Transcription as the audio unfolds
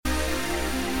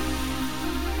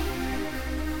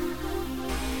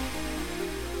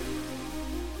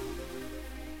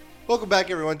Welcome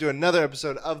back, everyone, to another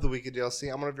episode of the Week of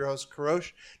DLC. I'm one of your hosts,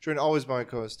 Karosh, joined always by my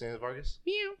co-host, Daniel Vargas.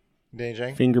 Meow. Danny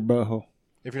Zhang. Finger butthole.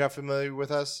 If you're not familiar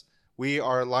with us, we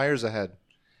are Liars Ahead.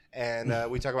 And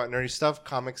we talk about nerdy stuff,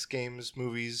 comics, games,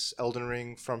 movies, Elden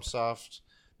Ring, FromSoft,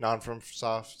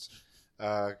 non-FromSoft,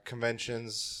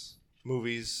 conventions,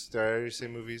 movies. Did I already say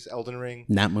movies? Elden Ring.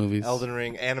 Not movies. Elden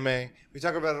Ring, anime. We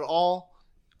talk about it all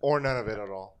or none of it at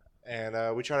all.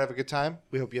 And we try to have a good time.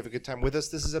 We hope you have a good time with us.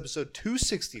 This is episode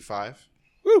 265.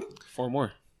 Woo! 4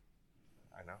 more.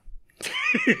 I know.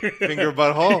 Finger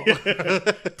butthole.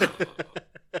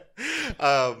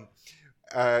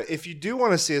 If you do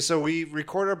want to see us, so we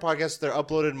record our podcasts. They're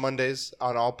uploaded Mondays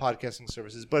on all podcasting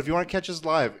services. But if you want to catch us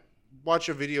live, watch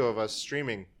a video of us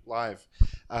streaming live.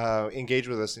 Engage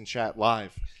with us in chat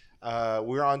live.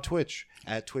 We're on Twitch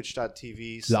at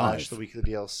twitch.tv/The Week of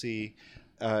the DLC.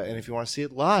 And if you want to see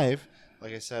it live,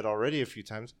 like I said already a few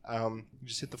times,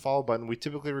 just hit the follow button. We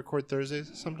typically record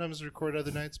Thursdays. Sometimes record other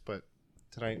nights, but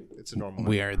tonight it's a normal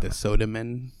We night. are the Soda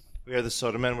Men. We are the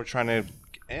Soda Men. We're trying to...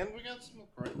 And we got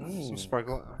some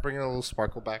sparkle. Bringing a little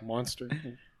sparkle back. Monster.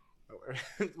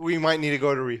 We might need to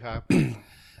go to rehab.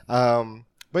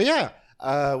 But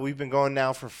yeah, we've been going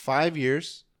now for 5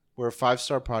 years. We're a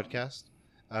 5-star podcast.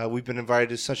 We've been invited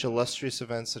to such illustrious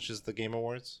events such as the Game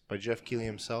Awards by Jeff Keighley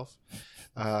himself.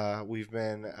 We've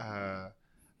been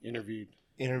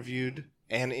interviewed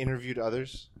and interviewed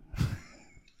others.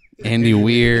 Andy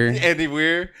Weir.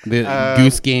 The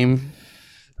Goose Game.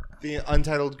 The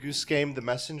Untitled Goose Game, The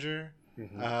Messenger.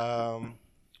 Mm-hmm.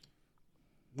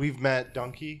 We've met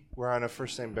Donkey. We're on a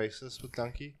first-name basis with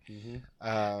Donkey.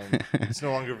 Mm-hmm. It's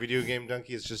no longer video game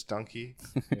Donkey. It's just Donkey.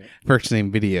 Yeah. First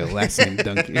name Video, last name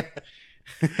Donkey.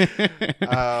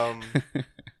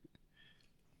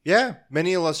 Yeah,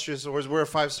 many illustrious awards. We're a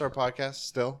 5-star podcast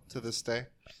still to this day.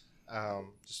 I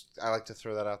like to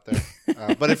throw that out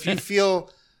there. But if you feel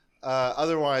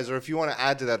otherwise, or if you want to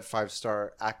add to that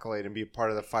 5-star accolade and be a part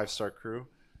of the 5-star crew,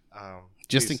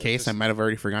 just in case, I might have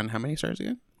already forgotten how many stars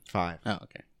again. 5. Oh,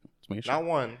 okay. Sure. Not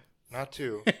 1, not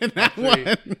 2, not not 3,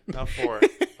 1. not 4,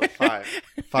 but 5.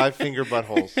 5 finger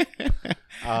buttholes.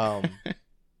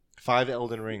 5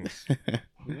 Elden Rings.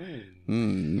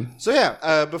 So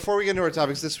yeah, before we get into our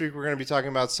topics this week, we're going to be talking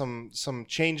about some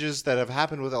changes that have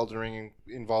happened with Elden Ring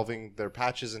involving their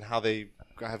patches and how they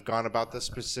have gone about this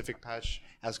specific patch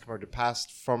as compared to past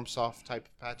FromSoft type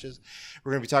of patches.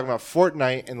 We're going to be talking about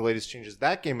Fortnite and the latest changes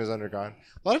that game has undergone.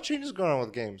 A lot of changes going on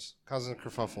with games, causing a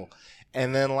kerfuffle.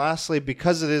 And then lastly,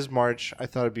 because it is March, I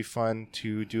thought it'd be fun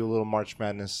to do a little March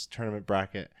Madness tournament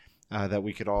bracket that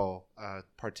we could all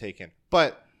partake in.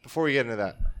 But before we get into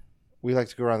that, we like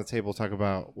to go around the table and talk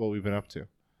about what we've been up to.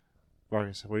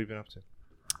 Vargas, what have you been up to?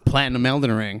 Platinum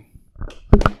Elden Ring.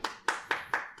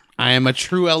 I am a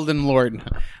true Elden Lord.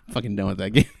 I'm fucking done with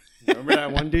that game. Remember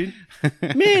that one dude?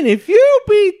 Man, if you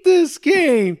beat this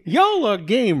game, y'all are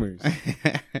gamers.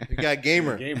 We got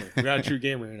gamer. We got a true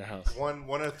gamer in the house. One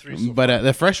of 3 so But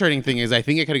the frustrating thing is I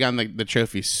think I could have gotten the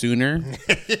trophy sooner.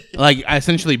 Like, I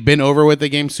essentially been over with the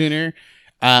game sooner.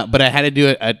 But I had to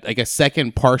do a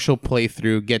second partial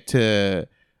playthrough, get to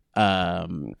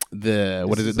the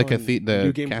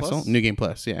New Game castle? Plus? New Game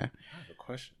Plus, yeah. I have a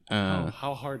question.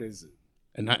 How hard is it?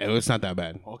 It's not that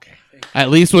bad. Okay. At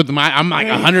least with I'm like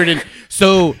 100 and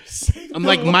so I'm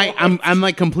like I'm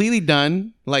like completely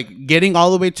done. Like getting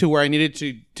all the way to where I needed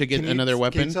to get another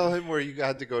weapon. Can you tell him where you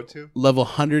had to go to? Level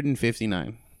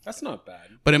 159. That's not bad.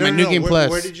 But in my New Game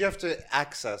Plus, where did you have to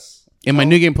access? In my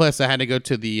New Game Plus, I had to go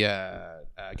to the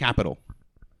capital.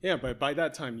 Yeah, but by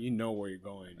that time you know where you're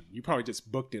going. You probably just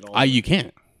booked it all. You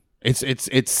can't.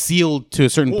 It's sealed to a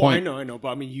certain point. I know, but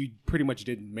I mean you pretty much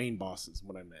did main bosses.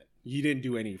 What I meant. You didn't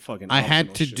do any fucking. I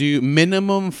had to do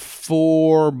minimum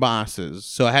 4 bosses,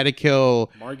 so I had to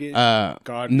kill Margaret.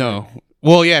 God. No.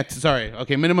 Well, yeah. Sorry.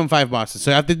 Okay, minimum 5 bosses.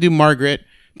 So I have to do Margaret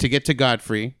to get to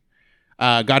Godfrey.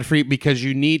 Godfrey, because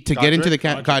you need to get into the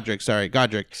Godric. Sorry,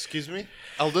 Godric. Excuse me,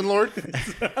 Elden Lord.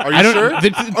 Are you sure?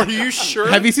 Are you sure?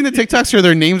 Have you seen the TikToks where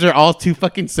their names are all too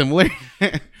fucking similar?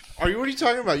 What are you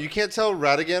talking about? You can't tell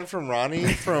Radahn from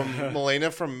Ronnie, from Milena,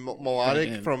 from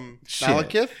Melodic, from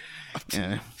Malekith?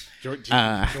 Yeah. George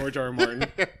R. Martin.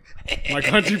 My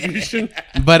contribution.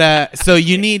 But so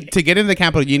you need to get into the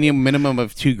capital. You need a minimum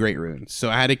of 2 great runes.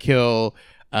 So I had to kill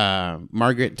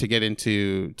Margaret to get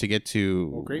to.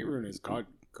 Well, great rune is God.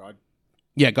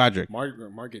 Yeah, Godric.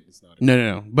 Margaret is not.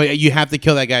 No. But you have to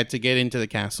kill that guy to get into the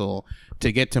castle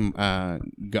to get to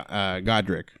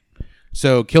Godric.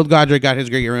 So killed Godric, got his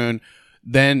great rune,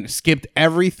 then skipped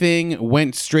everything,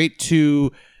 went straight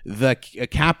to the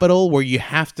capital where you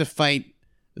have to fight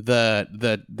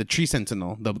the tree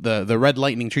sentinel, the red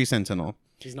lightning tree sentinel.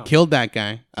 He's not. Killed that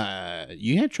guy.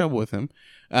 You had trouble with him.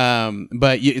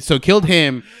 So killed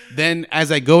him. Then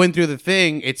as I go in through the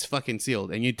thing, it's fucking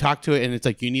sealed. And you talk to it, and it's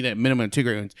like you need a minimum of 2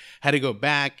 great runes. Had to go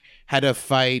back. Had to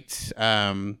fight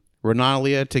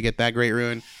Ronalia to get that great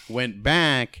rune. Went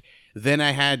back. Then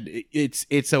I had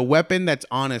it's a weapon that's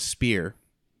on a spear.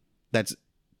 That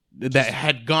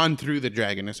had gone through the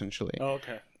dragon essentially. Oh,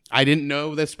 okay. I didn't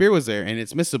know that spear was there, and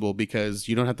it's missable because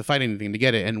you don't have to fight anything to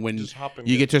get it. And when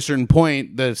you get to a certain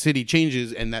point, the city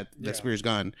changes, and that spear is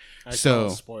gone. So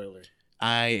spoiler.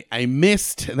 I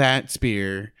missed that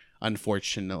spear,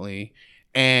 unfortunately,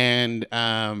 and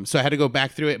so I had to go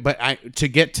back through it. But to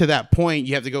get to that point,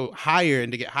 you have to go higher,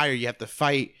 and to get higher, you have to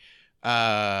fight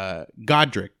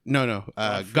Godric.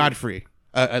 Godfrey.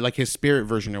 Like his spirit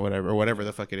version or whatever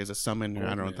the fuck it is, a summon, or I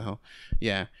don't know what the hell.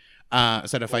 Yeah. So I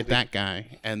had to fight that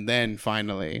guy, and then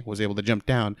finally was able to jump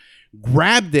down,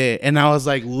 grabbed it, and I was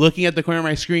like looking at the corner of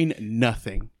my screen,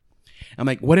 nothing. I'm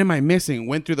like, what am I missing?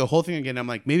 Went through the whole thing again. I'm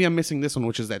like, maybe I'm missing this one,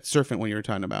 which is that serpent one you were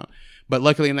talking about. But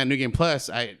luckily in that New Game Plus,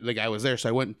 I was there, so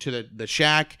I went to the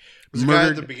shack,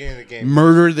 murdered at the beginning of the game.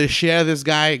 Murdered the shit out of this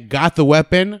guy, got the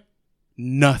weapon,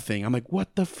 nothing. I'm like,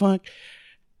 what the fuck?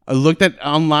 I looked at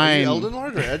online. Elden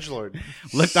Lord or Edgelord?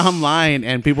 Looked online,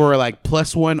 and people were like,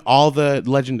 +1 all the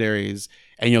legendaries,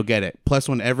 and you'll get it.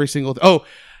 +1 every single.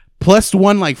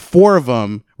 +1 like 4 of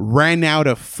them ran out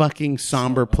of fucking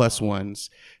somber +1s.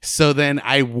 So then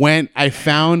I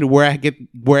found where I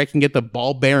can get the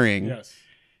ball bearing. Yes.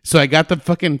 So I got the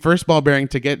fucking first ball bearing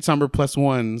to get somber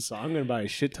 +1s. So I'm gonna buy a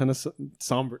shit ton of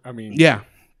somber. Yeah.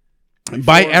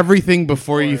 Buy everything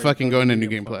before you fucking go into New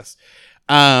Game Plus.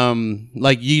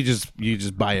 Like you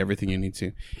just buy everything you need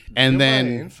to, and then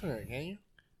infinite, can you?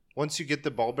 Once you get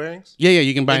the ball bearings, yeah,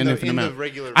 you can buy an infinite amount.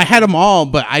 Regular I had them all,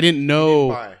 but I didn't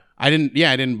know. I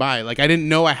didn't buy. Like I didn't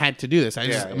know I had to do this.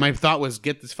 My thought was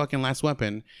get this fucking last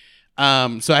weapon.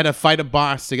 So I had to fight a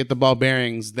boss to get the ball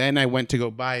bearings. Then I went to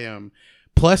go buy them.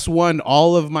 +1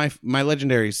 all of my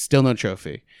legendaries, still no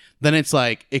trophy. Then it's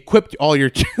like equipped all your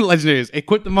legendaries,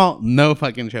 equip them all, no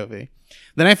fucking trophy.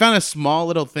 Then I found a small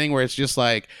little thing where it's just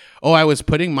like, oh, I was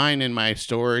putting mine in my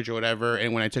storage or whatever,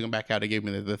 and when I took them back out, it gave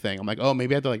me the thing. I'm like, oh,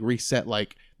 maybe I have to like reset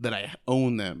like that I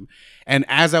own them. And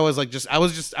as I was like, I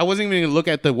wasn't even gonna look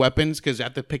at the weapons because I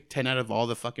have to pick 10 out of all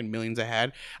the fucking millions I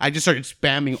had. I just started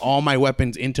spamming all my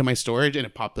weapons into my storage, and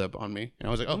it popped up on me, and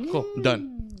I was like, oh, cool,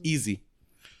 done,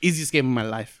 easiest game of my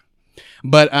life.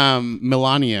 But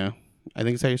Melania, I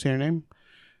think is how you say her name,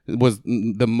 was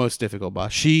the most difficult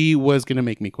boss. She was gonna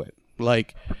make me quit.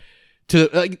 Like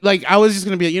I was just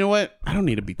gonna be like, you know what? I don't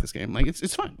need to beat this game. Like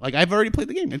it's fine. Like I've already played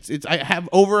the game. It's I have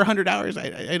over 100 hours.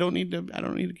 I don't need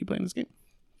to keep playing this game.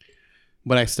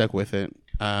 But I stuck with it.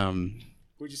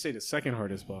 Would you say the second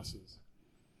hardest boss is?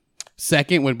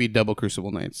 Second would be Double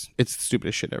Crucible Knights. It's the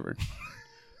stupidest shit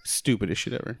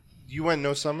ever. You went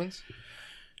no summons?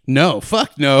 No,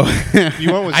 fuck no.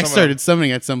 You went with I started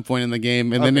summoning at some point in the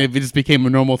game, and then it just became a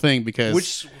normal thing because.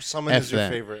 Which summon is your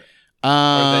favorite? Or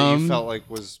that you felt like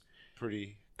was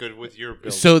pretty good with your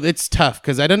build? So it's tough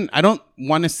because I don't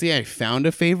want to say I found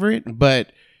a favorite,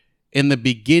 but in the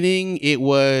beginning it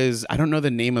was, I don't know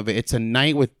the name of it. It's a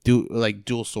knight with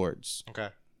dual swords. Okay.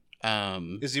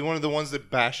 Is he one of the ones that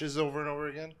bashes over and over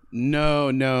again?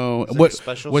 No. What's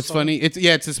funny? It's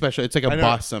a special. It's like a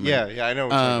boss summon. Yeah, I know.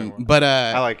 What you're talking about. But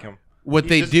I like him. What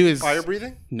they do is fire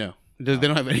breathing. No. They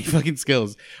don't have any fucking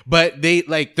skills, but they're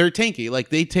tanky. Like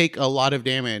they take a lot of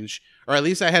damage, or at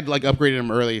least I had like upgraded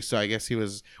him early. So I guess he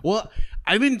was, well,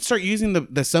 I didn't start using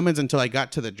the summons until I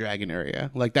got to the dragon area.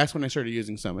 Like that's when I started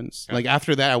using summons. Okay. Like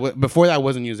after that, before that I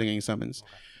wasn't using any summons.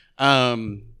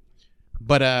 Okay.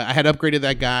 But I had upgraded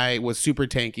that guy, was super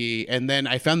tanky, and then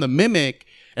I found the mimic,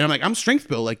 and I'm like, I'm strength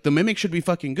build. Like the mimic should be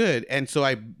fucking good, and so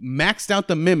I maxed out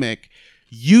the mimic.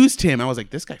 Used him. I was like,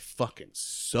 this guy fucking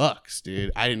sucks,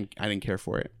 dude. I didn't care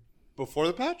for it. Before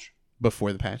the patch?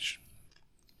 Before the patch.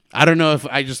 I don't know if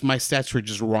my stats were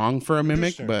just wrong for a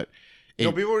mimic, but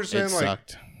people were saying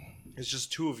sucked. It's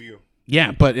just 2 of you.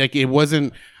 Yeah, but like it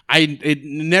wasn't. It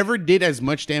never did as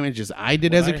much damage as I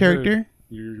did as a character.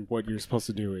 What you're supposed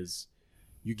to do is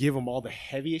you give him all the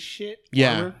heaviest shit,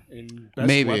 yeah, and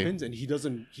best weapons, and he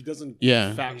doesn't.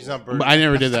 Yeah, he's not but I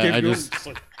never did that. I just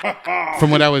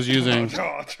from what I was using,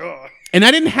 and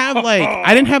I didn't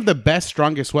have the best,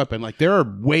 strongest weapon. Like there are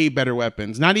way better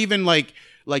weapons. Not even like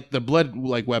the blood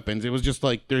weapons. It was just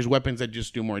like there's weapons that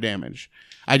just do more damage.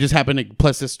 I just happened to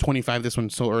plus this 25. This one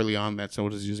so early on that I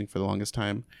was using for the longest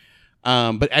time.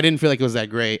 But I didn't feel like it was that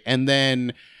great. And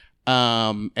then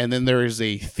And then there is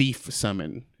a thief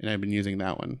summon, and I've been using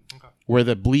that one. Okay. Where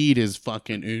the bleed is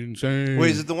fucking insane.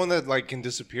 Wait, is it the one that like can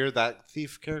disappear? That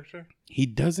thief character? He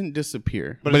doesn't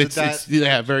disappear, But but is it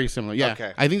it's very similar. Yeah,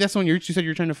 Okay. I think that's the one you said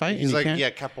you're trying to fight. He's and you like, can't? yeah,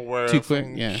 capoeira. Too quick.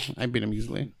 thing. Yeah, I beat him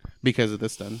easily because of the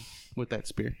stun with that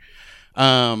spear.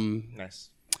 Nice.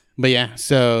 But yeah,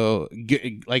 so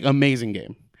like amazing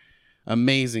game.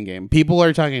 People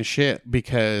are talking shit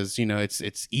because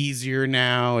it's easier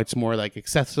now. It's more like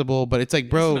accessible, but it's like,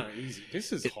 bro, It's not easy.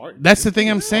 This is hard. that's the thing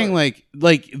I'm saying. Like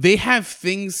they have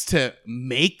things to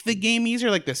make the game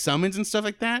easier, like the summons and stuff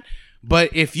like that.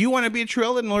 But if you want to be a true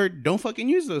Elden Lord, don't fucking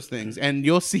use those things, and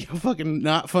you'll see how fucking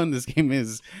not fun this game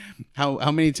is. How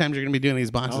many times you're gonna be doing these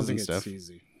I don't bosses think and stuff. it's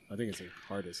easy. I think it's the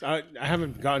hardest. I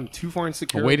haven't gotten too far in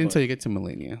Sekiro. Wait until you get to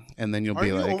Millennia, and then you'll Are be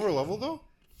you like, over level though?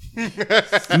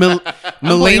 playing on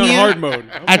Millennia. hard mode.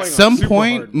 I'm At playing on some super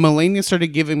point, hard mode. Millennia started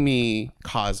giving me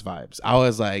cause vibes. I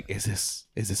was like, is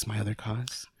this my other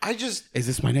cause? Is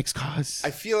this my next cause? I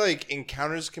feel like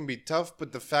encounters can be tough,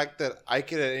 but the fact that I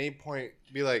could at any point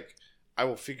be like, I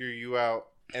will figure you out,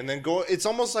 and then go. It's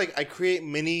almost like I create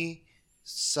mini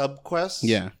sub quests.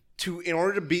 Yeah. In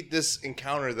order to beat this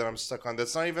encounter that I'm stuck on,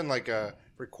 that's not even like a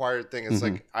required thing. It's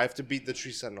like I have to beat the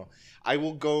tree sentinel. I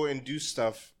will go and do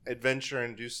stuff, adventure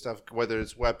and do stuff, whether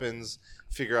it's weapons,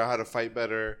 figure out how to fight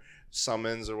better,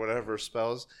 summons or whatever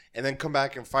spells, and then come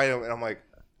back and fight them. And I'm like,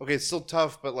 okay, it's still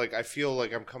tough, but like I feel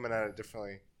like I'm coming at it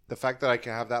differently. The fact that I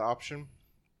can have that option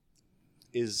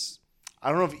is, I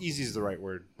don't know if easy is the right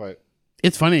word, but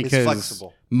It's funny it's because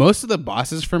flexible. most of the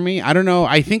bosses for me, I don't know.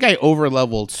 I think I over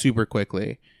leveled super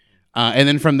quickly, and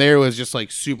then from there it was just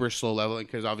like super slow leveling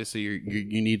because obviously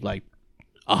you need like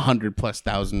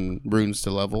 100,000+ runes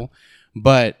to level.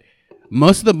 But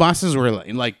most of the bosses were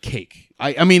like cake.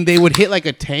 I mean they would hit like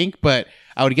a tank, but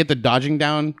I would get the dodging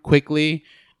down quickly,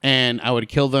 and I would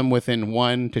kill them within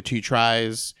 1 to 2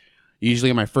 tries, usually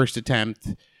on my first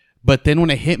attempt. But then when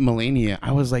I hit Millennia,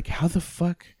 I was like, how the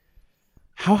fuck?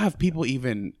 How have people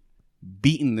even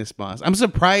beaten this boss? I'm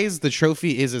surprised the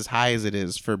trophy is as high as it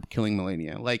is for killing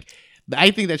Millennia. Like, I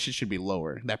think that shit should be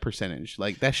lower, that percentage.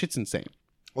 Like, that shit's insane.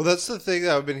 Well, that's the thing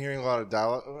that I've been hearing a lot of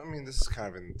dialogue. I mean, this is kind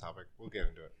of in the topic. We'll get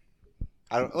into it.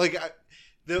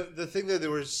 The thing that they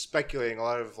were speculating, a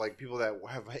lot of like people that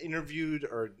have interviewed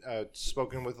or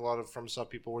spoken with a lot of FromSoft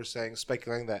people were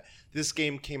speculating that this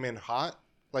game came in hot,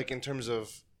 like in terms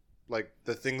of like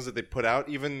the things that they put out,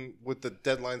 even with the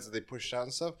deadlines that they pushed out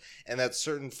and stuff, and that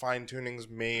certain fine tunings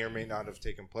may or may not have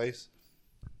taken place.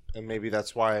 And maybe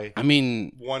that's why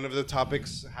one of the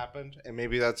topics happened, and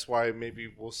maybe that's why maybe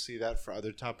we'll see that for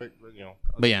other topic,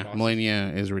 But yeah, bosses. Millennia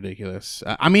is ridiculous.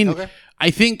 Okay.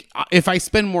 I think if I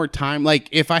spend more time, like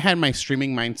if I had my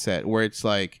streaming mindset where it's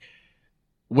like,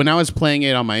 when I was playing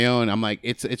it on my own, I'm like,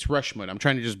 it's rush mode. I'm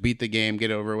trying to just beat the game,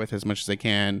 get over with as much as I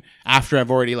can after I've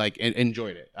already like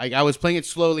enjoyed it. Like I was playing it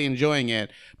slowly, enjoying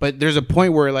it, but there's a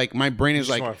point where like my brain is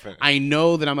like, I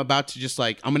know that I'm about to just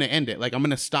like, I'm gonna end it. Like I'm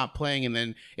gonna stop playing, and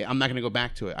then I'm not gonna go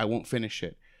back to it. I won't finish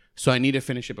it. So I need to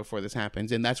finish it before this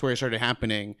happens, and that's where it started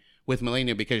happening with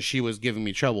Millennia because she was giving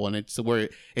me trouble, and it's where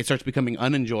it starts becoming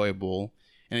unenjoyable,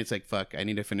 and it's like, fuck, I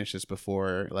need to finish this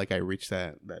before like I reach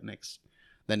that next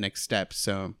step.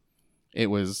 So it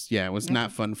was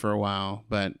not fun for a while,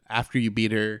 but after you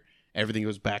beat her, everything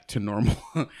goes back to normal.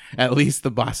 At least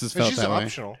the bosses felt that way.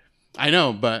 Optional. I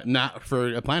know, but not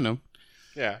for a platinum.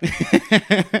 Yeah.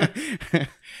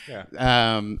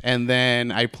 Yeah. And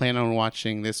then I plan on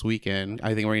watching this weekend.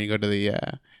 I think we're gonna go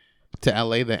to to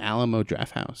LA, the Alamo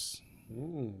Draft House.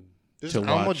 There's to an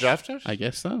Alamo watch. Draft House? I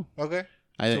guess so. Okay.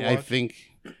 I think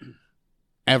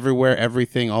everywhere,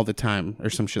 everything, all the time, or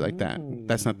some shit like that.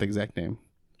 That's not the exact name.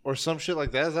 Or some shit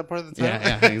like that. Is that part of the time?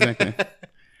 Yeah, exactly.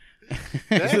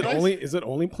 Is it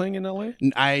only playing in LA?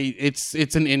 It's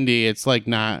an indie. It's like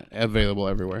not available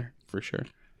everywhere for sure.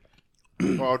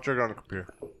 Well, I'll check it on the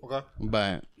computer. Okay.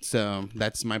 But so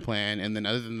that's my plan, and then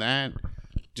other than that,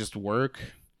 just work.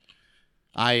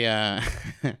 I'm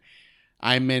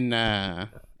in a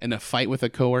fight with a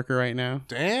coworker right now.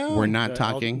 Damn. We're not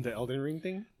talking. The Elden Ring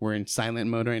thing? We're in silent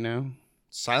mode right now.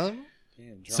 Silent?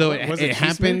 Damn, So drama? it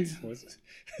happened. Was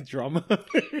it drama?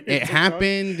 It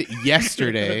happened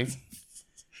yesterday.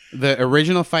 The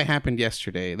original fight happened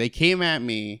yesterday. They came at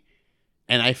me,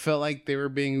 and I felt like they were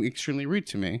being extremely rude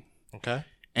to me. Okay.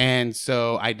 And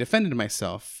so I defended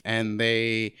myself, and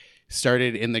they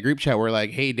started in the group chat. We're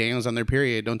like, "Hey, Daniel's on their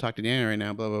period. Don't talk to Daniel right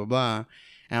now." Blah blah blah.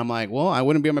 And I'm like, "Well, I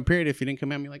wouldn't be on my period if you didn't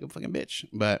come at me like a fucking bitch."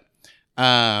 But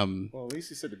well, at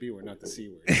least you said the B word, not the C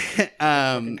word.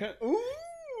 um,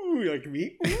 Ooh, like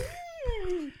me.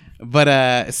 Ooh.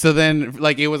 But so then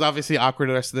like it was obviously awkward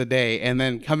the rest of the day, and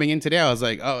then coming in today I was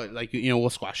like, oh, like we'll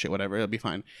squash it, whatever, it'll be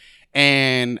fine.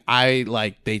 And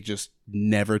they just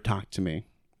never talked to me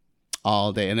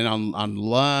all day. And then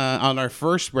on our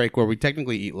first break where we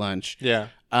technically eat lunch, we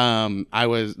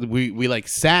like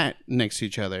sat next to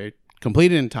each other,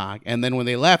 completely didn't talk, and then when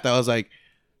they left I was like,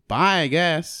 bye, I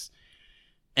guess.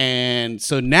 And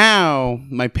so now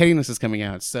my pettiness is coming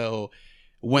out. So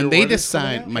when they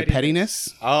decide my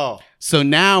pettiness. Oh. So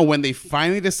now when they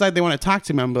finally decide they want to talk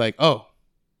to me, I'm like, oh,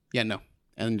 yeah, no.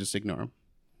 And just ignore them.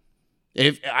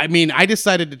 I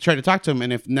decided to try to talk to them.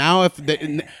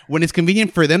 And when it's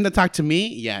convenient for them to talk to me,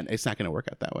 yeah, it's not going to work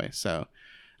out that way. So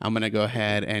I'm going to go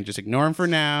ahead and just ignore them for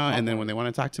now. And then when they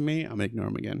want to talk to me, I'm going to ignore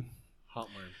them again. Hotline.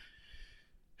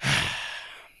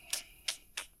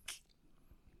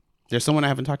 There's someone I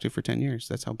haven't talked to for 10 years.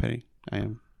 That's how petty I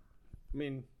am. I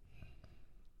mean,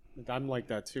 I'm like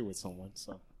that too with someone.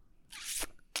 So,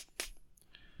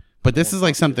 but this is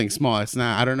like something small. It's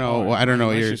not. I don't know. I don't know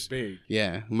what yours. Big.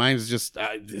 Yeah, mine's just.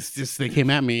 They came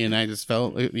at me and I just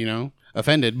felt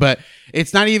offended. But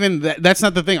it's not even. That's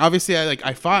not the thing. Obviously,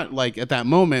 I fought like at that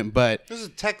moment. But this is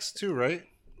a text too, right?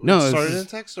 No, it started in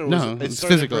text or no, was it's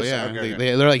physical. Yeah, okay.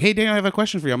 They're like, hey, Daniel, I have a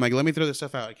question for you. I'm like, let me throw this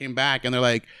stuff out. I came back and they're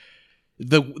like,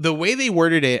 the way they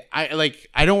worded it, I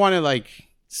don't want to like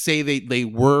say they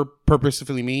were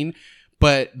purposefully mean,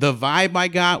 but the vibe I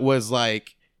got was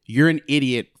like, you're an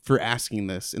idiot for asking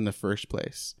this in the first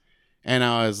place. And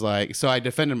I was like, so I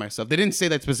defended myself. They didn't say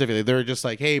that specifically. They were just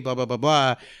like, hey, blah, blah, blah,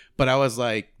 blah. But I was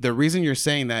like, the reason you're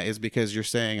saying that is because you're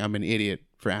saying I'm an idiot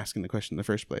for asking the question in the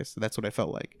first place. That's what I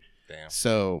felt like. Damn.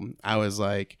 So I was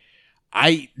like,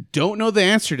 I don't know the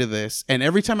answer to this. And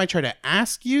every time I try to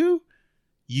ask you,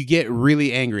 you get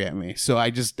really angry at me. So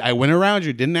I went around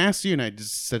you, didn't ask you, and I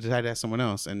just decided to ask someone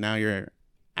else. And now you're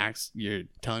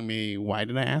telling me, why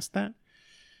did I ask that?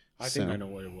 I think I know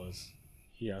what it was.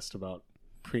 He asked about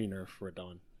pre-nerf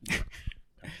Radahn.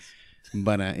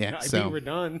 But yeah, I beat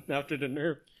Radahn after the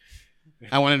nerf.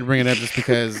 I wanted to bring it up just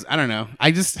because I don't know.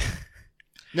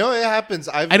 No, it happens.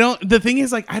 The thing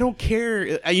is, like, I don't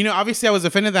care. Obviously I was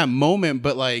offended at that moment,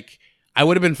 but like I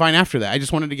would have been fine after that. I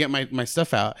just wanted to get my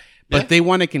stuff out. But they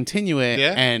want to continue it,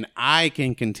 and I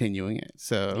can continuing it.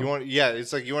 So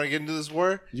it's like you want to get into this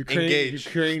war. Engage.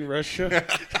 Ukraine, Russia.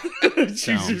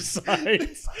 Choose your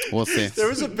sides. We'll see. There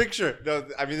was a picture. No,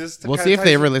 I mean this. We'll see if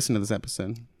they ever listen to this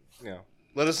episode. Yeah,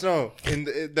 let us know.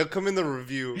 They'll come in the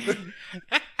review.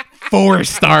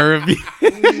 4-star review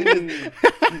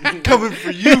coming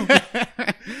for you.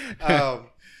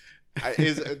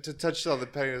 To touch on the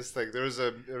pettiness thing, there was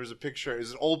a picture. It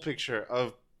was an old picture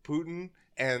of Putin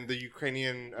and the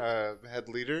Ukrainian head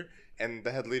leader, and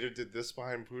the head leader did this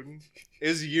behind Putin. It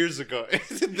was years ago.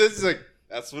 This is like,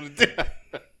 that's what it did.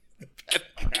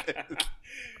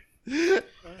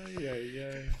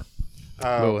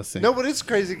 We'll see. No, but it's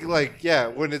crazy. Like, yeah,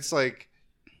 when it's like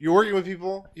you're working with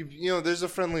people, there's a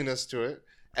friendliness to it,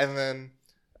 and then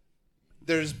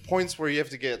there's points where you have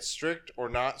to get strict or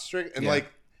not strict, and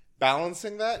like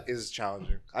balancing that is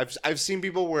challenging. I've seen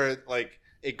people where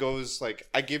it goes like,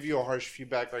 I give you a harsh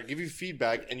feedback, or I give you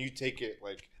feedback and you take it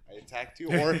like I attacked you,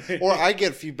 or I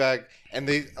get feedback and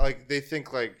they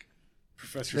think like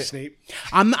Professor Snape.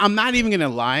 I'm not even gonna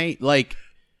lie. Like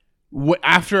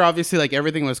after obviously like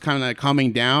everything was kind of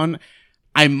calming down,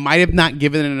 I might have not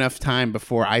given it enough time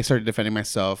before I started defending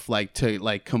myself, like to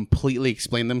like completely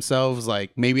explain themselves.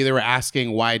 Like maybe they were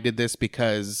asking why I did this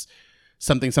because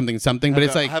something, but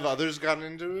it's like, have others gotten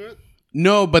into it?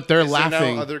 No, but they're laughing.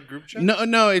 There now other group chats?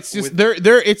 No, it's just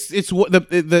it's what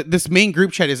this main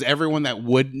group chat is everyone that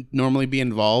would normally be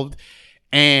involved,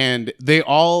 and they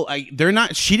all they're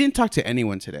not. She didn't talk to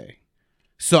anyone today,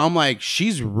 so I'm like,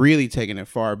 she's really taking it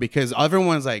far because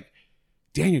everyone's like,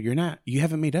 Daniel, you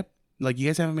haven't made up. Like, you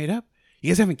guys haven't made up. You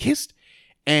guys haven't kissed.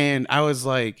 And I was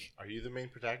like, "Are you the main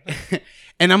protagonist?"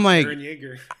 And I'm like,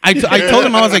 I told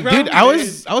him, I was like, dude, I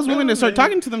was willing to start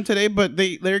talking to them today, but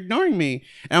they're ignoring me.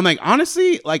 And I'm like,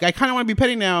 honestly, like I kind of want to be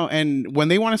petty now. And when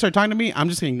they want to start talking to me, I'm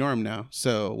just gonna ignore them now.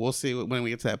 So we'll see when we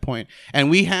get to that point.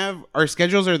 And our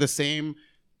schedules are the same,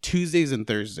 Tuesdays and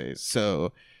Thursdays.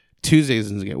 So Tuesdays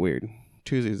is gonna get weird.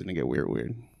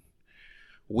 Weird.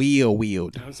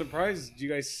 Weird. I'm surprised you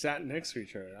guys sat next to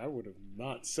each other. I would have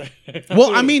not said it.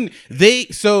 Well, I mean,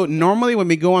 so normally when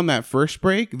we go on that first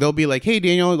break, they'll be like, hey,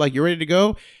 Daniel, like, you ready to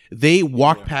go? They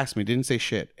walked past me, didn't say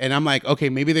shit. And I'm like, okay,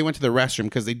 maybe they went to the restroom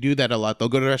because they do that a lot. They'll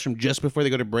go to the restroom just before they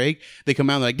go to break. They come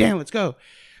out and they're like, damn, let's go.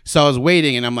 So I was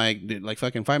waiting and I'm like, dude, like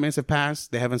fucking 5 minutes have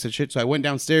passed. They haven't said shit. So I went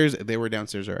downstairs. They were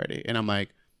downstairs already. And I'm like,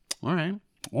 all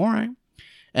right.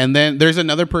 And then there's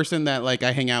another person that like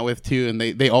I hang out with too, and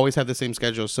they always have the same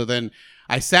schedule. So then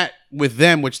I sat with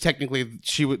them, which technically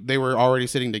they were already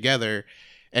sitting together,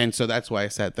 and so that's why I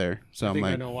sat there. So I'm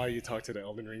like, I know why you talked to the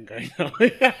Elden Ring guy now.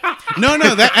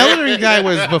 no, that Elden Ring guy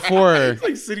was before. It's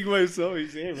like sitting by himself.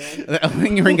 He's here, man. The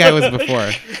Elden Ring guy was before.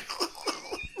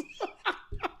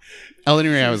 Elden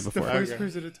Ring guy was The before. first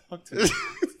person to talk to.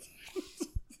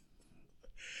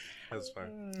 That's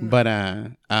fine. But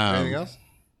Anything else?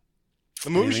 The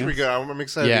movie should be good. I'm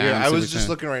excited Yeah, to hear. I'm I was super just excited.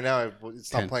 looking right now.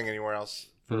 It's not 10. playing anywhere else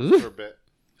for a bit.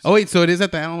 Oh wait, so it is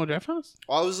at the Alamo Draft House?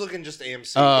 Well, I was looking just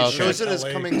AMC. Oh, It okay. shows it as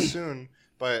LA. coming soon,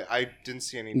 but I didn't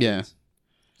see any. Yeah. dates.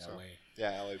 So,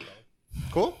 yeah, LA. Probably.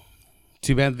 Cool.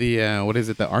 Too bad the what is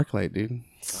it? The ArcLight, dude.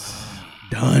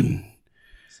 Done.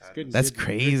 Good, That's good- good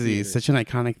crazy. theater. It's such an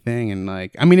iconic thing, and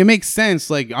like, I mean, it makes sense.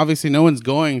 Like, obviously, no one's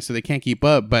going, so they can't keep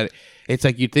up. But it's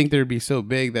like you'd think they'd be so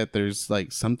big that there's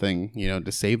like something,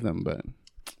 to save them. But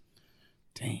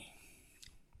dang,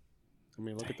 I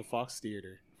mean, look at the Fox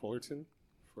Theater, Fullerton.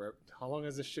 How long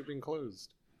has this shit been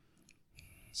closed?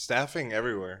 Staffing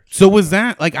everywhere. so was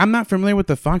that like? I'm not familiar with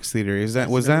the Fox Theater. Was It's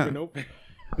never that? been open.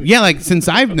 Yeah, like since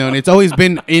I've known, it's always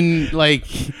been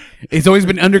it's always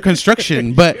been under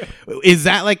construction. But is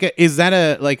that a I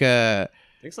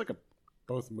think it's like a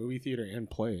both movie theater and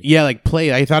play. yeah, like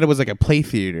play? I thought it was like a play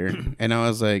theater, and I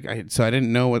was like, so I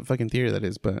didn't know what fucking theater that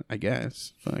is, but I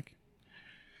guess fuck.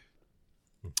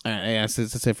 All right, yeah,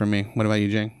 that's it for me. What about you,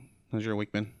 Jay? How's your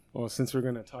week been? Well, since we're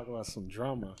gonna talk about some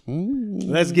drama, Ooh.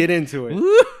 let's get into it.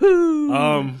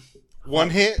 Woohoo. One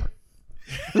hit.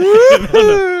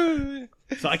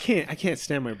 So I can't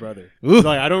stand my brother. Ooh.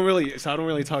 Like I don't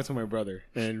really talk to my brother,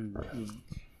 and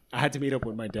I had to meet up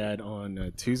with my dad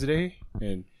on Tuesday,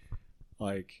 and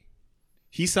like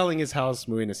he's selling his house,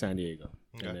 moving to San Diego,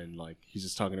 Okay. and then like he's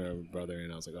just talking to my brother,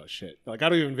 and I was like, oh shit, like I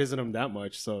don't even visit him that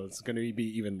much, so it's gonna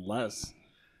be even less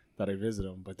that I visit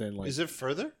him. But then like, Is it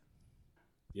further?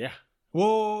 yeah,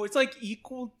 whoa, it's like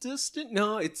equal distant.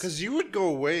 No, Because you would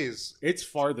go ways. it's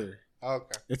farther. Oh,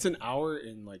 okay. It's an hour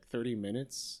and like 30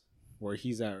 minutes where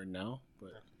he's at right now,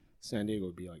 but San Diego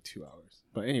would be like 2 hours.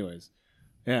 But anyways,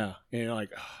 yeah, and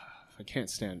like I can't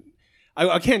stand,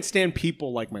 I can't stand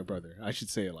people like my brother. I should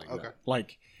say it like Okay. that.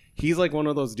 Like he's like one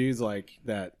of those dudes like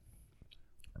that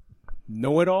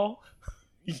know it all.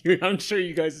 I'm sure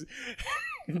you guys,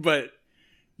 but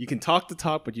you can talk the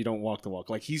talk, but you don't walk the walk.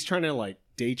 Like he's trying to like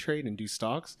day trade and do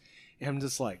stocks, and I'm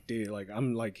just like, dude, like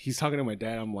I'm like he's talking to my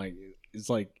dad. I'm like, it's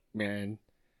like, man,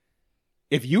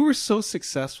 if you were so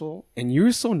successful and you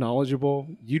were so knowledgeable,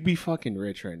 you'd be fucking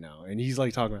rich right now. And he's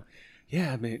like talking about,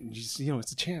 yeah, man, just,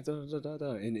 it's a chance, and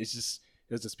it was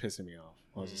just pissing me off.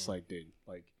 I was just like, dude,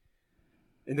 like,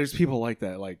 and there's people like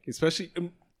that, like, especially,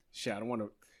 shit, I don't want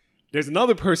to. There's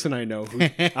another person I know who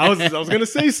I was gonna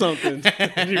say something.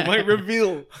 You might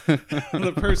reveal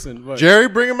the person, but Jerry,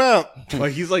 bring him out.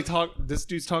 like he's like this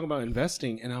dude's talking about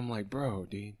investing, and I'm like, bro,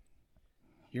 dude,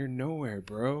 you're nowhere,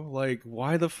 bro. Like,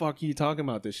 why the fuck are you talking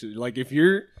about this shit? Like, if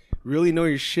you really know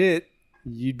your shit,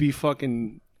 you'd be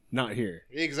fucking not here.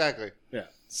 Exactly. Yeah.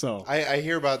 So I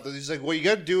hear about this. He's like, what you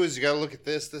got to do is you got to look at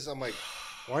this. I'm like,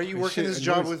 why are you This working shit this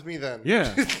job annoys- with me then?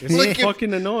 yeah, it's Like, like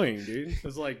fucking annoying, dude.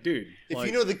 It's like, dude, If like,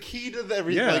 you know the key to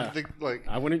everything, Yeah. like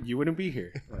you wouldn't be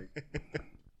here. Like,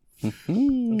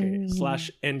 okay,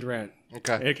 slash end rant.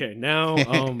 okay. Okay, now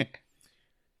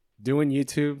doing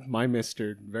YouTube, my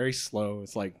mister, very slow.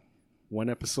 It's like one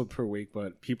episode per week,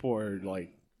 but people are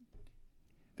like,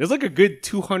 there's like a good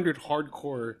 200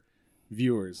 hardcore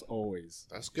viewers always,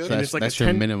 That's good. So it's like that's a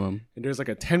your 10 minimum. and there's like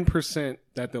a 10%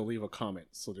 that they'll leave a comment.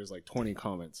 So there's like 20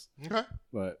 comments, Okay.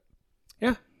 but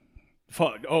yeah,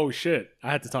 fuck. Oh shit,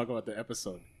 I had to talk about the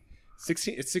episode.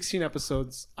 16. It's 16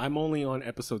 episodes. I'm only on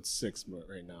episode 6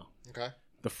 right now. Okay.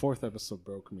 The 4th episode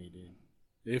broke me, dude.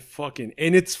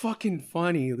 It's fucking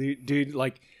funny, dude.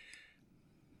 Like,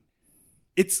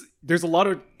 there's a lot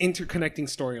of interconnecting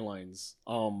storylines.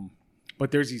 But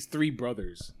there's these 3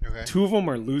 brothers. Okay. 2 of them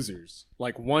are losers.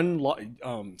 Like one,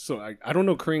 so I don't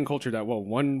know Korean culture that well.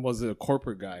 One was a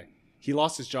corporate guy. He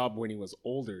lost his job when he was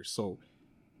older. So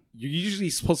you're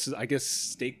usually supposed to, I guess,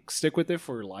 stick with it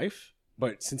for life.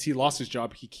 But since he lost his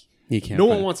job, He can't. no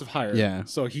one find- wants to hire him. Yeah.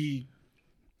 So he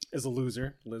is a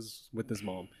loser, lives with his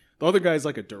mom. The other guy's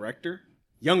like a director,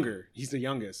 younger. He's the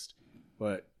youngest,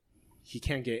 but he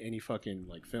can't get any fucking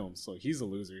like films. So he's a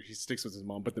loser. He sticks with his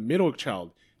mom. But the middle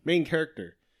child, main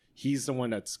character, he's the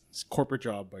one that's corporate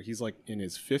job, but he's like in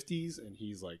his 50s, and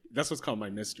he's like, that's what's called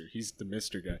my mister. He's the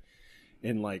mister guy.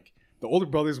 And like the older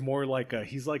brother's more like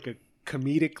he's like a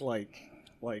comedic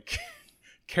like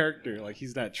character. Like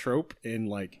he's that trope, and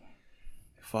like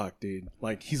fuck, dude.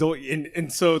 Like he's always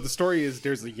and so the story is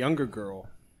there's a younger girl,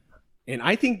 and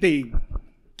I think they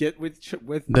get with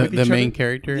the each main other.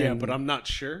 character. Yeah, but I'm not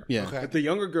sure. Yeah. Okay. But the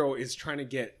younger girl is trying to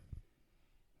get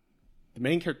the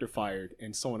main character fired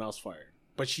and someone else fired.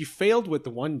 But she failed with the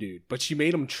one dude. But she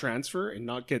made him transfer and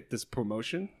not get this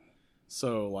promotion.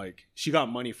 So like she got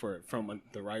money for it from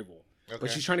the rival. Okay.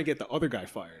 But she's trying to get the other guy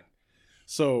fired.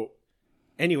 So,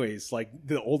 anyways, like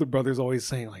the older brother's always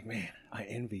saying like, "Man, I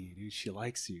envy you, dude. She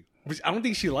likes you." Which I don't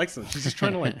think she likes him. She's just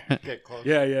trying to like Get close.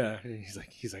 yeah. And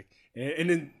he's like,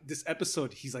 and in this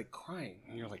episode, he's like crying,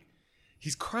 and you're like,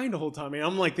 he's crying the whole time, and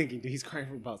I'm like thinking, dude, he's crying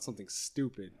about something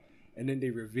stupid, and then they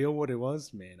reveal what it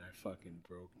was. Man, I fucking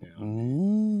broke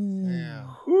down. Yeah.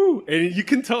 Whew. And you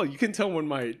can tell when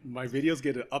my videos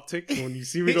get an uptick when you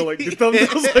see me go like the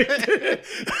thumbnails like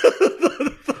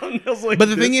the thumbnails like. But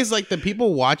the thing is, like, the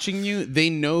people watching you, they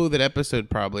know that episode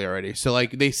probably already. So,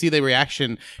 like, they see the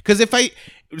reaction. Because if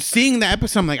seeing the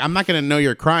episode, I'm like, I'm not going to know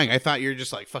you're crying. I thought you're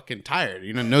just, like, fucking tired.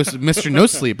 You know, Mr. No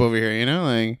Sleep over here, you know?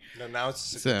 Like, No, now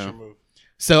it's a signature move.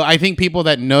 So I think people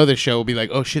that know the show will be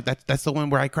like, oh, shit, that's the one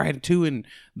where I cried too. And,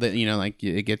 you know, like,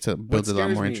 it builds a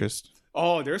lot more interest.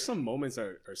 Oh, there's some moments that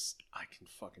are I can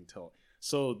fucking tell.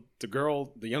 So the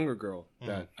younger girl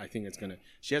that I think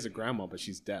she has a grandma, but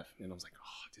she's deaf. And I was like,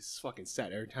 oh, this is fucking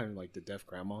sad. Every time like the deaf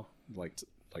grandma, like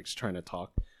she's trying to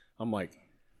talk, I'm like,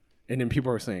 and then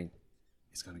people are saying,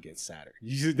 it's going to get sadder.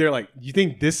 They're like, you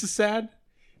think this is sad?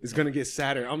 It's going to get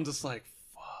sadder. I'm just like,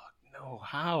 fuck, no,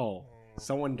 how?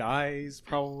 Someone dies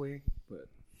probably, but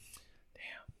damn.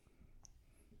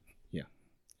 Yeah.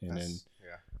 And That's-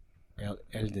 then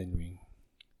Elden Ring.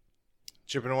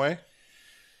 Chipping away.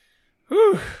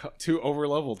 Whew, too over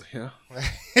leveled, yeah.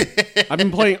 I've been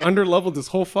playing under leveled this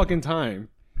whole fucking time.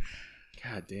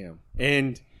 God damn.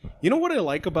 And you know what I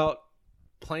like about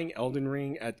playing Elden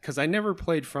Ring because I never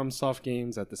played FromSoft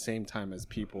games at the same time as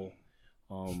people.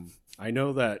 I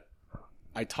know that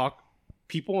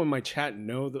people in my chat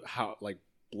know how like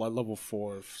blood level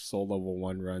 4, soul level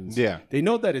 1 runs. Yeah. They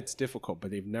know that it's difficult,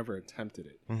 but they've never attempted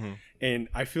it. Mm-hmm. And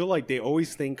I feel like they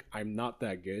always think I'm not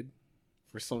that good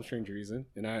for some strange reason.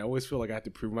 And I always feel like I have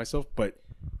to prove myself. But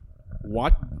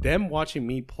them watching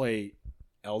me play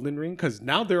Elden Ring, because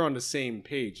now they're on the same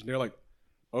page. And they're like,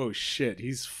 oh shit,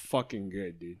 he's fucking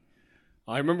good, dude.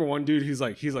 I remember one dude, he's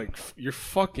like,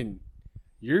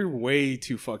 you're way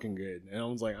too fucking good. And I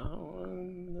was like, oh.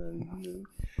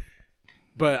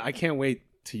 But I can't wait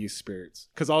to use spirits.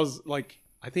 Because I was like,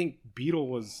 I think Beetle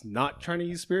was not trying to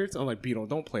use spirits. I'm like, Beetle,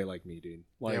 don't play like me, dude.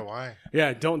 Like, Yeah, why?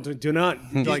 Yeah, do not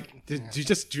like.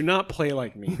 Just do not play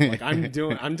like me. Like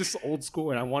I'm just old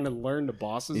school, and I want to learn the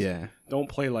bosses. Yeah. Don't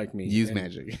play like me. Use And-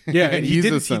 magic. Yeah, and he Use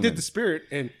did. the He summon. did the spirit,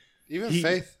 and Even He-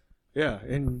 Faith. yeah,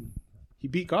 and he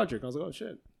beat Godric. I was like, oh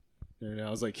shit. And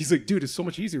I was like, he's like, dude, it's so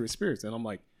much easier with spirits. And I'm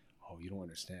like, oh, you don't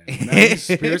understand. When I use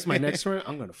spirits my next turn,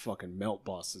 I'm gonna fucking melt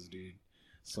bosses, dude.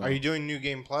 So Are you doing New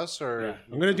Game Plus or? yeah,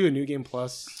 I'm gonna do a new game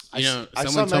plus. You know, I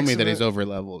someone saw told me that Maximilian- he's over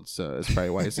leveled, so it's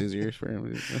probably why it's easier for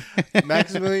him.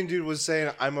 Maximilian dude was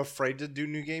saying I'm afraid to do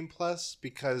New Game Plus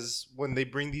because when they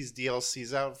bring these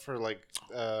DLCs out for like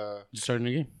Just start a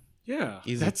new game. Yeah,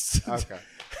 Easy. that's okay,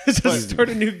 just But- start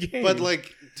a new game. but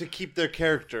like to keep their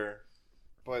character,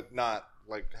 but not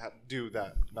like do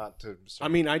that, not to. I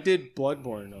mean, I did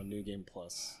Bloodborne on New Game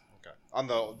Plus. okay. On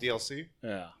the DLC.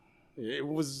 Yeah, it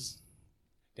was.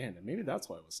 Damn, maybe that's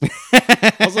why it was.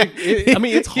 I was like, I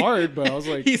mean, it's hard, but I was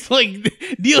like, He's like,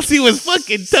 DLC was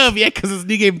fucking tough, yeah, because it's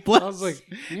New Game Plus. I was like,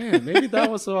 yeah, maybe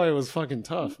that was why it was fucking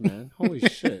tough, man. Holy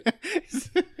shit.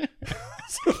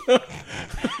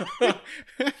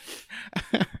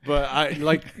 But I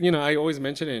like, you know, I always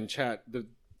mention it in chat. The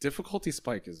difficulty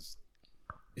spike is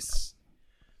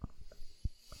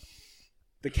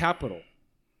the capital.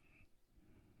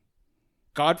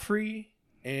 Godfrey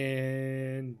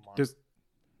and there's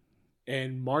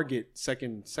and Margit,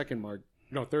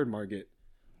 third Margit.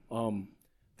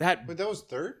 That Wait, that was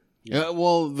third.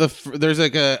 well, there's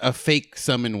like a fake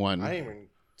summon one. I didn't even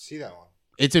see that one.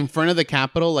 It's in front of the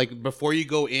Capitol, like before you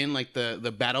go in, like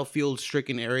the battlefield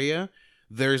stricken area.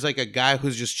 There's like a guy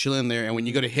who's just chilling there, and when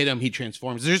you go to hit him, he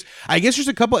transforms. I guess there's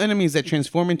a couple enemies that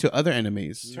transform into other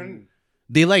enemies.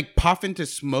 They like pop into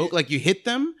smoke. Like you hit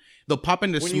them, they'll pop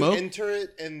into When smoke. you enter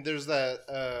it, and there's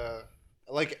that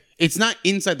like It's not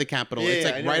inside the Capitol. Yeah, It's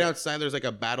yeah, I like know right that. outside. There's like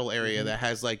a battle area that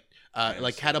has like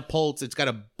catapults. It's got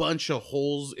a bunch of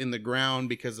holes in the ground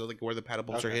because of like where the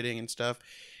catapults are Okay. hitting and stuff.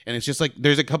 And it's just like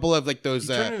there's a couple of like those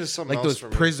You turn into something like else those for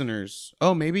me. prisoners.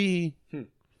 Oh, maybe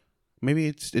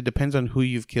it depends on who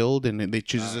you've killed, and they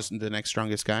choose the next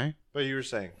strongest guy. But you were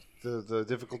saying the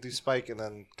difficulty spike and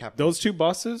then Captain. those two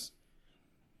bosses,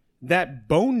 that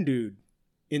bone dude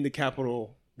in the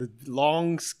Capitol, the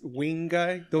long wing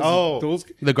guy. Those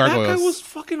the gargoyles. That guy was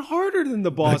fucking harder than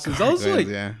the bosses. I was like,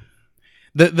 yeah.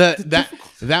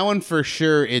 That one for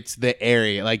sure. It's the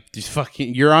area, like just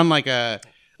fucking. You're on like a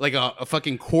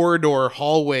fucking corridor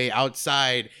hallway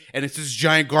outside, and it's this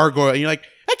giant gargoyle, and you're like,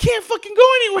 I can't fucking go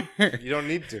anywhere. You don't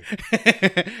need to.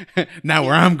 Not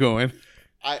where I'm going.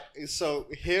 So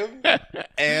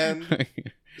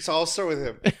I'll start with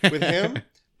him. With him,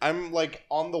 I'm like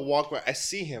on the walkway. I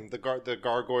see him, the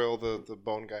gargoyle, the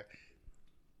bone guy.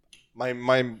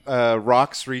 My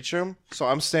rocks reach him, so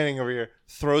I'm standing over here.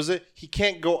 Throws it. He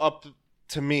can't go up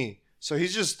to me, so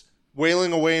he's just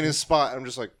wailing away in his spot. I'm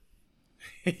just like,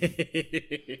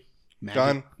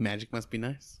 done. Magic must be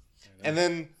nice. And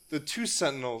then the two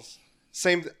sentinels.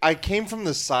 Same. I came from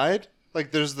the side.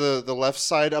 Like there's the left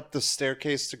side up the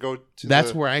staircase to go to.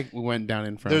 That's where I went down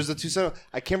in front. There's the two sentinels.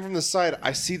 I came from the side.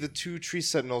 I see the two tree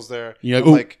sentinels there. You're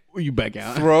like, you back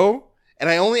out. Throw. And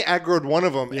I only aggroed one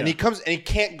of them. Yeah. And he comes and he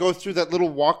can't go through that little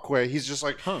walkway. He's just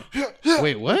like,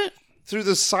 wait, what? Through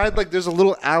the side, like there's a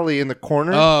little alley in the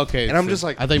corner. Oh, okay. And I'm just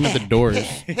like, I thought you meant the doors.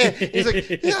 He's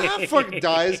like, yeah, fucking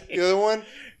dies. The other one,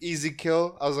 easy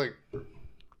kill. I was like,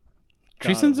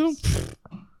 Tree Sentinel?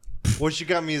 What you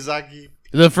got, Miyazaki?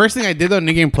 The first thing I did though,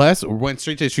 New Game Plus, went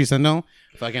straight to Tree Sentinel.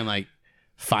 Fucking like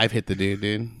 5 hit the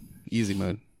dude. Easy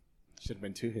mode. Should have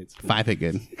been 2 hits. 5 hit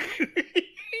good.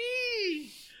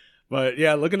 But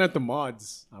yeah, looking at the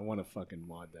mods, I want to fucking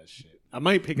mod that shit. I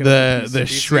might pick it up. The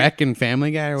Shrek and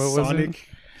Family Guy, or what Sonic.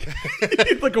 Was it?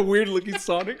 It's like a weird looking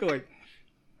Sonic. Like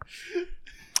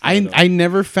I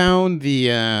never found the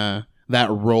that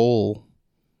roll,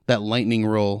 that lightning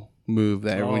roll move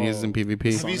that everyone uses in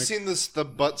PvP. Have you seen the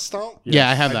butt stomp? Yeah,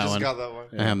 I have that one. Got that one.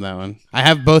 I have that one. I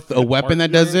have both a weapon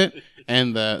that does it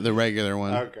and the regular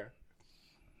one. Okay.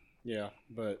 Yeah,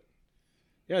 but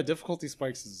yeah, difficulty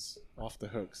spikes is off the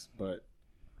hooks, but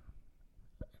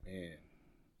man,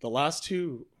 the last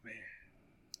two, man.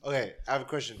 Okay, I have a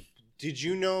question. Did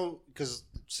you know? Because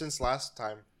since last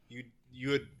time you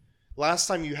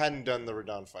hadn't done the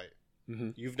Radahn fight. Mm-hmm.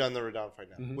 You've done the Radahn fight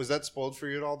now. Mm-hmm. Was that spoiled for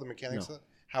you at all? The mechanics? No. Of that?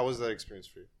 How was that experience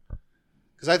for you?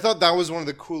 Because I thought that was one of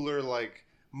the cooler like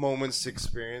moments to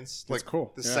experience. Like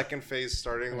cool. The second phase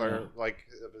starting, like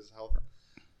of his health.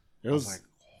 It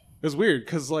was weird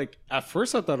because like at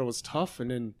first I thought it was tough, and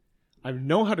then I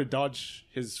know how to dodge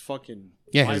his fucking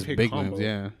his big combo. moves.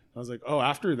 Yeah, I was like, oh,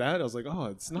 after that I was like, oh,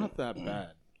 it's not that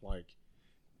bad. Like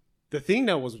the thing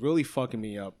that was really fucking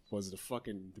me up was the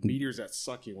meteors that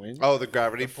suck you in. Oh, the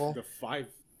gravity pull. The 5.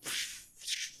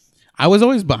 I was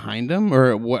always behind him,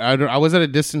 or I was at a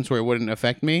distance where it wouldn't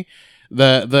affect me.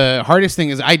 The hardest thing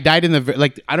is I died in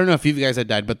I don't know if you guys had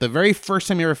died, but the very first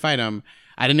time you ever fight him,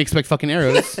 I didn't expect fucking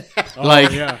arrows.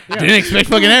 Didn't expect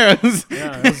fucking arrows.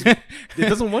 Yeah, it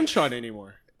doesn't one shot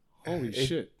anymore. Holy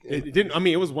shit! It didn't. I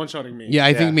mean, it was one shotting me. Yeah,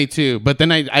 I think me too. But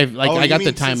then I got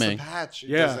the timing. The patch,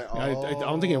 yeah, I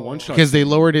don't think it one shot because they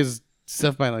lowered his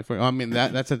stuff by like 4. I mean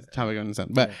that's a topic on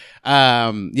something. But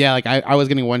I was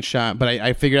getting one shot, but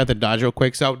I figured out the dodge real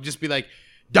quick, so I would just be like,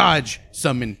 dodge,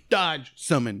 summon, dodge,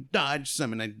 summon, dodge,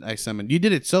 summon. I summoned. You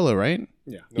did it solo, right?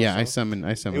 Yeah. I summoned.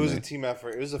 It was a team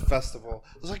effort. It was a festival.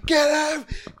 I was like, get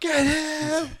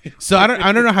him. So I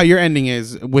don't know how your ending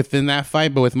is within that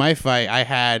fight, but with my fight, I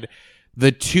had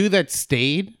the 2 that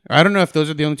stayed. I don't know if those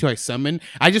are the only 2 I summoned.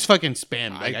 I just fucking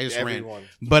spammed. I just ran.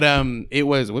 But it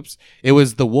was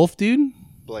the wolf dude,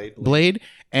 Blade,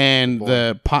 and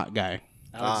the pot guy,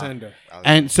 Alexander.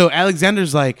 And so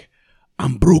Alexander's like,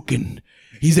 I'm broken.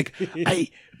 He's like, I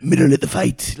middle of the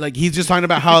fight. Like he's just talking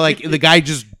about how like the guy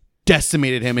just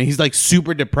decimated him, and he's like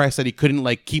super depressed that he couldn't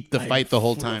like keep the fight the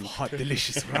whole time. Hot,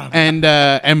 delicious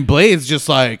ramen. And Blade's just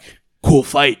like, cool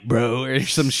fight, bro, or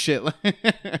some shit.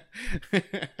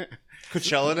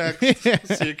 Coachella next.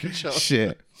 See you Coachella.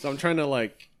 Shit. So I'm trying to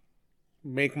like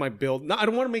make my build. No, I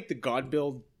don't want to make the god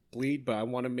build bleed, but I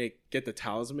want to get the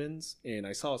talismans. And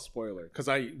I saw a spoiler because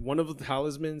one of the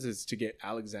talismans is to get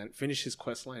Alexander, finish his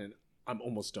quest line, and I'm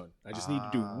almost done. I just need to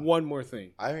do one more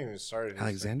thing. I haven't even started.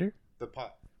 Alexander? The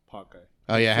pot guy.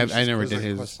 Oh yeah, I never did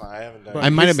his. I haven't done. But I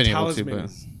might have been able to, but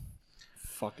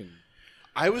fucking.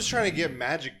 I was trying to get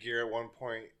magic gear at one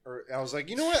point, or I was like,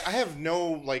 you know what? I have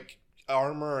no like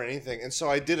armor or anything, and so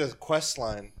I did a quest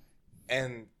line,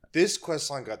 and this quest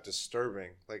line got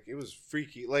disturbing. Like it was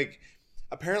freaky. Like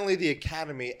apparently the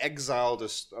academy exiled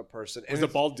a person. It was a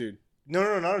bald dude.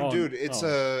 No, not a dude. It's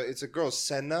a girl,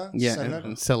 Senna. Yeah,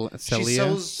 Senna. Celia. She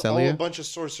sells a bunch of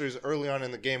sorceries early on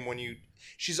in the game when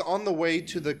she's on the way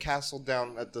to the castle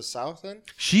down at the south end.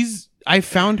 I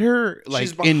found her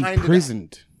like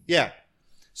imprisoned. Yeah.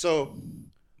 So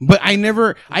But I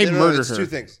never. I No, murdered it's her. two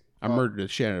things. I murdered the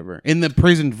shit out of her in the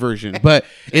prison version. But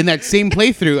in that same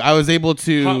playthrough, I was able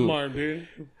to. Hot Marm, dude.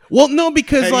 Well, no,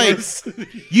 because like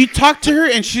you talk to her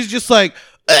and she's just like,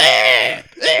 and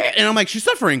I'm like, she's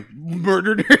suffering.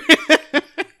 Murdered her.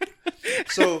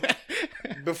 So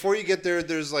before you get there,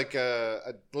 there's like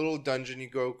a little dungeon you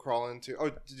go crawl into. Oh,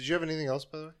 did you have anything else,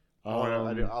 by the way?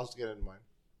 I'll get into mine.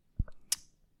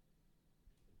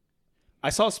 I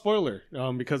saw a spoiler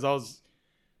because I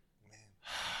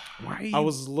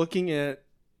was looking at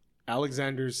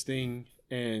Alexander's thing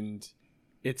and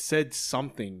it said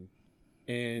something,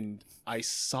 and I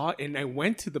saw it and I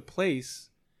went to the place.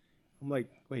 I'm like,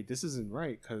 wait, this isn't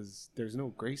right because there's no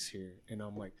grace here, and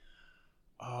I'm like,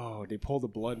 oh, they pulled a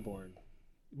Bloodborne.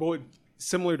 Well,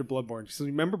 similar to Bloodborne. So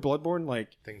remember Bloodborne? Like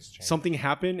Things change. something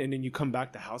happened and then you come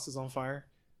back, the house is on fire.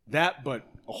 That, but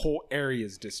a whole area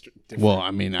is different. Well,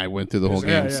 I mean, I went through the whole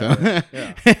game, so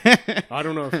yeah. I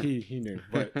don't know if he knew,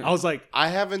 but I was like, I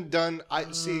haven't done.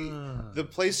 I see the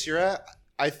place you're at.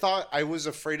 I thought I was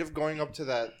afraid of going up to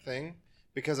that thing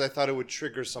because I thought it would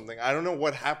trigger something. I don't know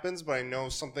what happens, but I know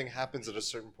something happens at a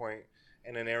certain point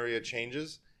and an area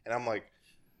changes, and I'm like,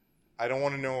 I don't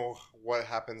want to know what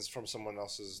happens from someone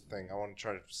else's thing. I want to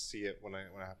try to see it when it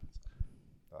happens.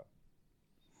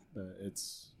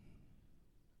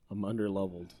 I'm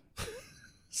underleveled.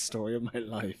 Story of my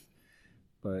life,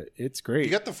 but it's great.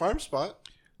 You got the farm spot.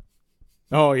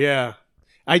 Oh yeah,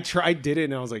 I did it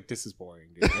and I was like, this is boring,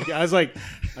 dude. I was like,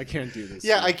 I can't do this.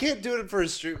 Yeah, I can't do it for a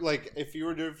stream. Like, if you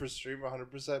were doing it for stream,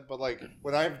 100%. But like,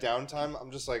 when I have downtime,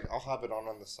 I'm just like, I'll have it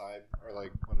on the side or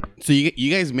like whatever. So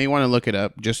you guys may want to look it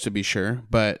up just to be sure.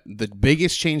 But the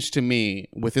biggest change to me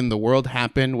within the world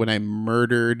happened when I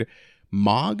murdered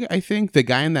Mog. I think the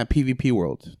guy in that PvP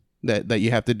world that you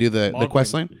have to do the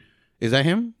quest line. Is that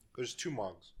him? There's two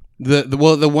Mogs. The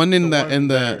one in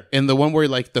the one where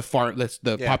like that's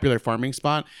the popular farming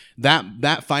spot.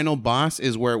 That final boss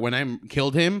is where when I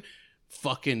killed him,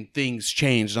 fucking things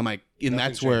changed. I'm like, and Nothing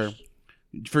that's changed.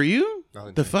 where for you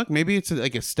Nothing the changed. fuck maybe it's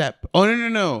like a step. Oh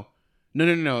no.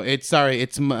 It's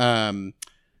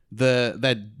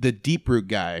the deep root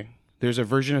guy. There's a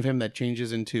version of him that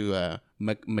changes into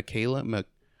Michaela.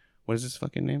 What is his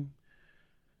fucking name?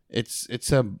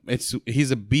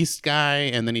 He's a beast guy,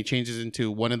 and then he changes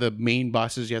into one of the main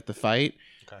bosses you have to fight.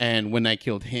 Okay. And when I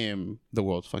killed him, the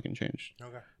world fucking changed.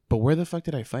 Okay. But where the fuck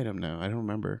did I fight him now? I don't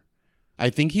remember. I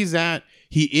think he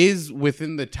is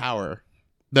within the tower.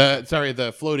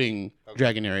 The floating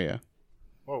dragon area.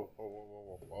 Whoa.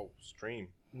 Stream.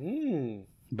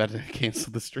 Better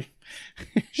cancel the stream.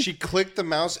 She clicked the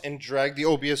mouse and dragged the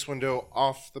OBS window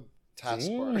off the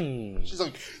taskbar. She's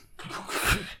like...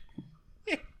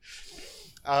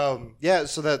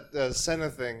 so that Senna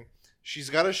thing, she's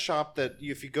got a shop that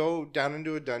if you go down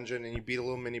into a dungeon and you beat a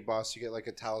little mini boss, you get like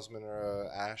a talisman or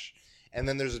a ash, and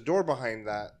then there's a door behind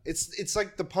that. It's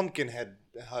like the pumpkin head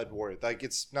warrior. Like,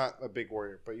 it's not a big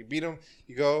warrior, but you beat him,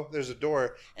 you go, there's a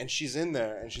door, and she's in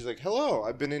there, and she's like, hello,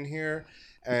 I've been in here,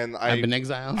 and I've been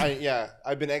exiled.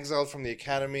 I've been exiled from the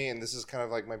academy, and this is kind of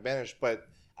like my banish. But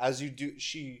as you do,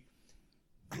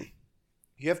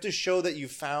 you have to show that you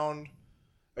found.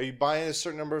 Are you buying a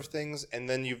certain number of things, and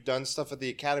then you've done stuff at the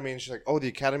academy, and she's like, oh, the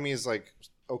academy is like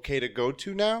okay to go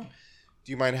to now?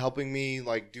 Do you mind helping me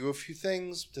like do a few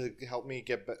things to help me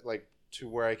get like to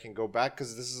where I can go back?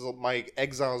 Because this is my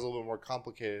exile is a little more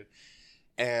complicated.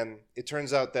 And it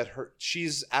turns out that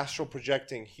she's astral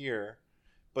projecting here,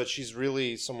 but she's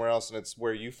really somewhere else, and it's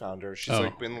where you found her. She's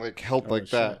like been like held like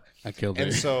that. I killed her.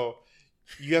 And so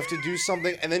you have to do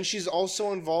something, and then she's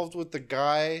also involved with the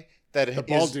guy the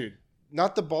bald dude.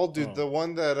 Not the bald dude, the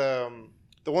one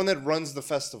that runs the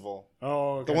festival.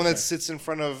 Oh, okay, the one that sits in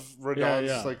front of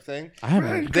Radahn's like thing. I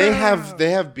haven't. They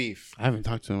have beef. I haven't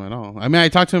talked to him at all. I mean, I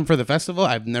talked to him for the festival.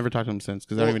 I've never talked to him since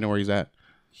because I don't even know where he's at.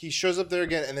 He shows up there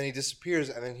again, and then he disappears,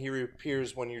 and then he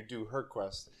reappears when you do her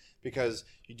quest because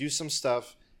you do some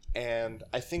stuff, and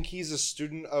I think he's a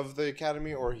student of the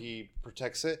academy or he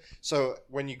protects it. So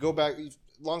when you go back,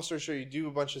 long story short, you do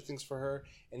a bunch of things for her,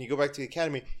 and you go back to the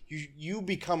academy. You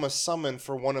become a summon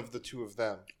for one of the two of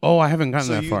them. Oh, I haven't gotten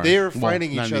that far. They are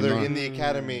fighting each other in the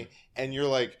academy, and you're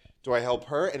like, do I help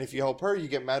her? And if you help her, you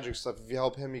get magic stuff. If you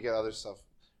help him, you get other stuff.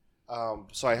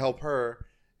 So I help her,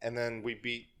 and then we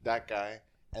beat that guy.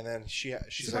 And then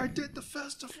she's like, I did the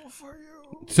festival for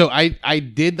you. So I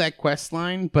did that quest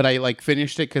line, but I like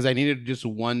finished it because I needed just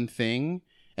one thing,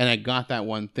 and I got that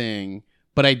one thing.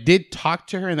 But I did talk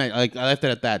to her, and I left it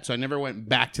at that. So I never went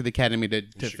back to the academy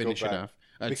to finish it off.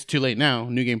 It's too late now.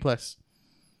 New Game Plus.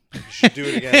 You should do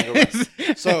it again. And go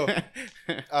back. So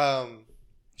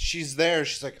she's there.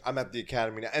 She's like, I'm at the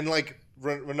academy now. And like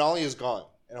Renali is gone,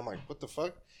 and I'm like, what the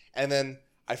fuck? And then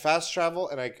I fast travel,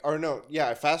 and I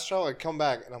fast travel. I come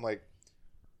back, and I'm like,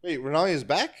 wait, Renali is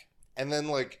back, and then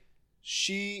like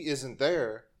she isn't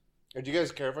there. Do you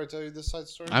guys care if I tell you this side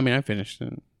story? I mean, I finished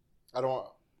it. I don't want.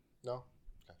 No.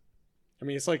 Okay. I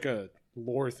mean, it's like a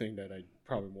lore thing that I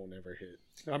probably won't ever hit.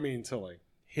 I mean, until like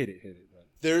hit it. But.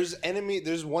 There's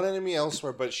one enemy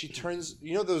elsewhere, but she turns.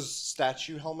 You know those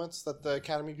statue helmets that the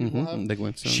Academy people have? They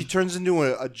went She turns into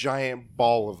a giant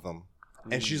ball of them,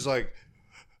 and she's like,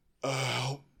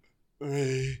 "Oh,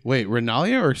 me." Wait,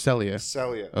 Renalia or Celia?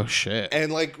 Celia. Oh shit!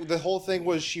 And like the whole thing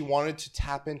was she wanted to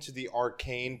tap into the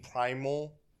arcane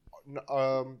primal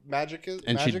magic is,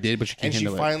 and she did, but she can't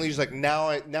handle it. And she finally is like,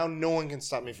 now no one can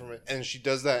stop me from it. And she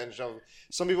does that. And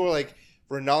some people are like,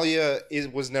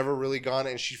 Renalia was never really gone,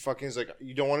 and she fucking is like,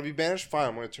 you don't want to be banished? Fine,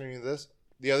 I'm going to turn you to this.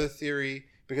 The other theory,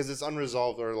 because it's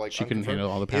unresolved or like she couldn't handle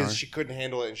all the power. Is she couldn't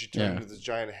handle it, and she turned into this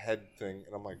giant head thing.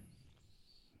 And I'm like,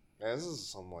 man, this is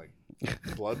some like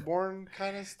Bloodborne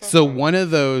kind of stuff. So one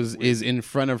of those is in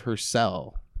front of her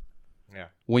cell. Yeah.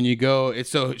 When you go,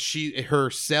 her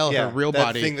cell, her real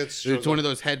body. It's one of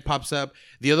those head pops up.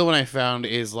 The other one I found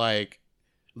is like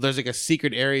there's like a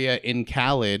secret area in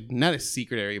Khalid, not a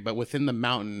secret area, but within the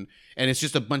mountain, and it's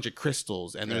just a bunch of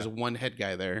crystals, and there's one head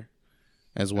guy there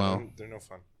as well. They're no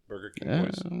fun. Burger King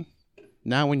boys.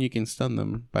 Now when you can stun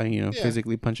them by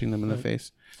physically punching them in the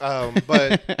face.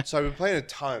 But so I've been playing a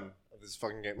ton of this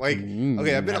fucking game. Like,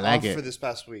 okay, I've been off for this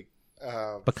past week.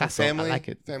 Picasso, family, I like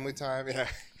it. Family time, yeah.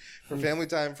 For family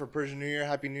time for Persian New Year.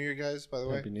 Happy New Year, guys, by the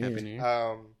way. Happy New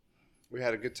Year. We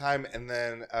had a good time, and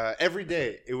then every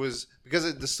day it was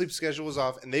because the sleep schedule was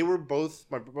off, and they were both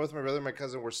my brother and my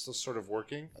cousin were still sort of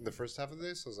working in the first half of the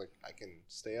day, so I was like, I can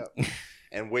stay up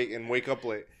and wake up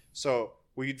late. So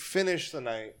we'd finish the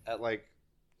night at like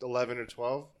 11 or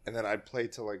 12, and then I'd play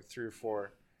till like 3 or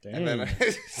 4. Dang. And then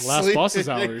last boss's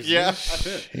hours. Yeah.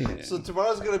 So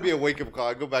tomorrow's gonna be a wake up call.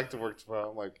 I go back to work tomorrow.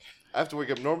 I'm like, I have to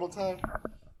wake up normal time.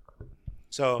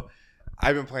 So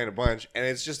I've been playing a bunch, and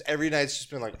it's just every night it's just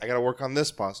been like, I gotta work on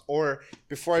this boss, or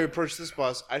before I approach this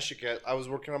boss, I was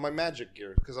working on my magic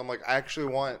gear because I'm like, I actually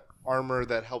want armor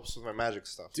that helps with my magic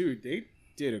stuff. Dude, they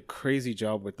did a crazy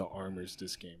job with the armors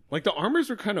this game. Like the armors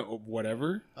were kind of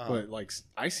whatever, but like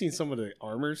I seen some of the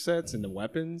armor sets and the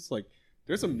weapons. Like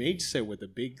there's a mage set with a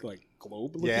big like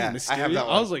globe looking Mysterio. I have that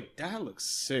one. I was like, that looks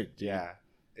sick, dude. Yeah,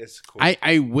 it's cool.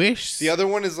 I wish the other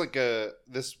one is like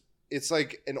it's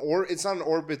like an orb. It's not an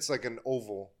orb. It's like an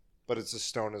oval, but it's a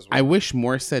stone as well. I wish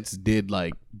more sets did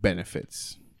like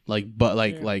benefits, like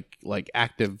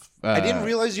active. I didn't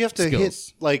realize you have to skills.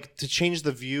 hit like to change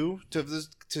the view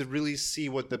to really see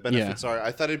what the benefits are.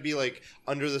 I thought it'd be like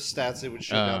under the stats it would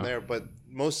show down there, but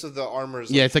most of the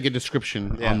armors. Yeah, it's like a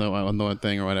description on the one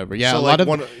thing or whatever. Yeah, so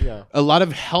a lot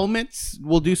of helmets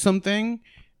will do something,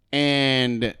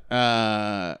 and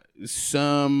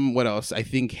some what else? I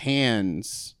think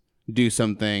hands do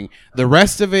something. The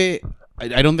rest of it,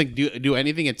 I don't think do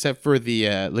anything except for the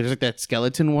there's like that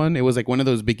skeleton one. It was like one of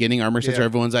those beginning armor sets where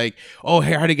everyone's like, oh,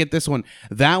 hey, how to get this one?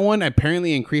 That one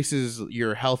apparently increases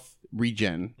your health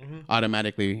regen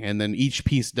automatically, and then each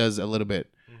piece does a little bit.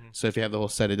 So if you have the whole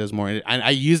set, it does more.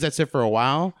 I used that set for a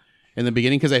while in the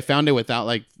beginning because I found it without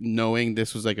like knowing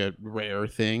this was like a rare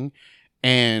thing,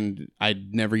 and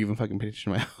I'd never even fucking paid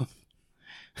attention to my health.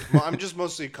 Well, I'm just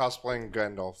mostly cosplaying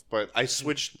Gandalf, but I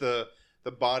switched the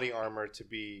body armor to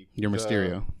be your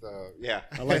Mysterio.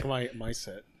 I like my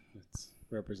set. It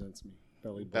represents me.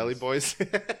 Belly boys.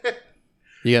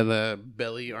 Yeah, the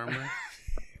belly armor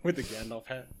with the Gandalf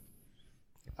hat.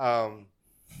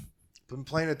 Been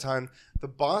playing a ton. The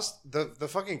boss, the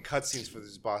fucking cutscenes for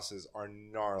these bosses are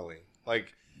gnarly.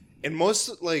 Like, in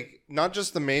most, like, not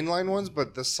just the mainline ones,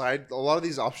 but the side, a lot of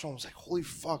these optional ones, like, holy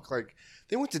fuck, like,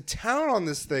 they went to town on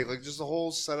this thing. Like, just the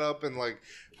whole setup and, like,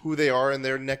 who they are in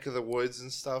their neck of the woods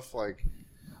and stuff. Like,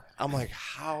 I'm like,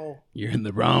 how? You're in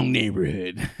the wrong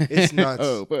neighborhood. It's nuts.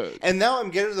 Oh, fuck. And now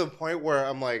I'm getting to the point where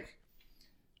I'm like,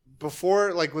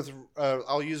 before, like, with,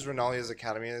 I'll use Renalia's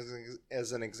Academy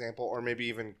as an example, or maybe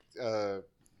even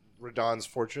Radahn's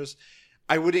Fortress.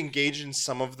 I would engage in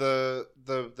some of the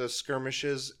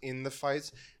skirmishes in the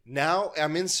fights. Now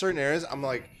I'm in certain areas. I'm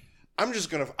like, I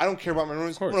don't care about my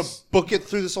runes. I'm gonna book it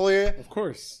through this whole area. Of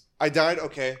course. I died.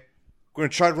 Okay, we're gonna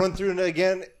try to run through it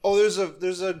again. Oh, there's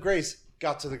a grace.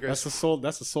 Got to the grace. That's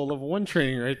the soul level 1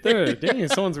 training right there. Dang,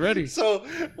 someone's ready. So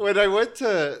when I went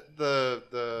to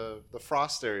the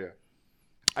frost area,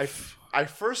 I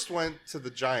first went to the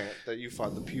giant that you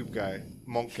fought, the pube guy,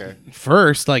 Monkey.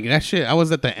 First, like that shit, I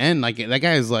was at the end. Like that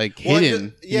guy is like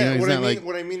hidden. Yeah, he's what I not, mean, like,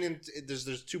 what I mean,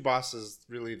 there's two bosses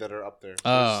really that are up there.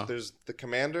 Oh. There's the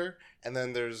commander, and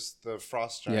then there's the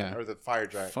frost giant or the fire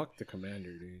giant. Fuck the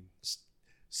commander, dude.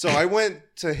 So I went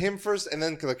to him first, and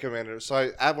then to the commander.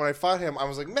 So when I fought him, I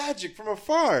was like, magic from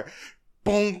afar,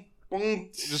 boom. Boom,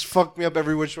 just fucked me up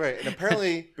every which way. And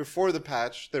apparently, before the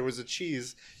patch, there was a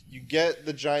cheese. You get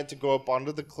the giant to go up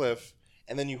onto the cliff,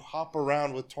 and then you hop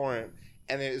around with Torrent.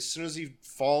 And as soon as he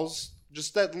falls,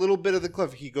 just that little bit of the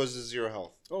cliff, he goes to 0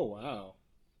 health. Oh, wow.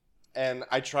 And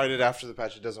I tried it after the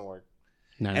patch. It doesn't work.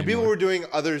 not And anymore. people were doing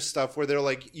other stuff where they're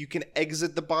like, you can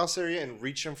exit the boss area and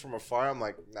reach him from afar. I'm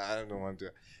like, nah, I don't want to do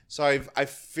it. So I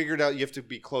figured out you have to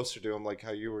be closer to him, like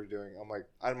how you were doing. I'm like,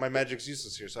 my magic's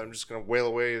useless here, so I'm just gonna wail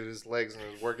away at his legs, and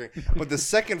it was working. But the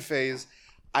second phase,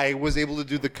 I was able to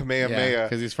do the Kamehameha.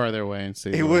 because he's farther away and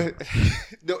It was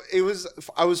no, it was.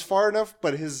 I was far enough,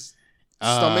 but his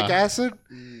stomach acid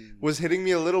was hitting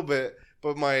me a little bit,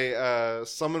 but my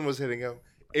summon was hitting him.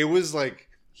 It was like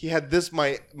he had this.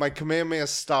 My Kamehameha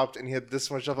stopped, and he had this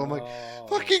much up. I'm like,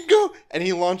 fucking go! And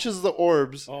he launches the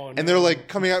orbs, and they're like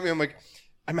coming at me. I'm like,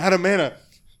 I'm out of mana.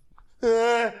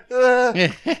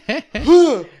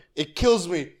 It kills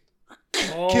me.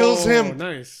 Kills him.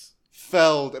 Nice.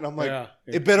 Felled, and I'm like, Yeah,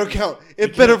 it better count.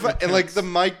 It and like the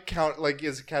mic count like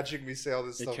is catching me say all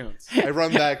this stuff. Counts. I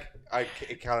run back.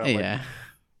 It counted. I'm yeah.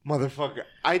 like, motherfucker.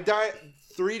 I died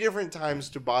 3 different times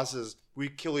to bosses. We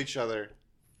kill each other,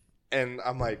 and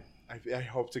I'm like, I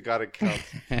hope to God it counts.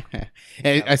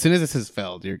 As soon as it says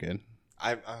failed, you're good.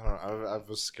 I don't know. I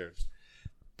was scared,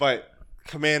 but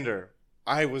Commander,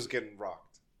 I was getting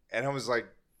rocked, and I was like,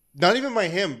 not even by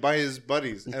him, by his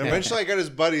buddies. And eventually I got his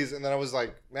buddies, and then I was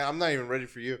like, man, I'm not even ready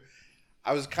for you.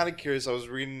 I was kind of curious. I was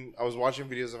watching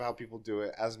videos of how people do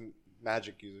it as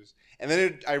magic users. And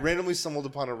then I randomly stumbled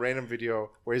upon a random video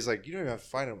where he's like, you don't even have to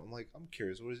fight him. I'm like, I'm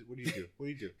curious. What do you do? What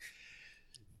do you do?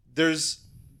 There's,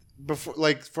 before,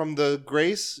 like, from the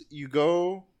Grace, you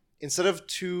go, instead of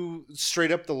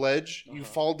straight up the ledge, you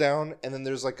fall down, and then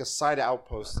there's like a side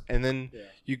outpost, and then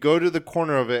you go to the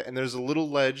corner of it, and there's a little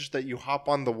ledge that you hop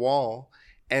on the wall,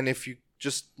 and if you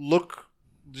just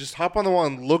hop on the wall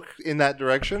and look in that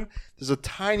direction, there's a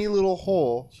tiny little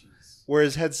hole where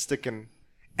his head's sticking,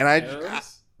 and I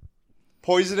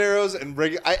poison arrows and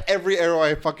every arrow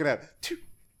I fucking had.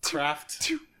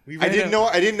 Craft. I didn't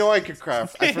know I could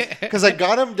craft because I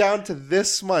got him down to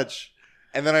this much.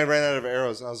 And then I ran out of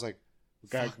arrows, and I was like, we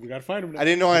gotta find him now. I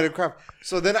didn't know I had a craft.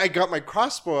 So then I got my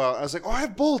crossbow out. I was like, oh, I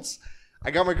have bolts.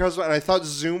 I got my crossbow, and I thought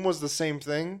zoom was the same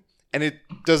thing. And it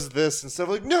does this. Instead of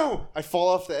like, no, I fall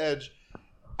off the edge.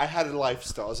 I had a life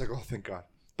still. I was like, oh, thank God.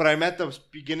 But I'm at the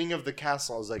beginning of the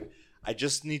castle. I was like, I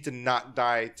just need to not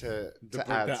die to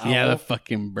add. Yeah, the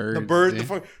fucking bird. The bird,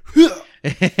 the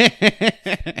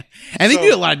and they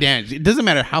do a lot of damage. It doesn't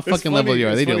matter how fucking level you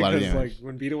are. They do a lot of damage. Like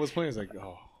when Vito was playing, I was like,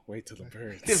 oh, wait till the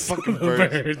birds. The fucking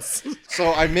birds.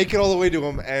 So I make it all the way to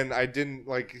him, and I didn't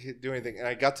like do anything. And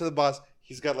I got to the boss.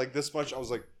 He's got like this much. I was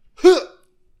like, huh!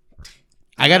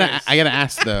 I gotta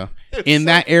ask though. In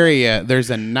that area,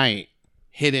 there's a knight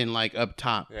hidden like up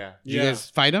top. Yeah. Did you guys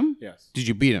fight him? Yes. Did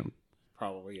you beat him?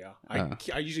 Probably, yeah. I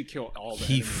usually kill all the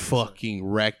He enemies. fucking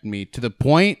wrecked me to the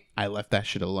point I left that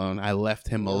shit alone. I left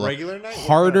him alone. Regular knight?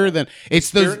 Harder than it's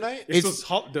those. Spirit knight? It's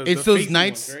the those facing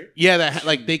knights. ones, right? Yeah, that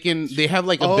like they have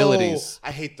like abilities.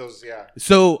 I hate those. Yeah.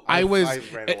 So I ran away.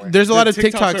 there's a lot of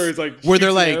TikToks TikToks where it's like, where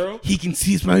they're shoots an like, arrow. he can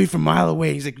see me from a mile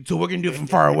away. He's like, so we're gonna do it from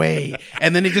far away,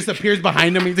 and then it just appears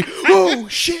behind him. And he's like, oh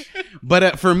shit!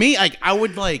 But for me, like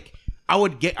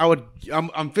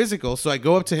I'm physical, so I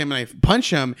go up to him and I punch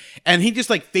him, and he just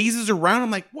like phases around.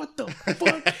 I'm like, what the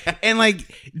fuck? And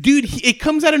like, dude, it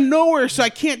comes out of nowhere, so I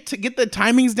can't get the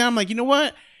timings down. I'm like, you know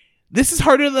what? This is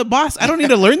harder than the boss. I don't need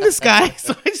to learn this guy.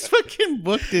 So I just fucking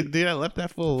booked it, dude. I left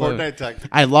that fool alone. Fortnite tactic.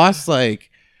 I lost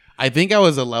like, I think I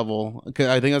was a level, cause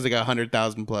I think I was like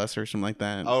 100,000 plus or something like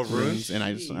that. Oh, runes? And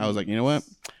I was like, you know what?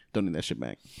 Don't need that shit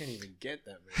back. Can't even get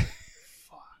that, man.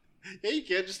 Yeah, you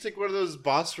can't just take one of those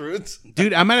boss runes.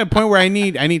 Dude, I'm at a point where I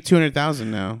need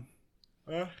 200,000 now.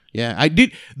 Huh? Yeah, I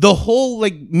did the whole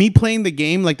like me playing the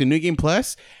game, like the new game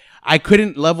plus. I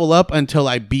couldn't level up until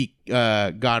I beat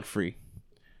Godfrey.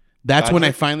 That's Godfrey? when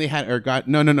I finally had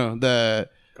the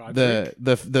Dragon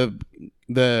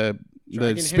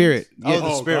spirit. Hands? Yeah,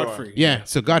 the spirit Godfrey. one. yeah,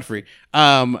 so Godfrey.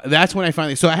 That's when I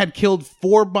finally. So I had killed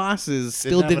 4 bosses,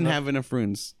 still didn't have have enough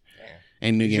runes.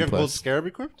 And new Did you game have gold plus. scarab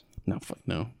equipped? No, fuck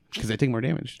no, because I take more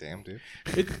damage. Damn, dude.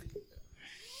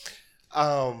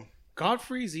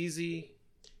 Godfrey's easy.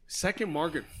 Second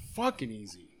Margaret, fucking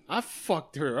easy. I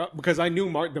fucked her up because I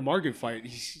knew the Margaret fight.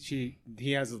 He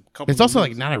has a couple. It's also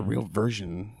moves. like not a real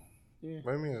version. What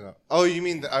do you mean? Oh, you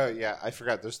mean yeah? I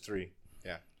forgot. There's 3.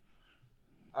 Yeah.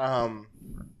 To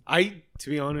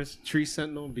be honest, Tree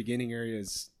Sentinel beginning area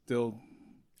is still.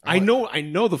 I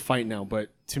know the fight now, but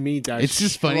to me, it's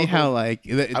just funny how like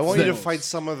I want you to fight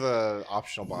some of the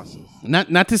optional bosses.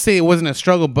 Not to say it wasn't a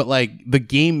struggle, but like the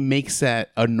game makes that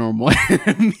a normal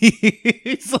enemy.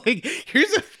 It's like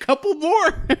here's a couple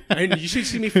more, and you should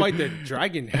see me fight the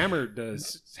Dragon Hammer,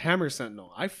 the Hammer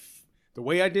Sentinel. The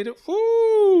way I did it,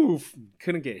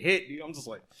 couldn't get hit. I'm just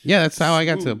like, yeah, that's how I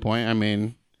got to the point. I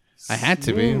mean, I had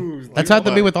to be. Smooth. That's how it had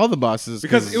to be with all the bosses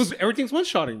because everything's one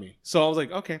shotting me. So I was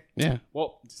like, okay, yeah.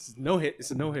 Well, it's no hit.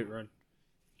 It's a no hit run.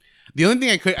 The only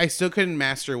thing I still couldn't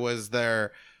master was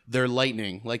their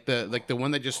lightning, like the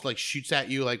one that just like shoots at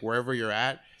you like wherever you're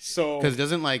at. So because it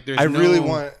doesn't like there's.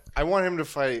 I want him to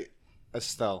fight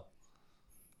Estelle.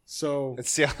 So let's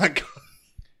see how that goes.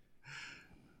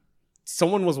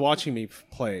 Someone was watching me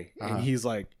play, and he's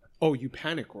like, "Oh, you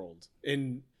panic rolled."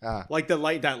 And like that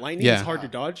lightning is hard to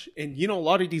dodge, and a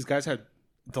lot of these guys have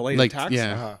delayed attacks.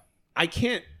 Yeah, I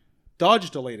can't dodge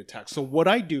delayed attacks. So what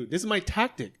I do, this is my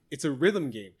tactic. It's a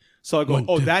rhythm game. So I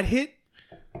go, that hit,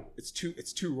 it's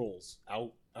two rolls.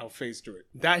 I'll phase through it.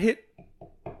 That hit,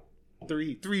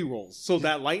 three rolls. So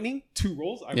that lightning, 2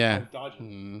 rolls. I'll dodge it.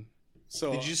 Mm-hmm.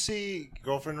 So did you see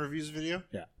Girlfriend Reviews video?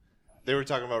 Yeah, they were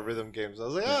talking about rhythm games. I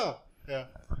was like, yeah.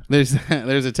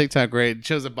 There's a TikTok where it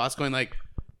shows a boss going like.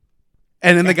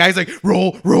 And then the guy's like,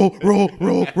 roll. the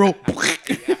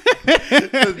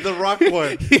rock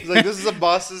one. He's like, this is a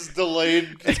boss's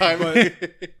delayed time.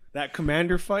 That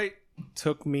commander fight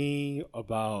took me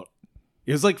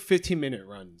it was like 15-minute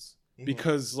runs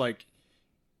because like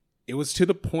it was to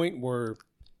the point where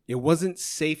it wasn't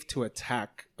safe to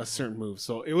attack a certain move.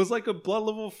 So it was like a blood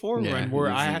level 4 run where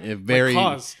I had very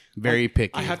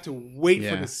picky. I had to wait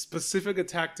for the specific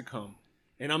attack to come.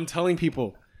 And I'm telling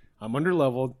people, I'm under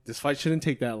leveled. This fight shouldn't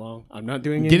take that long. I'm not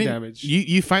doing any damage.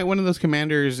 You fight one of those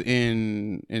commanders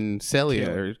in Celia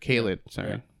or Kaled.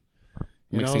 Sorry.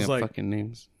 Mixing up fucking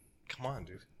names. Come on,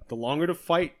 dude. The longer the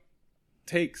fight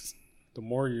takes, the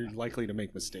more you're likely to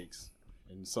make mistakes.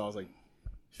 And so I was like,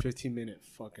 15-minute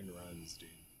fucking runs, dude.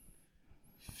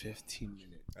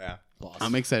 15-minute. Yeah. Boss.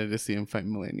 I'm excited to see him fight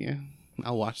Millennia.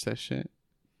 I'll watch that shit.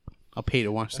 I'll pay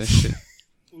to watch that shit.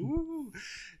 Ooh.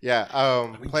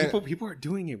 Yeah. People are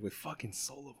doing it with fucking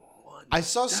Soul Level 1. I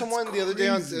saw someone the other day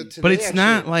on today, but it's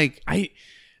not like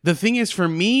the thing is for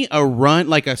me a run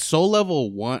like a Soul Level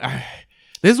 1.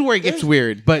 This is where it gets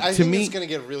weird. But I to think me, it's gonna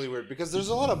get really weird because there's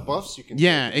a lot of buffs you can.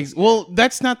 Yeah. Well,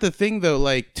 that's not the thing though.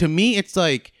 Like to me, it's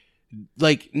like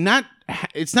not.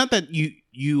 It's not that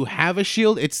you have a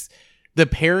shield. It's the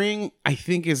pairing. I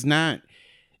think is not.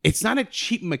 It's not a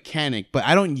cheap mechanic, but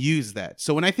I don't use that.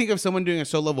 So when I think of someone doing a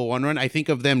Soul Level 1 run, I think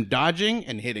of them dodging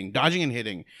and hitting.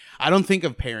 I don't think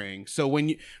of parrying. So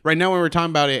right now when we're talking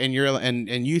about it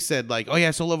and you said like, oh yeah,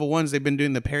 Soul Level 1s, they've been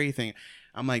doing the parry thing.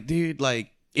 I'm like, dude,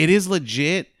 like it is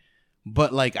legit,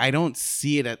 but like I don't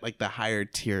see it at like the higher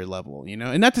tier level,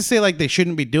 And not to say like they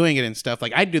shouldn't be doing it and stuff.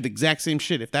 Like I'd do the exact same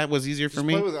shit if that was easier for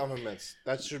me. Play with oven mitts.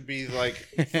 That should be like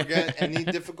forget any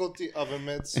difficulty. Oven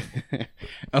mitts.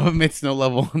 Oven mitts no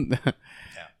level.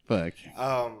 Fuck.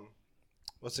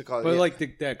 What's it called? But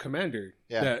like that commander,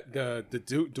 yeah,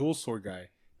 the dual sword guy.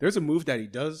 There's a move that he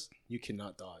does you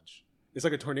cannot dodge. It's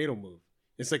like a tornado move.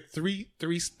 It's like three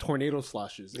tornado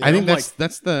slashes. I think that's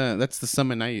the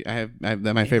summon I have that's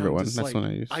my favorite one. That's like, one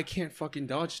I use. I can't fucking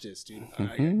dodge this, dude.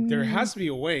 There has to be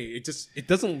a way. It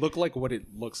doesn't look like what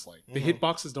it looks like. The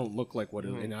hitboxes don't look like what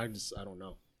it, and I don't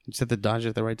know. You just have to dodge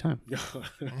at the right time.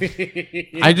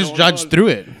 I just dodged through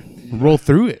it, roll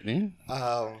through it, man.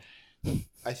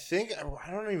 I think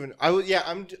I don't even.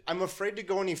 I'm afraid to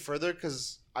go any further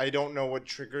because I don't know what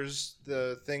triggers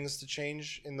the things to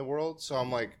change in the world. So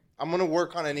I'm like, I'm gonna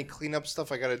work on any cleanup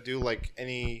stuff I gotta do, like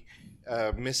any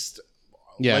missed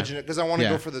legend, because I want to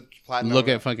go for the platinum. Look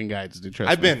at fucking guides, dude.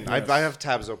 Trust I've been. me. I have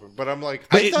tabs open, but I'm like,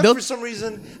 I thought for some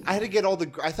reason I had to get all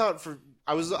the.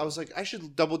 I was like, I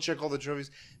should double check all the trophies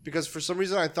because for some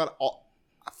reason I thought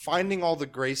finding all the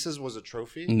graces was a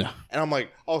trophy. No, and I'm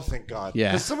like, oh, thank God.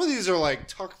 Yeah, because some of these are like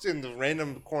tucked in the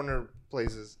random corner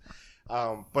places.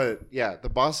 But yeah, the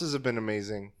bosses have been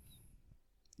amazing.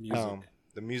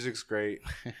 The music's great.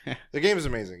 The game is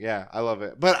amazing. Yeah, I love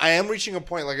it. But I am reaching a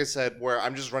point, like I said, where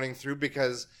I'm just running through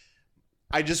because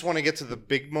I just want to get to the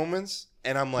big moments.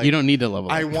 And I'm like, you don't need to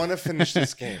level up. I want to finish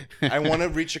this game. I want to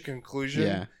reach a conclusion.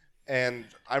 Yeah. and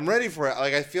I'm ready for it.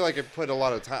 Like I feel like I put a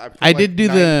lot of time. I did do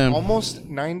almost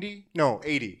 90, no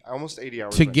 80, almost 80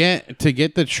 hours to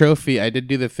get the trophy. I did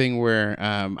do the thing where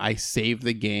I saved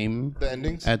the game, the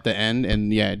endings at the end,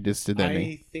 and yeah, just did that.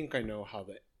 I think I know how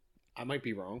I might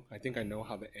be wrong. I think I know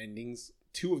how the endings.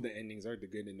 2 of the endings are the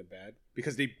good and the bad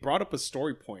because they brought up a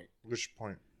story point. Which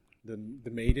point? The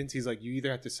maidens. He's like, you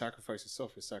either have to sacrifice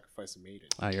yourself or sacrifice a maiden.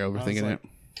 You're overthinking it.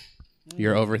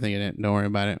 You're overthinking it. Don't worry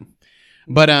about it.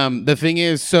 But the thing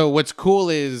is, so what's cool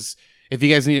is if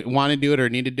you guys want to do it or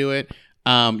need to do it,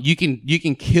 you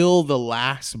can kill the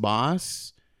last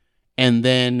boss and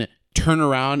then turn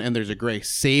around and there's a gray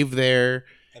save there.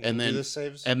 And then do the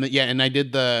saves? And I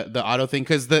did the auto thing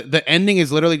because the ending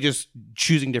is literally just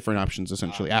choosing different options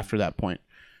essentially after that point.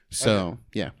 So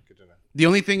yeah, good to know. The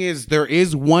only thing is there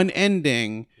is one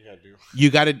ending. You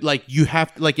gotta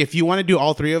if you want to do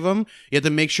all 3 of them, you have to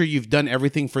make sure you've done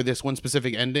everything for this one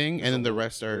specific ending, and then the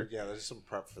rest are. Yeah, there's some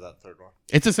prep for that 3rd one.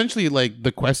 It's essentially like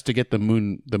the quest to get the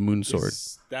moon sword.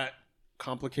 Is that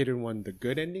complicated one the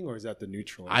good ending or is that the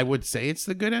neutral ending? I would say it's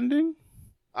the good ending.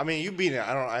 I mean, you beat it.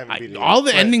 I haven't beat it. All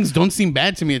the endings don't seem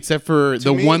bad to me, except for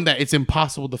the one that it's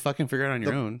impossible to fucking figure out on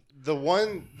your own. The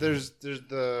one there's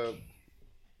the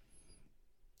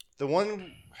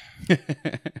one.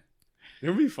 It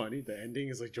would be funny. The ending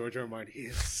is like George R. R. Martin.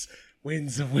 It's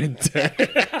Winds of Winter.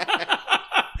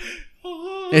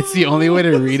 It's the only way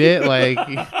to read it. Like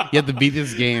you have to beat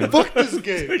this game. Fuck this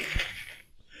game.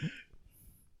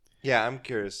 Yeah, I'm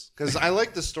curious because I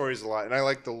like the stories a lot and I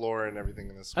like the lore and everything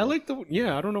in this. I like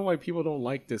I don't know why people don't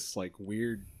like this like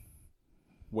weird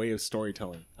way of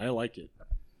storytelling. I like it.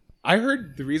 I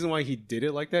heard the reason why he did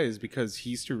it like that is because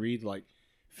he used to read like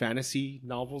fantasy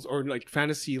novels or like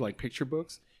fantasy like picture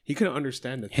books. He couldn't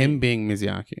understand him being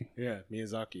Miyazaki. Yeah,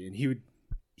 Miyazaki, and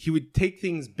he would take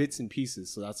things bits and pieces.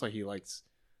 So that's why he likes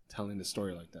telling the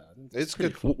story like that. It's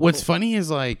good. What's funny is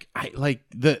like I like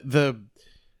the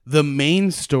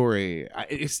main story.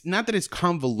 It's not that it's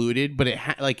convoluted, but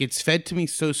it's fed to me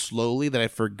so slowly that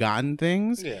I've forgotten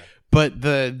things. Yeah. But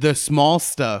the small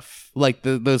stuff, like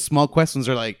the small questions,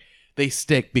 are like. They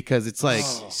stick because it's like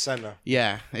Senna.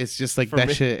 Yeah, it's just like For that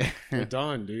me. shit.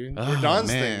 Radahn, dude. Radahn's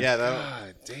thing, yeah.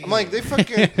 God damn. I'm like, they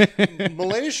fucking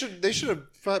Melania should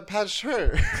have patched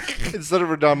her instead of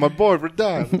Radahn. My boy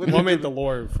Radahn. What made the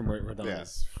lore from Radahn Yeah.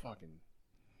 is fucking.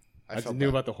 I felt knew bad.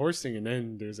 about the horse thing, and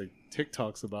then there's like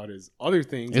TikToks about his other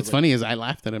things. It's like, funny is I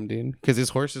laughed at him, dude, because his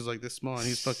horse is like this small and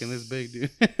he's fucking this big, dude.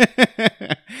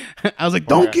 I was like,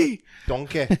 donkey. So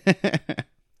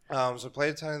played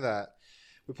a ton of that.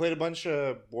 We played a bunch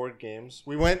of board games.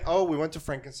 We went to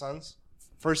Frankenstein's.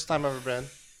 First time I've ever been.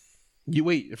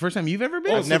 The first time you've ever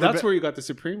been? Oh, so that's where you got the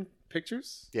Supreme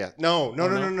pictures? Yeah. No.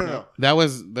 That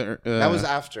was that was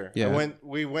after. Yeah.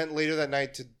 We went later that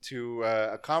night to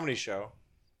a comedy show,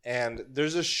 and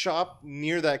there's a shop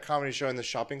near that comedy show in the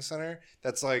shopping center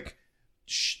that's like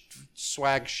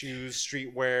swag shoes,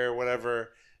 streetwear,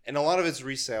 whatever, and a lot of it's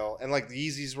resale. And like the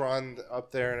Yeezys were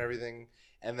up there and everything.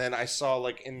 And then I saw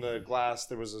like in the glass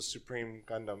there was a Supreme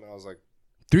Gundam, and I was like,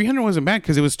 300 wasn't bad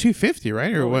because it was 250,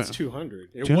 right? Or what? It's 200.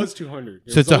 It 200? was 200.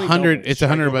 So it's 100. It's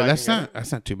 100, but that's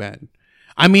not too bad.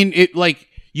 I mean, it like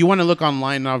you want to look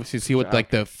online and obviously see what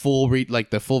like the full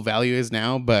the full value is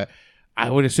now, but I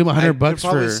would assume $100 bucks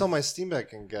probably for sell my Steam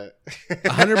Deck and get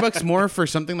 $100 more for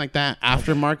something like that.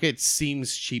 Aftermarket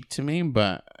seems cheap to me,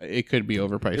 but it could be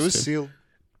overpriced. It was too. sealed.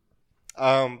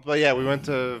 But yeah, we went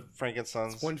to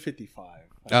Frankenstein's. It's 155.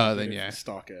 Oh, then yeah.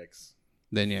 StockX.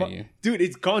 Then yeah, you. Dude,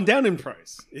 it's gone down in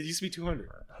price. It used to be 200.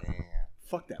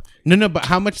 Fuck that. No, but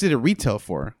how much did it retail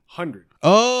for? 100.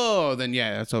 Oh, then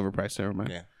yeah, that's overpriced. Never mind.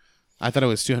 Yeah. I thought it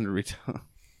was 200 retail.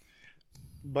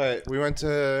 But we went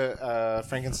to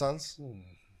Frankenstein's.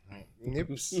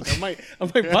 Nips. I might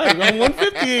buy it. I'm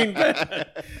 150 ain't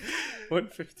bad.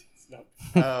 150.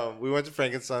 No. We went to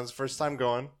Frankenstein's. First time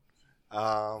going.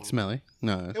 Smelly?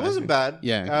 No, it wasn't bad.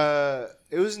 Yeah,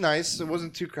 it was nice. It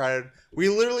wasn't too crowded. We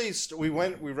literally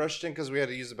we rushed in because we had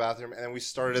to use the bathroom, and then we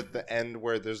started at the end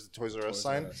where there's the Toys R Us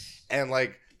sign, and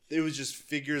like it was just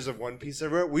figures of One Piece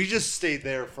everywhere. We just stayed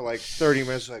there for like 30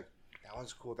 minutes. Like that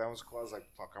one's cool. That one's cool. I was like,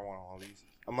 fuck, I want all these.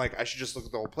 I'm like, I should just look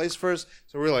at the whole place first.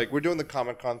 So we're doing the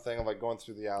Comic-Con thing of like going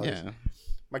through the alleys. Yeah.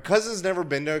 My cousin's never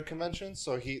been to a convention,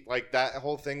 so he like that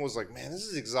whole thing was like, man, this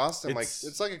is exhausting.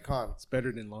 It's like a con. It's better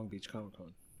than Long Beach Comic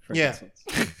Con. Yeah.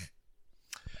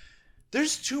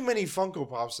 There's too many Funko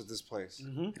Pops at this place.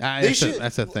 Mm-hmm.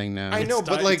 That's a thing now. I know,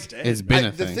 but like it's been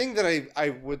a thing. The thing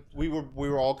that we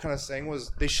were all kind of saying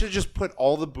was they should just put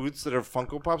all the booths that are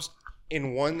Funko Pops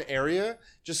in one area,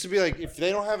 just to be like, if they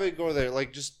don't have it, go there.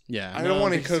 Like, just Yeah. I don't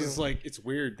want to because like it's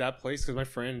weird that place. Because my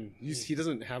friend, he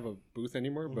doesn't have a booth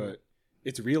anymore, but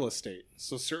it's real estate,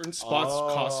 so certain spots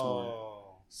cost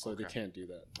more, so they can't do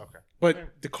that. Okay,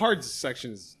 but the cards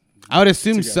section is. I would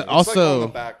assume so, It's like on the also.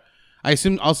 back. I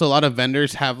assume also a lot of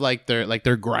vendors have like they're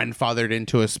grandfathered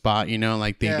into a spot, you know,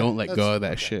 like they don't let go of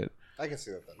that shit. I can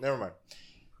see that. Then. Never mind.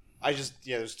 I just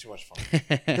there's too much fun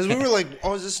because we were like,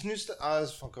 oh, is this new stuff? Oh,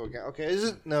 it's Funko again. Okay, is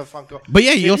it no Funko? But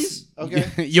yeah,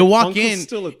 you'll walk Funko's in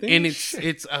still a thing? and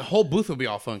it's a whole booth will be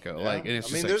all Funko, Yeah. like, and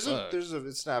it's I mean, just there's a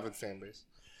it's an avid fan base.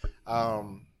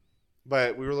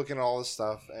 But we were looking at all this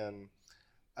stuff and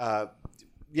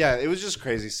yeah, it was just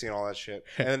crazy seeing all that shit.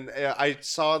 And I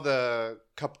saw the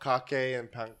cupcake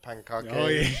and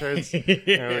pancake shirts. And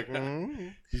we're like,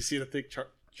 Did you see the thick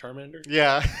Charmander?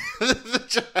 yeah.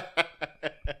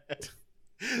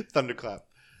 Thunderclap.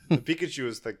 The Pikachu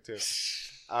was thick too.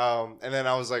 And then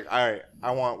I was like, all right,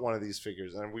 I want one of these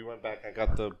figures. And we went back. I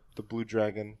got the blue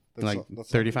dragon. like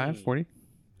 35, 40.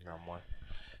 No more.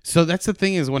 So that's the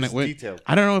thing is when It's it went. detailed.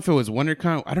 I don't know if it was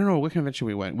WonderCon. I don't know what convention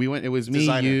we went. It was me,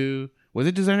 Designer. you. Was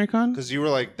it DesignerCon? Because you were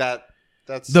like that.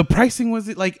 That's The pricing was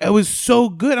it was so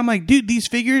good. I'm like, dude, these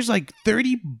figures like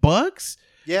 $30.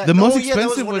 yeah. the most that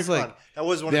expensive was WonderCon. like- that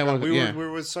was Yeah, WonderCon. yeah. We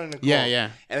were starting to call.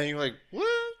 Yeah. And then you were like, what?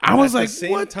 I was At the like,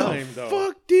 same what time, the though,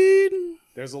 fuck, dude?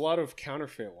 There's a lot of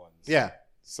counterfeit ones. Yeah.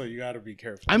 So you got to be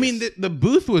careful. I mean, the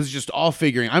booth was just all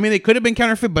figuring. I mean, they could have been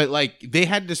counterfeit, but like they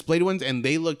had displayed ones and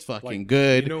they looked fucking Like,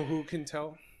 good. You know who can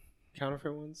tell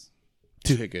counterfeit ones?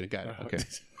 Too good. Got it. Okay.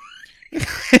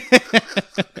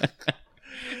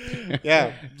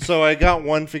 Yeah. So I got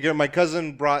one figure. My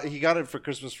cousin he got it for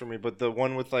Christmas for me, but the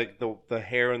one with like the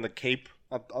hair and the cape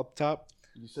up top.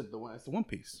 You said the one. It's the One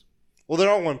Piece. Well, they're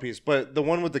all one piece, but the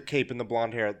one with the cape and the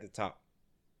blonde hair at the top.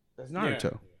 That's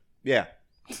Naruto. Yeah.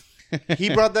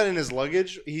 He brought that in his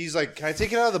luggage. He's like, "Can I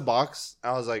take it out of the box?"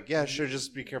 I was like, "Yeah, sure.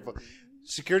 Just be careful."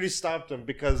 Security stopped him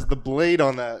because the blade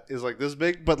on that is like this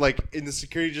big, but like in the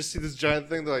security, you just see this giant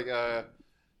thing. They're like,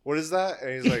 "What is that?"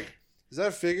 And he's like, "Is that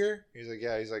a figure?" He's like,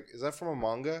 "Yeah." He's like, "Is that from a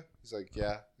manga?" He's like,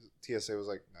 "Yeah." TSA was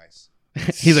like, "Nice."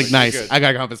 He's like, Like, nice. good. I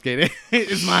got confiscated.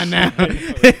 It's mine now. So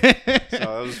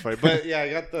that was funny. But yeah, I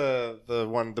got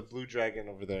the blue dragon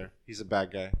over there. He's a bad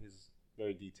guy. He's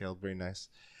very detailed, very nice.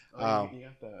 You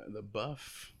got the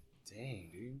buff. Dang,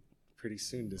 dude. Pretty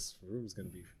soon this room's going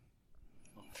to be...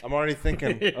 I'm already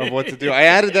thinking of what to do. I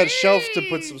added that shelf to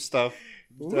put some stuff.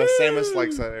 Samus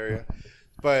likes that area.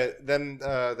 But then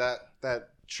that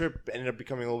trip ended up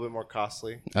becoming a little bit more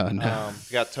costly. Oh, no.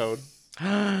 Got towed.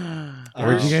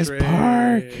 Where'd you guys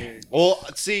park? Well,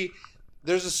 see,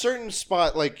 there's a certain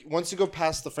spot, like, once you go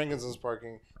past the Frankincense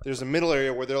parking, there's a middle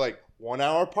area where they're like, 1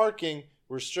 hour parking,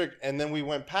 we're strict. And then we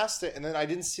went past it, and then I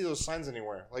didn't see those signs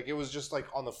anywhere. Like, it was just, like,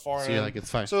 on the far end. So you're like,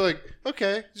 it's fine. So, like,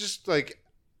 okay, just, like,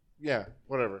 yeah,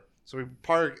 whatever. So we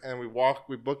park, and we walk,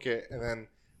 we book it, and then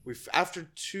after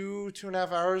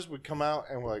 2.5 hours, we come out,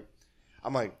 and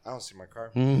I'm like, I don't see my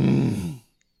car.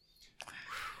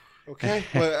 Okay.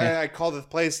 But I called the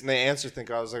place and they answered.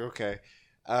 I was like, okay.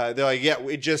 They're like, yeah,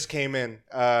 it just came in.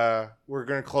 We're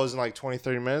going to close in like 20,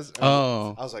 30 minutes. And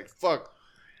I was like, fuck.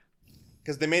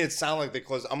 Because they made it sound like they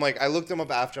closed. I'm like, I looked them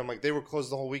up after. I'm like, they were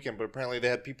closed the whole weekend, but apparently they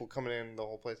had people coming in the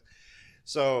whole place.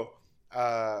 So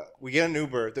we get an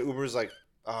Uber. The Uber's like,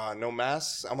 no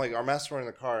masks. I'm like, our masks were in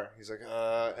the car. He's like,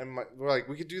 we're like,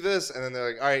 we could do this. And then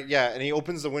they're like, all right, yeah. And he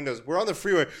opens the windows. We're on the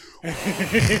freeway.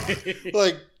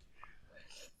 Like,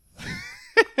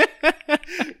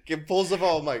 it pulls up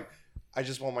all. I'm like, I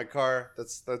just want my car.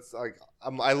 That's like,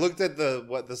 I looked at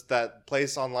that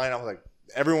place online. I was like,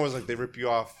 everyone was like, they rip you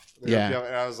off. Rip you off.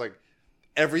 And I was like,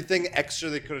 everything extra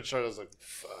they could have charged. I was like,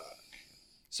 fuck.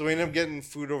 So we ended up getting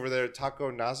food over there, Taco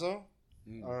Nazo.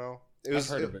 I don't know. I've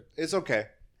heard of it. It's okay.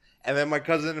 And then my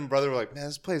cousin and brother were like, man,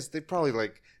 this place, they probably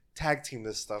like tag team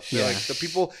this stuff. They're like the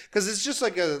people, because it's just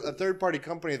like a third party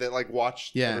company that like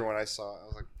watched everyone I saw. I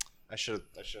was like, I should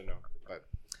know. But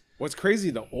what's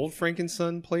crazy, the old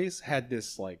Frankenstein place had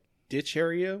this like ditch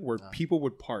area where people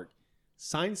would park.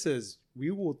 Sign says,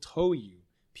 we will tow you.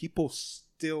 People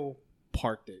still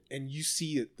parked it. And you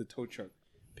see it, the tow truck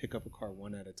pick up a car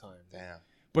one at a time. Damn.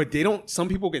 But they don't, some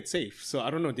people get safe. So I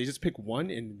don't know. They just pick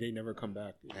one and they never come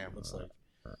back. Damn. Looks like.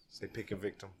 They pick a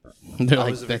victim. They're I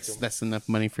like, was a that's enough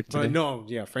money for today. But no,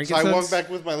 yeah, So Frankenstein's. I walked back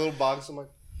with my little box. I'm like,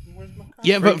 where's my car?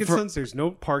 Yeah, but Frankenstein's, there's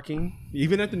no parking.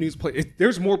 Even at the new place.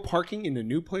 There's more parking in the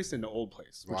new place than the old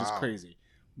place, which is crazy.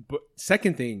 But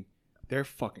second thing, they're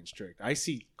fucking strict. I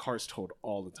see cars towed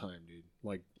all the time, dude.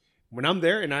 Like, when I'm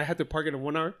there and I have to park it in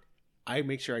 1 hour, I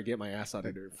make sure I get my ass out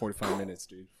of there in 45 minutes,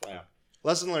 dude. Wow.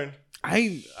 Lesson learned.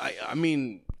 I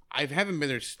mean, I haven't been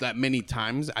there that many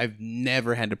times. I've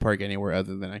never had to park anywhere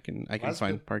other than I can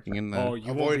find good. parking in the. Oh,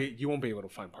 you won't be able to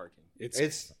find parking.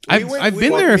 I've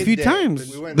been there a few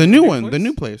times. We went The to new the one, the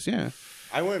new place, yeah.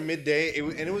 I went midday,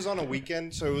 and it was on a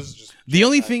weekend, so it was just. The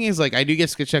only thing is, like, I do get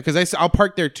sketched out because I'll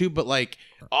park there too, but like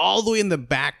all the way in the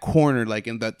back corner, like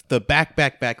in the back,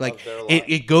 like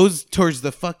it goes towards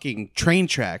the fucking train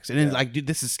tracks, and it's like, dude,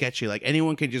 this is sketchy. Like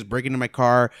anyone can just break into my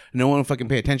car, no one will fucking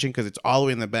pay attention because it's all the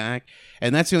way in the back,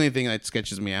 and that's the only thing that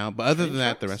sketches me out. But other than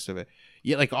that, the rest of it.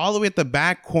 Yeah, like all the way at the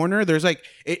back corner, there's like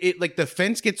it like the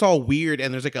fence gets all weird,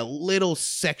 and there's like a little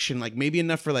section, like maybe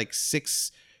enough for like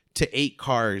 6 to 8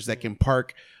 cars that can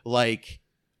park like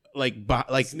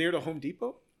It's near the Home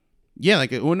Depot. Yeah,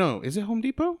 like no, is it Home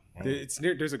Depot? It's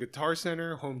near. There's a Guitar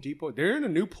Center, Home Depot. They're in a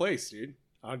new place, dude.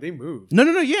 They moved. No,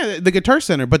 yeah, the Guitar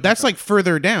Center, but that's like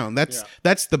further down. That's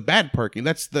the bad parking.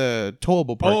 That's the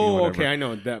towable parking. Oh, okay, I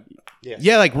know that.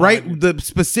 Yeah, like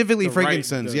specifically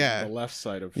Frankenstein's. The left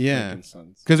side of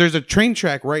Frankenstein's. Because there's a train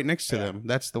track right next to them.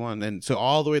 That's the one, and so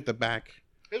all the way at the back.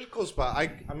 It's a cool spot.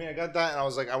 I mean, I got that, and I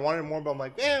was like, I wanted more, but I'm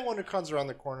like, WonderCon's around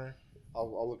the corner.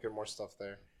 I'll look at more stuff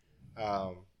there.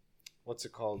 What's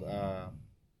it called?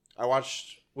 I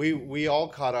watched. We all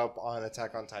caught up on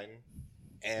Attack on Titan,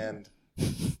 and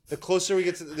the closer we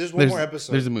get to, there's one more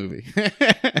episode. There's a movie.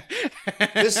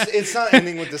 It's not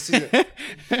ending with the season.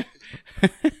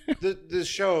 The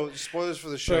show. Spoilers for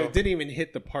the show. So it didn't even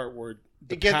hit the part where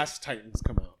the past Titans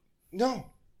come out. No.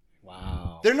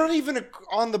 Wow. They're not even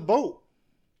on the boat.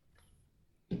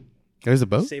 There's a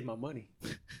boat? Save my money.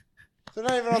 They're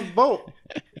not even on the boat.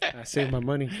 I saved my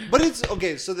money. But it's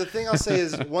okay. So the thing I'll say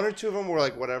is 1 or 2 of them were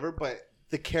like whatever, but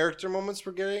the character moments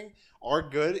we're getting are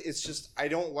good. It's just I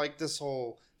don't like this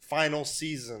whole final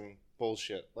season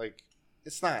bullshit. Like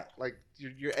it's not like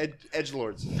you're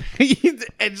edgelords.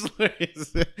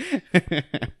 Edgelords.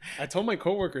 I told my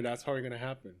coworker that's how it's gonna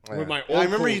happen. Yeah. With my I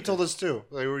remember coworker. you told us too.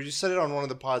 Like you said it on one of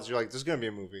the pods. You're like, "There's gonna be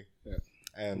a movie." Yeah.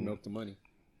 And milk the money.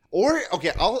 Or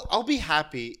okay, I'll be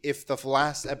happy if the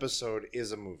last episode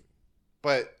is a movie,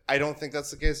 but I don't think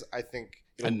that's the case. I think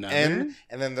it'll end,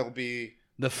 and then there'll be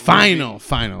the final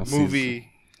movie.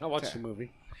 I'll watch the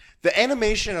movie. The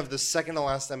animation of the second to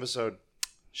last episode,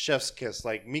 chef's kiss,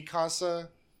 like Mikasa.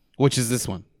 Which is this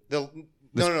one? No,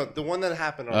 the one that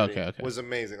happened already was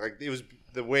amazing. Like it was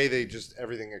the way they just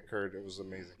everything occurred. It was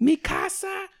amazing.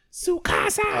 Mikasa,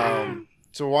 Tsukasa.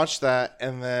 So watch that,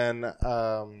 and then.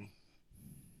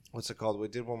 What's it called? We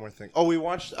did one more thing. Oh, we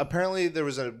watched. Apparently, there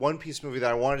was a One Piece movie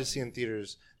that I wanted to see in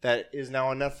theaters that is now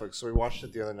on Netflix. So we watched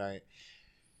it the other night.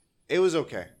 It was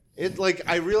okay.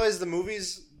 I realized the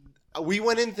movies. We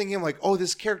went in thinking like, oh,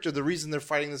 this character, the reason they're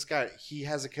fighting this guy, he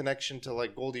has a connection to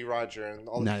like Goldie Roger and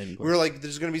all. We were like,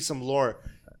 there's gonna be some lore.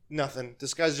 Nothing.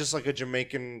 This guy's just like a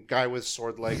Jamaican guy with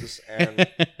sword legs and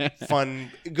fun,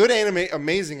 good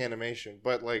amazing animation,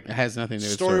 but like it has nothing to do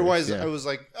with story wise. I was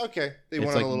like, okay, they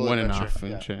went on a little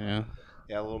adventure.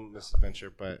 Yeah, a little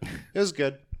misadventure, but it was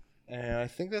good. And I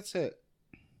think that's it.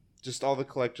 Just all the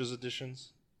collector's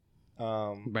editions.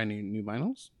 Buy new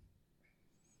vinyls.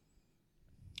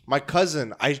 My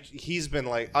cousin, he's been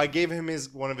like, I gave him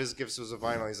one of his gifts was a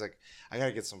vinyl. He's like, I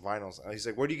gotta get some vinyls. And he's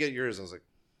like, where do you get yours? I was like.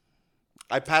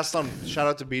 I passed on. Shout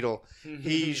out to Beetle.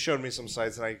 He showed me some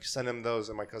sites, and I sent him those.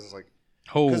 And my cousin's like,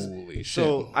 "Holy shit!"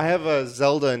 So I have a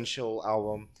Zelda and Chill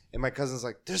album, and my cousin's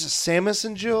like, "There's a Samus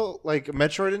and Chill, like a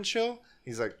Metroid and Chill."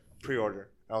 He's like, "Pre-order."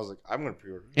 I was like, "I'm gonna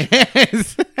pre-order."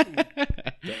 Yes.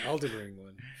 The Elden Ring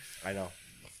one. I know.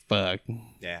 Fuck.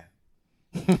 Yeah.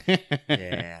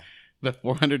 Yeah. The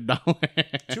 $400.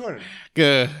 $200.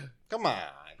 Good. Come on.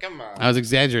 I was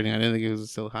exaggerating. I didn't think it was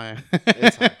so high.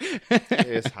 It's high.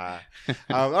 It's high.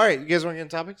 All right, you guys want to get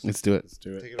into topics? Let's do it.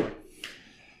 Take it away.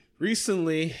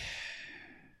 Recently,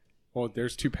 well,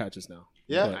 there's 2 patches now.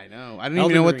 Yeah, I know. I don't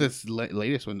even know what this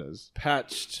latest one does.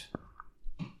 Patched.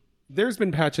 There's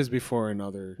been patches before in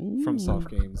other FromSoft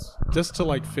games just to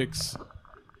like fix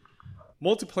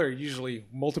multiplayer. Usually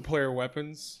multiplayer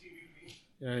weapons,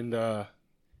 and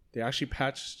they actually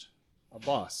patched a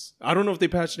boss. I don't know if they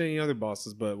patched any other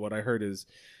bosses, but what I heard is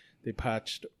they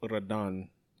patched Radahn,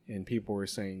 and people were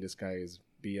saying this guy is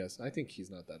BS. I think he's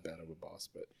not that bad of a boss,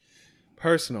 but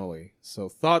personally. So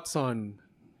thoughts on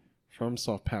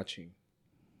FromSoft patching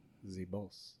the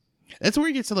boss? That's where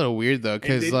it gets a little weird though,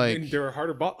 because like there are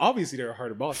harder obviously there are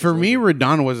harder bosses. For me,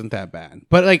 Radahn wasn't that bad,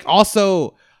 but like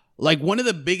also like one of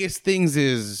the biggest things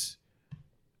is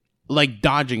like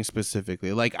dodging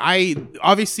specifically. Like I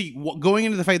obviously going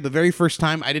into the fight the very first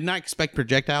time, I did not expect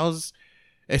projectiles,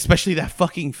 especially that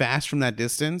fucking fast from that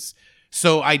distance.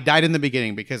 So I died in the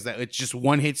beginning because it's just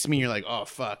one hits me. You're like, oh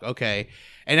fuck, okay.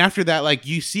 And after that, like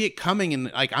you see it coming,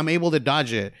 and like I'm able to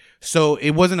dodge it, so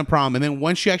it wasn't a problem. And then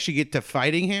once you actually get to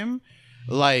fighting him,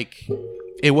 like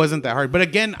it wasn't that hard. But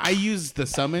again, I used the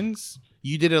summons.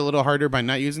 You did it a little harder by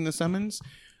not using the summons.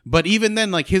 But even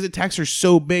then, like his attacks are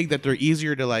so big that they're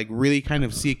easier to like really kind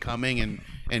of see coming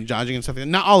and dodging and stuff.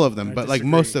 Not all of them, but like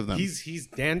most of them. He's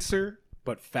Dancer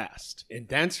but fast, and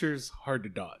Dancer's hard to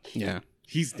dodge. Yeah,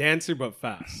 he's Dancer but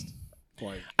fast.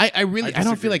 Like I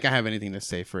don't feel like I have anything to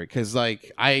say for it because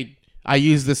like I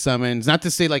use the summons, not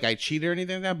to say like I cheated or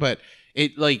anything like that, but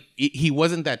he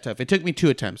wasn't that tough. It took me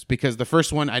 2 attempts because the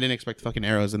first one I didn't expect fucking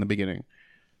arrows in the beginning.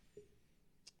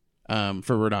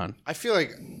 For Radahn, I feel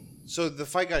like so the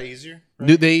fight got easier. Right?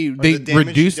 Dude, they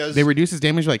reduced his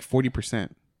damage by like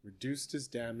 40%. Reduced his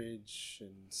damage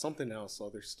and something else,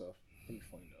 other stuff. Let me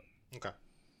find out. Okay.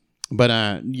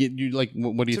 But you like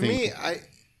what do you think? To me,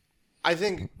 I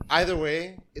think either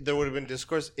way there would have been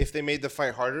discourse. If they made the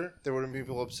fight harder, there would have been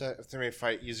people upset. If they made the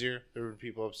fight easier, there would be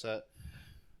people upset.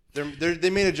 They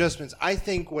made adjustments. I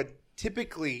think what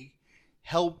typically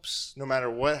helps, no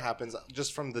matter what happens,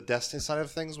 just from the Destiny side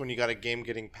of things, when you got a game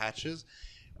getting patches,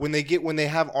 when they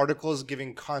have articles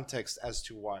giving context as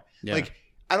to why. Yeah. Like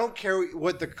I don't care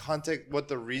what the context, what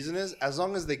the reason is, as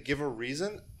long as they give a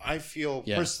reason. I feel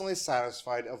personally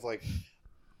satisfied. Of like,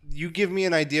 you give me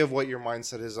an idea of what your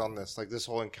mindset is on this, like this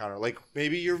whole encounter, like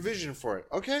maybe your vision for it.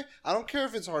 Okay, I don't care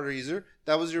if it's hard or easier.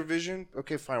 That was your vision.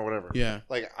 Okay, fine, whatever. Yeah,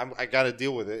 like I got to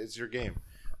deal with it. It's your game,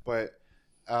 but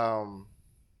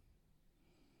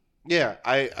yeah,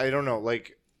 I don't know.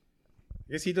 Like,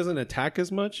 I guess he doesn't attack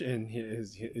as much, and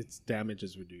its damage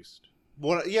is reduced.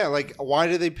 What? Yeah, like why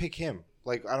did they pick him?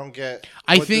 Like I don't get.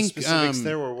 I think the specifics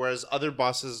there were, whereas other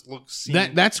bosses look.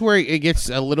 That's where it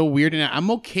gets a little weird, and I'm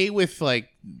okay with like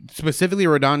specifically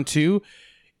Radahn 2.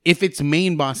 If it's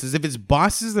main bosses, if it's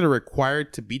bosses that are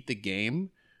required to beat the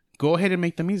game, go ahead and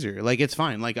make them easier. Like it's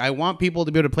fine. Like I want people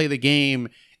to be able to play the game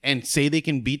and say they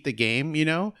can beat the game, you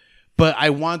know. But I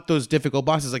want those difficult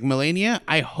bosses like Melania.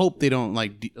 I hope they don't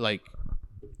like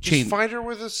change. Just fight her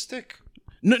with a stick.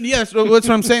 No, yes, that's what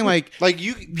I'm saying. Like,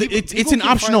 it's an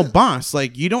optional boss.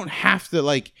 Like, you don't have to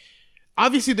like.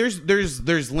 Obviously,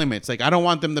 there's limits. Like, I don't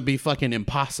want them to be fucking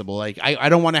impossible. Like, I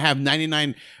don't want to have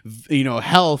 99,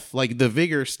 health like the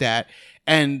vigor stat,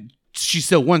 and she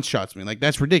still one shots me. Like,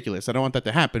 that's ridiculous. I don't want that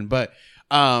to happen. But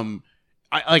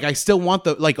I still want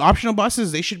the like optional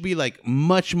bosses. They should be like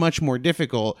much more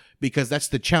difficult because that's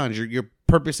the challenge. You're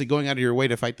purposely going out of your way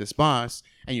to fight this boss,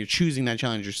 and you're choosing that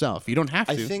challenge yourself. You don't have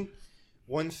to. I think.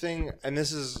 One thing, and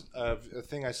this is a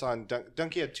thing I saw in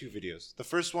Donkey had 2 videos. The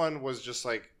first one was just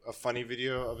like a funny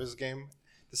video of his game.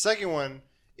 The second one,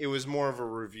 it was more of a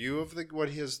review of what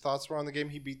his thoughts were on the game.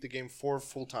 He beat the game 4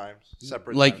 full times,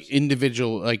 separate like times.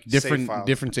 Individual, like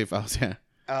different save files. Yeah.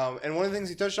 And one of the things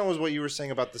he touched on was what you were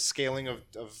saying about the scaling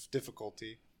of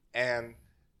difficulty. And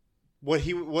one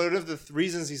of the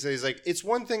reasons he says, like, it's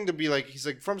one thing to be like, he's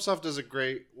like, FromSoft does it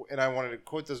great, and I wanted to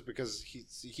quote this because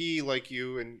he like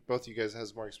you and both you guys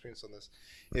has more experience on this,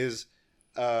 is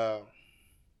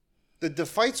the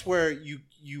fights where you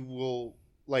will,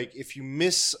 like, if you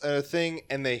miss a thing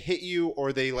and they hit you,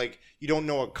 or they like, you don't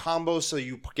know a combo, so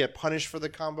you get punished for the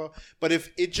combo. But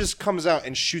if it just comes out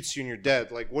and shoots you and you're dead,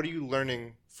 like, what are you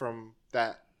learning from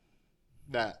that?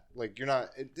 Like, you're not,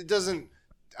 it doesn't,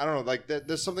 I don't know, like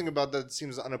there's something about that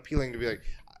seems unappealing to be like,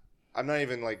 I'm not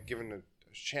even like given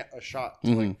a shot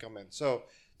to like come in. So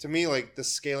to me, like the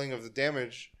scaling of the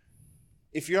damage,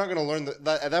 if you're not going to learn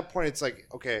that at that point, it's like,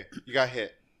 okay, you got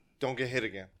hit, don't get hit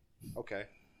again, okay,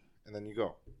 and then you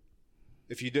go.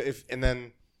 If you do, and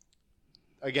then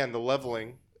again the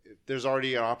leveling, there's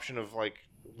already an option of like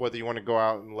whether you want to go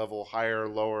out and level higher or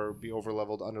lower, be over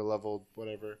leveled, under leveled,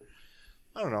 whatever.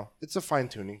 I don't know. It's a fine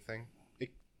tuning thing.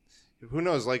 Who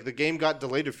knows? Like the game got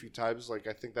delayed a few times. Like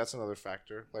I think that's another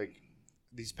factor. Like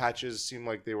these patches seem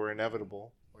like they were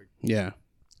inevitable. Like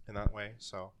in that way.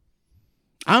 So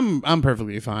I'm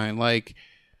perfectly fine. Like,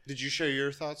 did you share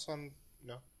your thoughts on?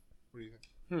 No. What do you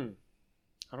think?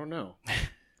 I don't know.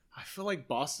 I feel like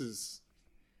bosses,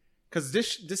 because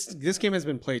this game has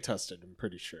been play tested. I'm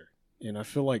pretty sure, and I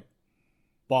feel like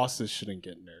bosses shouldn't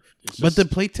get nerfed. But the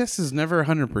playtest is never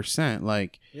 100%.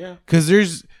 Like, yeah, because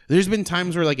there's been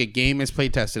times where like a game is play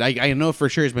tested. I know for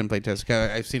sure it's been play tested. Cause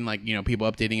I've seen like people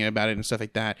updating it about it and stuff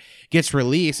like that. Gets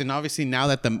released, and obviously now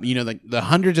that the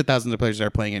hundreds of thousands of players that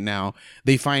are playing it now,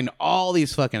 they find all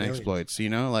these fucking exploits.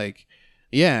 Like,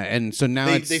 yeah, and so now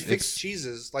they fixed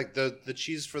cheeses. Like the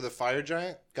cheese for the fire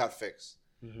giant got fixed.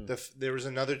 Mm-hmm. There was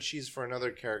another cheese for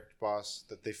another character boss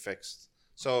that they fixed.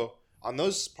 So on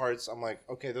those parts, I'm like,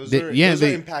 okay, those They- are yeah, those are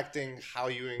they- impacting how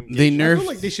you engage. They I nerf- feel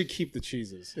like they should keep the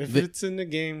cheeses if The- it's in the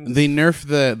game. They nerfed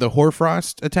the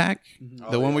Hoarfrost attack, Oh,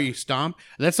 the one yeah. where you stomp.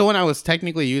 That's the one I was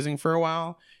technically using for a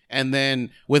while. And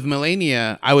then with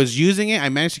Melania, I was using it. I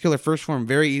managed to kill her first form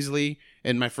very easily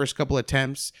in my first couple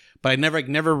attempts, but I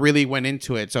never really went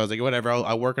into it. So I was like, whatever,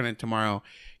 I'll work on it tomorrow.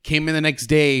 Came in the next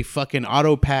day, fucking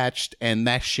auto patched, and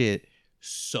that shit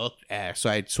sucked ass. So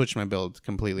I switched my build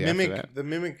completely after that. The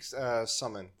mimic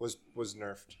summon was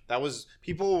nerfed. That was,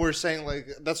 people were saying like,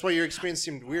 that's why your experience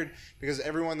seemed weird, because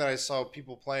everyone that I saw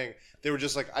people playing, they were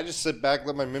just like, I just sit back,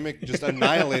 let my mimic just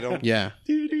annihilate them. Yeah.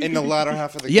 In the latter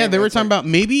half of the game. Yeah, they were It's talking like- about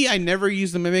maybe I never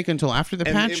used the mimic until after the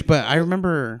And patch, it- but I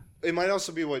remember. It might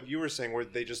also be what you were saying, where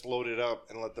they just load it up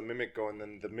and let the mimic go, and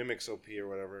then the mimic's OP or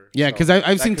whatever. Yeah, So because I've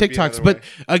that seen could be TikToks, another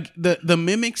but way. the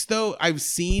mimics though I've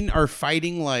seen are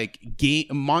fighting like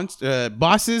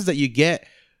bosses that you get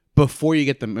before you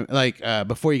get the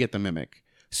before you get the mimic.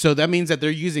 So that means that they're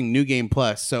using New Game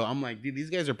Plus. So I'm like, dude, these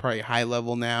guys are probably high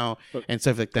level now But- and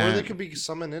stuff like that. Or they could be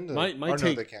summoned into. my or no,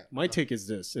 take they can't. my take is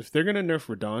this: if they're gonna nerf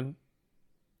Radahn,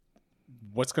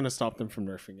 what's gonna stop them from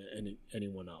nerfing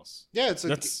anyone else? Yeah, it's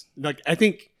That's like, I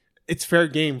think it's fair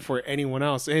game for anyone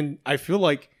else, and I feel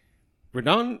like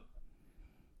Radahn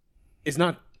is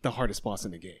not the hardest boss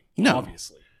in the game. No.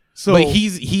 Obviously. So but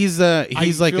he's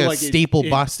like feel a staple it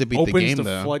boss to beat the opens game the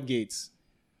though. floodgates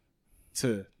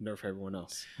to nerf everyone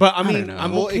else. But I mean, don't know.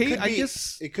 I'm Well, it okay. could I be,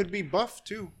 guess. it could be buffed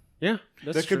too. Yeah,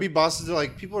 that's There true. could be bosses that are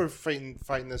like, people are fighting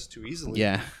this too easily.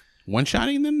 Yeah, one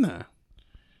shotting them. Nah.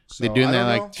 So, They're doing I that don't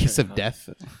like know. kiss of death.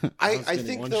 I was getting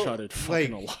think though, one-shotted like,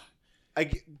 fucking a lot.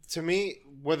 to me,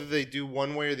 whether they do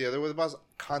one way or the other with the boss,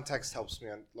 context helps me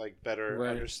better Right.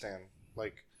 understand.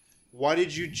 Like, why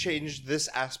did you change this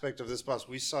aspect of this boss?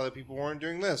 We saw that people weren't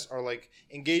doing this, or like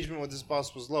engagement with this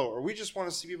boss was low, or we just want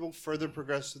to see people further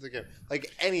progress through the game.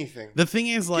 Like anything. The thing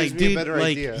is, like, me a dude, better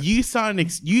like idea. you saw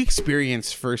you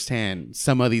experienced firsthand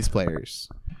some of these players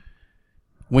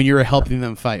when you were helping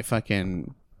them fight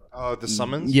fucking The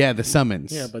summons. yeah, the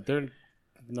summons. Yeah, but they're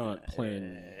not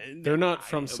playing. They're not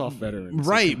from soft veterans,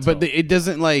 Right, but it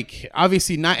doesn't like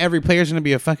obviously not every player is going to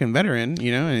be a fucking veteran,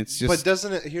 you know, and it's just But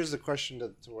doesn't it? Here's the question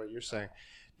to what you're saying.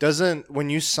 Doesn't when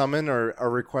you summon or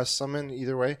request summon,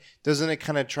 either way, doesn't it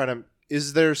kind of try to?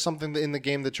 Is there something in the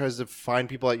game that tries to find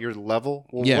people at your level?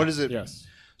 Well, Yeah. what is it? yes.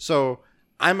 So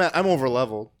I'm over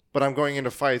leveled, but I'm going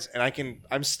into fights, and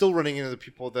I'm still running into the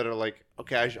people that are like,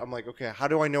 okay, I'm like, okay, how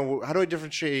do I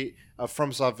differentiate a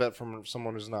FromSoft vet from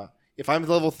someone who's not? If I'm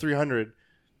level 300,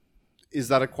 is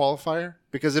that a qualifier?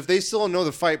 Because if they still don't know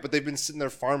the fight, but they've been sitting there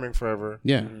farming forever,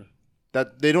 yeah,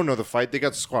 that they don't know the fight, they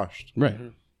got squashed. right.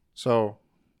 So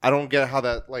I don't get how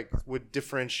that would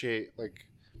differentiate.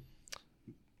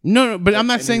 No, but I'm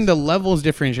not and saying he's- the levels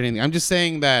differentiate anything. I'm just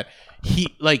saying that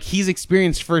he's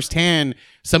experienced firsthand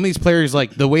some of these players,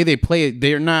 like the way they play it,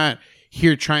 they're not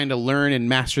here trying to learn and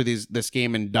master this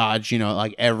game and dodge,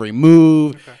 like every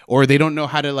move, or they don't know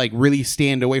how to like really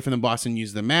stand away from the boss and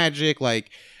use the magic,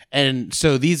 and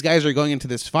so these guys are going into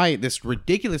this fight, this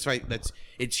ridiculous fight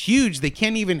it's huge. They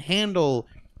can't even handle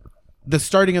the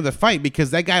starting of the fight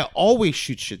because that guy always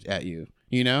shoots shit at you,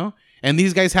 And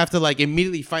these guys have to like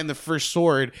immediately find the first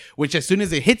sword, which as soon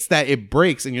as it hits that, it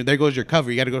breaks, and there goes your cover.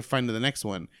 You got to go find the next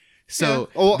one. So,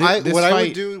 I this would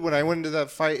fight- do when I went into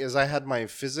that fight is I had my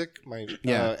physic,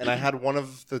 Yeah. and I had one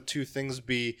of the two things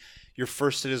be your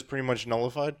first hit is pretty much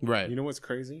nullified. right? You know what's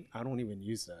crazy? I don't even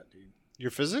use that, dude.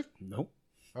 Your physic? Nope.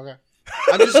 Okay.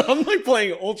 I'm just I'm like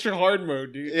playing ultra hard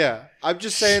mode, dude. yeah. I'm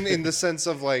just saying in the sense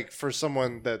of like for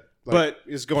someone that But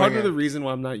is going part of in. the reason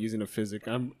why I'm not using a physic,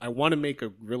 I want to make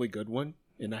a really good one,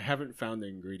 and I haven't found the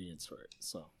ingredients for it.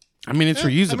 So I mean, it's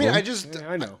reusable. I mean, I just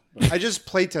I know. I just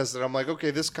play tested. I'm like,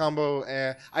 okay, this combo.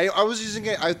 I was using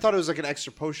it. I thought it was like an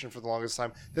extra potion for the longest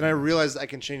time. Then I realized I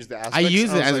can change the aspects. I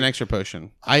use it was as an like, extra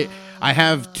potion. I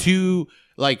have two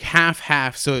like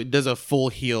half, so it does a full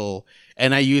heal,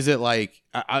 and I use it like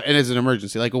and as an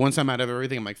emergency. Like once I'm out of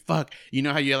everything, I'm like, fuck. You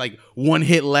know how you have like one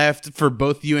hit left for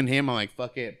both you and him? I'm like,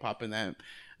 fuck it, popping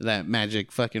that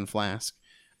magic fucking flask.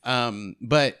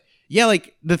 But yeah,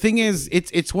 like the thing is,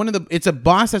 it's a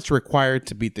boss that's required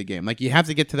to beat the game. Like you have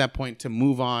to get to that point to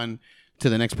move on to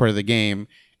the next part of the game.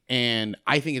 And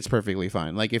I think it's perfectly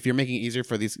fine. Like if you're making it easier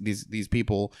for these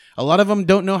people, a lot of them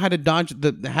don't know how to dodge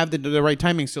have the right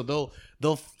timing, so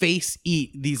they'll face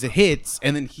eat these hits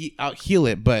and then out heal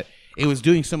it. But it was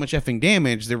doing so much effing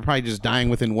damage, they were probably just dying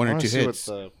within one I or wanna two see hits.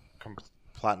 what the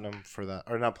platinum for that,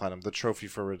 or not platinum. The trophy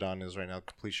for Radahn is right now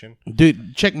completion.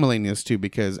 Dude, check Millennials too,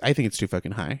 because I think it's too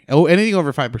fucking high. Oh, anything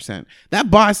over 5%. That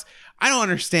boss, I don't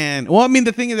understand. Well, I mean,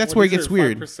 the thing is, that's where it gets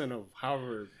weird. 5% of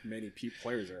however many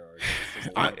players there are. There's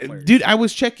a lot of players. Dude, I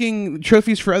was checking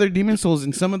trophies for other Demon Souls,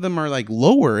 and some of them are like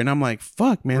lower, and I'm like,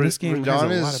 fuck, man, this game Radahn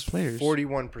has a lot is of players.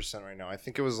 41% right now. I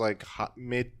think it was like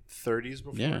mid 30s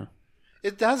before. Yeah.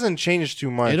 It hasn't changed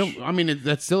too much.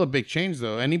 That's still a big change,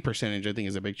 though. Any percentage, I think,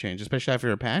 is a big change, especially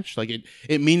after a patch. Like,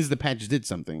 it means the patch did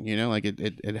something, you know? Like,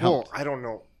 it helped. Well, I don't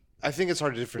know. I think it's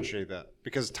hard to differentiate that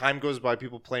because time goes by,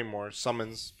 people play more, you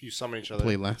summon each other.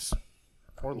 Play less.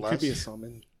 Or less. Could be a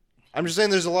summon. I'm just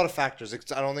saying there's a lot of factors.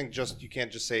 I don't think you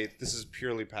can't just say this is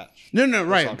purely patch. No,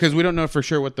 right, because we don't know for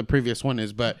sure what the previous one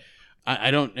is, but I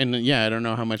don't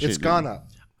know how much it's gone up.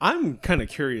 I'm kind of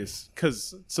curious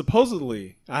because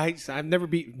supposedly I've never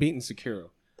beaten Sekiro.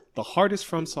 The hardest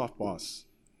FromSoft boss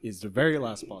is the very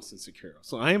last boss in Sekiro.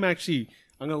 So I'm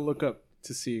gonna look up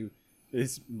to see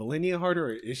is Millennia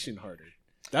harder or Ishin harder.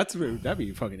 That'd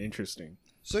be fucking interesting.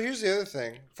 So here's the other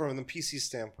thing from the PC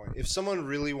standpoint. If someone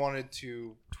really wanted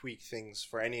to tweak things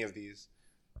for any of these,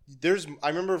 I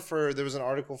remember there was an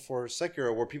article for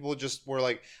Sekiro where people just were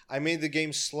like, I made the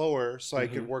game slower so I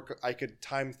could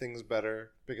time things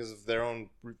better because of their own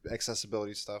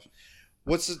accessibility stuff.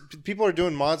 People are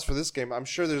doing mods for this game. I'm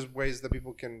sure there's ways that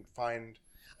people can find.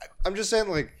 I'm just saying,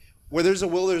 like, where there's a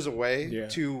will, there's a way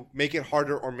to make it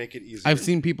harder or make it easier. I've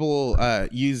seen people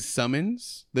use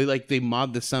summons. They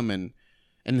mod the summon,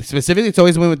 and specifically, it's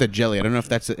always went with the jelly. I don't know if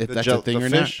that's a thing or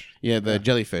fish? not. Yeah, the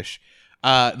jellyfish.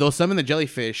 They'll summon the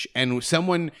jellyfish, and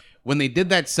when they did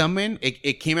that summon,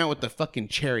 it came out with the fucking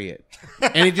chariot,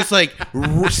 and it just like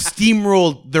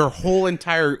steamrolled their whole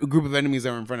entire group of enemies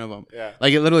that were in front of them. Yeah,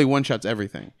 like it literally one shots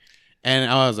everything, and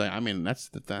I was like, I mean, that's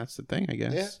the thing, I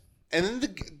guess. Yeah, and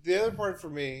then the other part for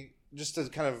me, just to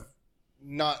kind of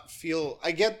not feel,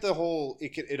 I get the whole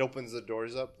it opens the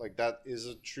doors up, like that is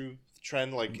a true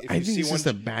trend. Like if I you think see it's one, just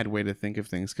a bad way to think of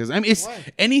things because I mean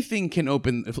anything can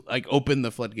open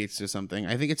the floodgates to something.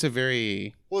 I think it's a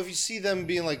very well, if you see them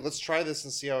being like, let's try this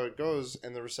and see how it goes,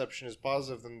 and the reception is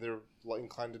positive, then they're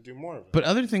inclined to do more of it. But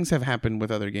other things have happened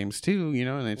with other games too, you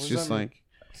know, and it's just like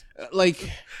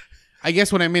I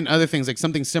guess what I mean, other things like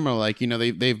something similar, like, you know,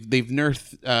 they've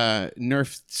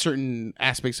nerfed certain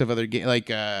aspects of other games,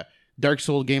 like Dark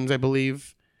Souls games, I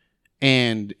believe,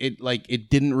 and it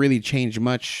didn't really change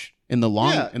much in the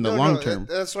long term.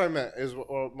 That's what I meant.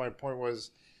 My point was,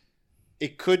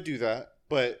 it could do that,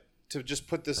 but to just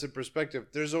put this in perspective,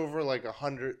 there's over like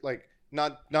 100, like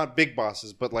not big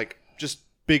bosses, but like just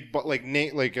big,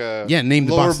 name the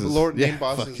bosses, name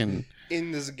bosses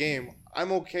in this game.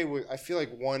 I'm okay with. I feel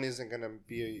like one isn't gonna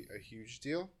be a huge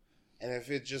deal, and if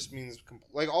it just means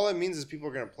all it means is people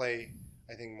are gonna play.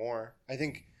 I think more. I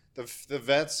think the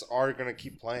vets are gonna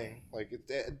keep playing. Like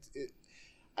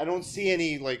I don't see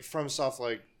any like FromSoft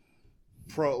like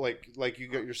pro like you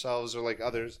get yourselves or like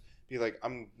others be like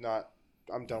I'm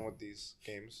done with these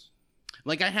games.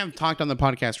 Like I have talked on the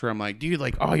podcast where I'm like, dude,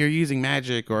 like, oh, you're using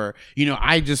magic, or, you know,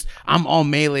 I'm all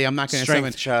melee. I'm not going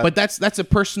to summon. But that's a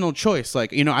personal choice.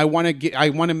 Like, you know, I want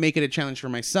to make it a challenge for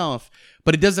myself,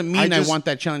 but it doesn't mean I want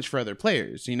that challenge for other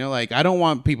players. You know, like I don't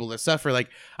want people to suffer. Like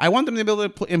I want them to be able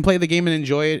to play the game and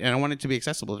enjoy it, and I want it to be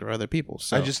accessible to other people.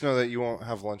 So I just know that you won't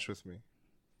have lunch with me.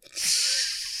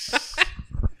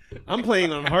 I'm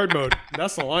playing on hard mode.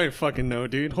 That's all I fucking know,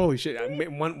 dude. Holy shit!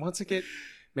 Once I get.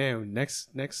 Man, next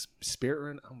spirit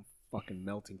run, I'm fucking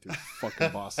melting through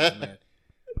fucking bosses, man.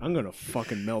 I'm gonna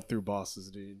fucking melt through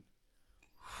bosses, dude.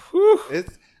 Whew.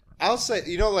 I'll say,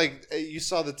 you know, like you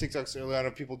saw the TikToks earlier on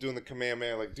of people doing the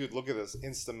Kamehameha, like, dude, look at this,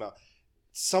 instant melt.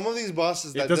 Some of these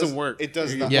bosses it doesn't work. It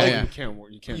does not. Yeah, like, yeah. You can't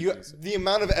work. You can't. The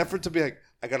amount of effort to be like,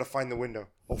 I gotta find the window.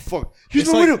 Oh fuck! Here's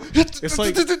my window. It's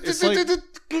like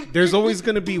there's always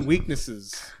gonna be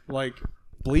weaknesses. Like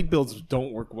bleed builds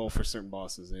don't work well for certain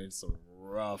bosses, and it's a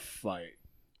rough fight.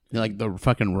 Like the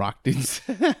fucking rock dudes.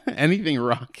 Anything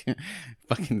rock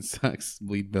fucking sucks.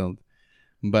 Bleed build.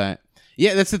 But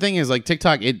yeah, that's the thing is like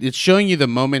TikTok, it's showing you the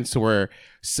moments where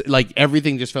like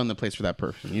everything just fell into place for that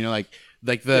person. You know, like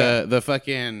the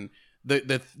fucking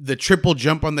the triple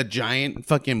jump on the giant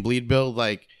fucking bleed build,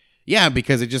 like yeah,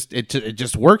 because it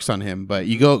just works on him. But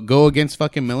you go against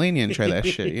fucking Millennia and try that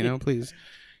shit, you know, please.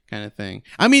 Kind of thing.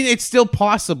 I mean, it's still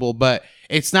possible, but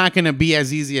it's not going to be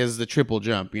as easy as the triple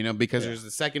jump, you know, because there's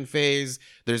the second phase,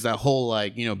 there's that whole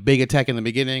like, you know, big attack in the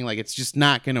beginning, like it's just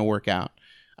not going to work out.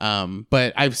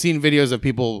 But I've seen videos of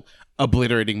people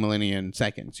obliterating Millennia in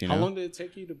seconds, you know. How long did it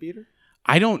take you to beat her?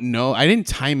 I don't know. I didn't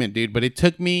time it, dude, but it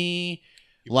took me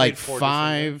like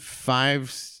played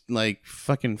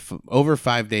 4 over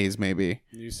 5 days maybe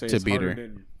You say to it's beat harder her.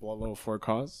 than Level 4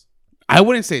 cause? I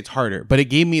wouldn't say it's harder, but it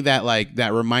gave me that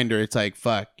that reminder. It's like,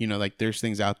 fuck, like there's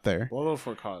things out there. Level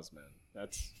 4 cause, man.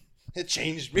 That's It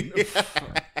changed me.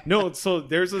 no. So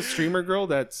there's a streamer girl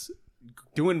that's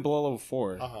doing below level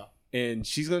 4, and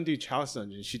she's gonna do chalice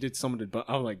dungeon. She did some of the, but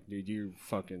I'm like, dude, you're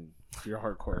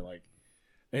hardcore, like,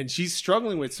 and she's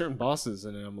struggling with certain bosses,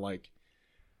 and I'm like,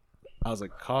 I was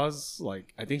like, cause,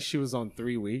 like, I think she was on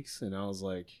 3 weeks, and I was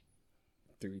like,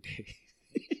 3 days.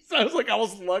 So I was like, I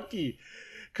was lucky,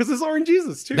 because it's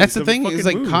RNGesus too. That's the thing. Is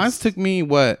like, cause took me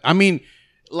what? I mean,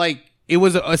 like, it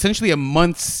was essentially a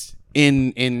month's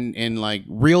in like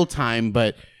real time,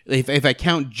 but if I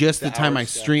count just the time I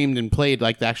streamed and played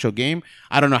like the actual game,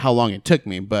 I don't know how long it took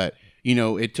me, but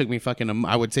it took me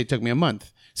I would say it took me a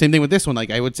month. Same thing with this one. Like,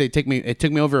 I would say it took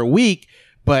me over a week,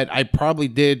 but I probably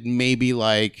did maybe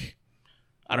like,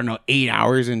 I don't know, 8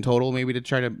 hours in total, maybe to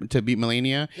try to beat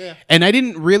Melania. Yeah. And I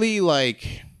didn't really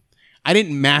I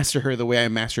didn't master her the way I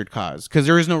mastered Cause, because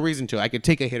there was no reason to. I could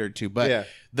take a hit or two, but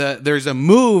there's a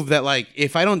move that, like,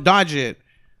 if I don't dodge it,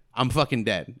 I'm fucking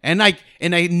dead. And I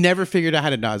never figured out how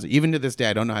to dodge it. Even to this day,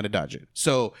 I don't know how to dodge it.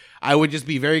 So I would just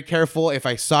be very careful. If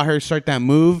I saw her start that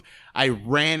move, I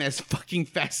ran as fucking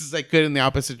fast as I could in the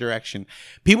opposite direction.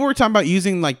 People were talking about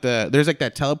using there's like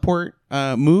that teleport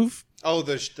move. Oh,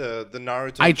 the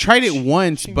Naruto. I tried it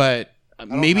once, but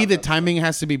maybe the timing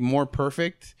has to be more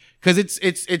perfect, because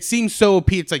it seems so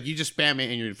OP. It's like you just spam it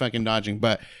and you're fucking dodging,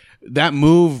 but that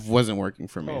move wasn't working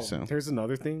for me. So there's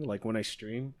another thing. Like, when I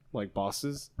stream like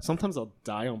bosses, sometimes I'll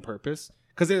die on purpose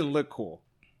because it look cool.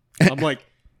 I'm like,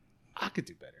 I could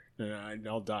do better, and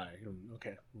I'll die.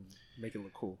 Okay, make it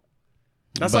look cool.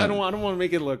 That's why I don't want to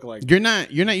make it look like you're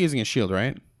not using a shield,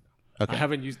 right? Okay. I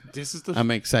haven't used. I'm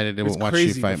excited to watch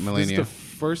you fight Melania. This is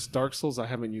the first Dark Souls I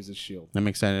haven't used a shield. I'm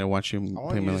excited to watch you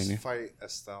play Melania. Fight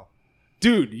Estelle.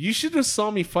 Dude, you should have saw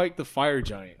me fight the fire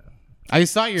giant. I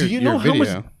saw your video. How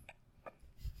much?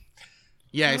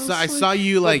 Yeah, I saw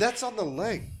you like. But that's on the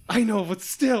leg. I know, but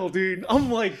still, dude,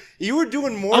 I'm like, you were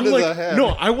doing more to the head. No,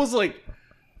 I was like,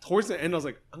 towards the end, I was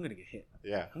like, I'm gonna get hit.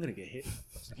 Yeah, I'm gonna get hit.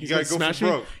 You gotta go for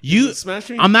broke. You smash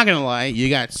me. I'm not gonna lie, you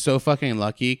got so fucking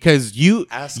lucky, because you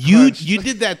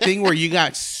did that thing where you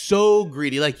got so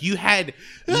greedy, like you had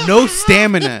no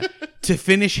stamina to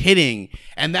finish hitting,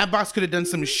 and that boss could have done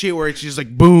some shit where it's just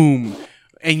like boom,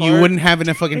 and you wouldn't have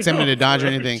enough fucking stamina to dodge or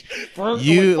anything.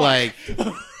 You like.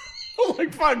 I'm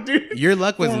like, fuck, dude. Your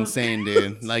luck was insane,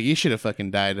 dude. Like, you should have fucking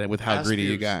died with how greedy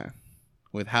you got.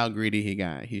 With how greedy he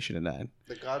got, he should have died.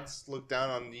 The gods looked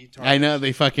down on the I know,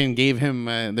 they fucking gave him.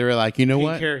 They were like, you know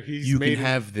what? You can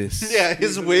have this. Yeah,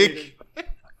 his wig.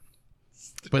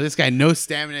 But this guy, no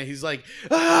stamina. He's like,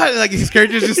 like his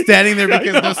character's just standing there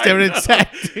because no stamina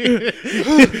attack.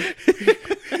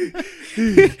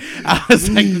 I was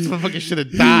like, this motherfucker should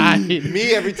have died.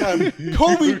 Me every time.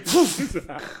 Kobe.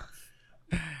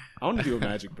 I want to do a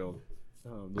magic build.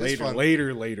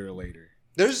 Later.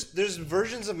 There's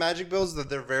versions of magic builds that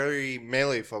they're very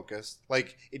melee focused.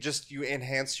 Like, you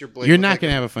enhance your blade. You're not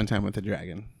gonna have a fun time with the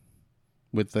dragon,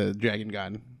 with the dragon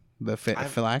god, the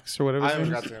Philax or whatever. I haven't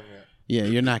got to him yet. Yeah,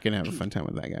 you're not gonna have a fun time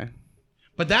with that guy.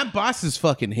 But that boss is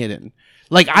fucking hidden.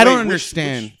 Like, I don't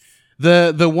understand.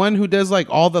 The one who does like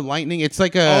all the lightning. It's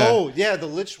like the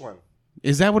Lich one.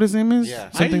 Is that what his name is? Yeah,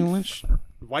 something Lich.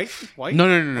 White?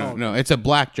 No. It's a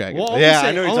black dragon. Well,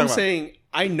 I know what you're saying.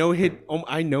 I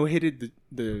no-hitted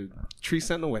the tree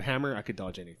sentinel with hammer. I could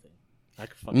dodge anything. I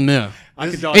could dodge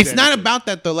it's anything. not about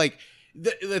that though. Like,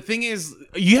 the thing is,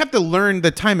 you have to learn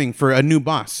the timing for a new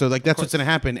boss. So like, that's what's gonna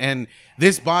happen. And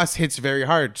this boss hits very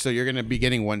hard, so you're gonna be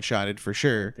getting one-shotted for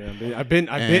sure. Yeah, I've been.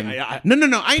 No. I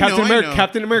know.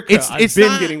 Captain America. I've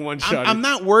been getting one-shotted. I'm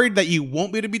not worried that you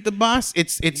won't be able to beat the boss.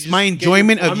 It's my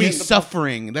enjoyment of you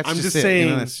suffering. That's I'm just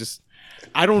saying. That's just.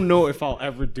 I don't know if I'll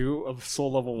ever do a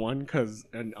soul level 1 because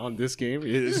on this game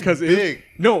it's because big.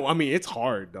 No, I mean it's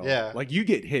hard though. Yeah, like you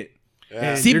get hit.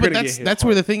 Yeah. See, but that's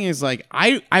where the thing is. Like,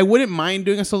 I wouldn't mind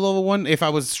doing a solo level 1 if I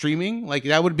was streaming. Like,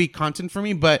 that would be content for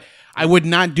me. But I would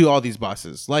not do all these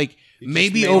bosses. Like,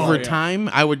 maybe over time,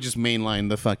 I would just mainline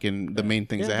the main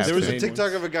things I have. There was a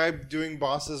TikTok of a guy doing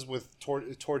bosses with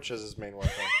torch as his main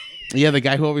weapon. Yeah, the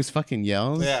guy who always fucking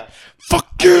yells. Yeah,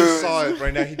 fuck you. I just saw it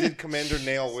right now. He did Commander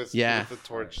Nail with the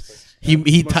torch thing.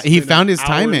 He found his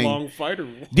timing. Long fighter.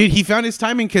 Dude, he found his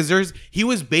timing because he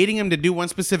was baiting him to do one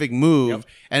specific move,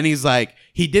 and he's like,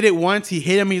 he did it once, he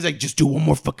hit him, he's like, just do one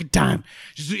more fucking time.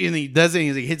 And he does it,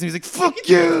 and he hits him, he's like, fuck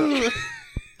you.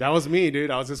 That was me,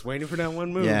 dude. I was just waiting for that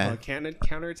one move. Yeah. I can't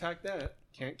counterattack that.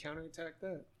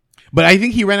 But I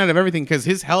think he ran out of everything because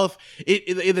his health.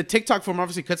 The TikTok form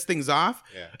obviously cuts things off.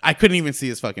 Yeah. I couldn't even see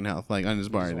his fucking health like on his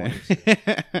bar.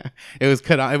 It was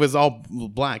cut off. It was all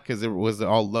black because it was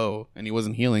all low, and he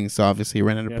wasn't healing. So obviously he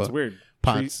ran out of it's weird.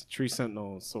 pots. Tree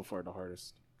Sentinel is so far the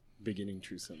hardest. Beginning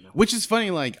Tree Sentinel. Which is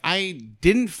funny. Like I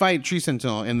didn't fight Tree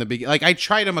Sentinel in the beginning. Like I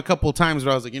tried him a couple times,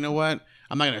 but I was like, you know what?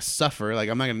 I'm not gonna suffer. Like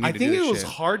I'm not gonna. I think it was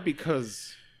hard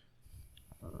because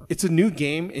it's a new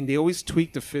game and they always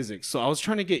tweak the physics. So I was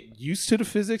trying to get used to the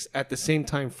physics at the same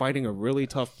time fighting a really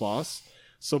tough boss.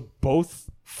 So both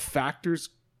factors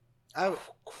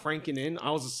cranking in.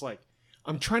 I was just like,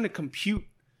 I'm trying to compute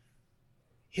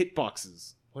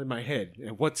hitboxes in my head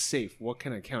and what's safe, what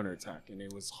can I counterattack, and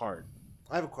it was hard.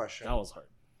 I have a question. That was hard.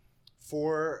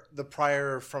 For the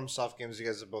prior FromSoft games you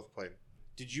guys have both played,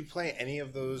 did you play any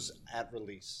of those at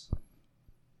release?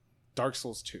 Dark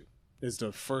Souls 2 is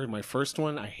my first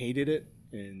one. I hated it,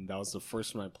 and that was the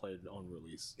first one I played on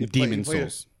release. Demon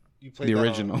Souls. You played the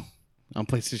original on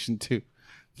PlayStation 2.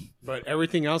 But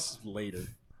everything else later.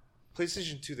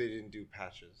 PlayStation 2, they didn't do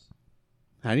patches.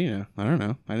 How do you know? I don't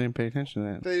know. I didn't pay attention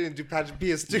to that. They didn't do patches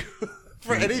PS2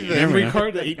 for anything. Memory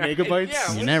card, 8 megabytes?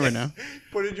 Yeah, you never know.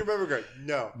 Put in your memory card.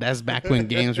 No. That's back when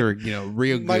games were,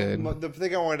 real good. The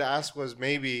thing I wanted to ask was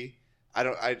maybe, I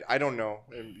don't know,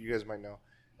 and you guys might know,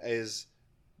 is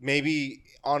maybe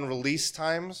on release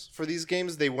times for these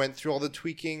games, they went through all the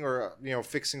tweaking or,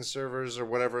 fixing servers or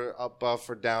whatever, up, buff,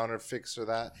 or down, or fix or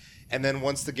that. And then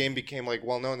once the game became,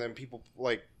 well-known, then people,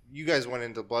 you guys went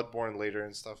into Bloodborne later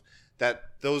and stuff, that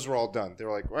those were all done. They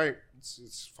were like, right,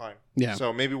 it's fine. Yeah.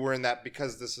 So maybe we're in that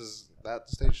because this is that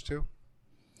stage too.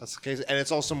 That's the case. And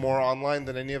it's also more online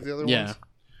than any of the other ones. Yeah.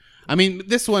 I mean,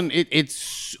 this one,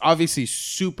 it's obviously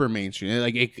super mainstream.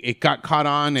 Like, it got caught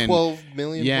on. And 12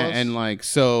 million yeah, plus? and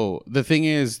so the thing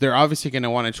is, they're obviously going to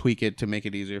want to tweak it to make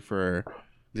it easier for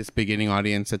this beginning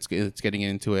audience that's getting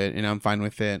into it. And I'm fine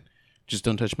with it. Just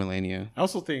don't touch Millennia. I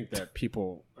also think that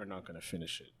people are not going to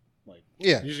finish it.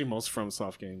 Usually most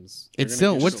FromSoft games. It's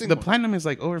still the platinum is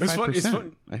over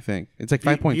 5%. I think it's like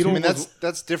 5.2. I mean,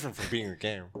 that's different from being a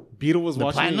game. Beetle was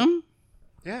watching platinum.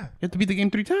 Yeah, you have to beat the game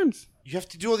 3 times. You have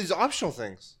to do all these optional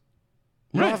things.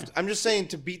 Right. I'm just saying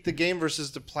to beat the game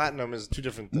versus the platinum is two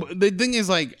different things. The thing is,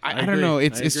 I don't know.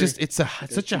 It's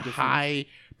such a high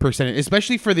percentage,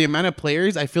 especially for the amount of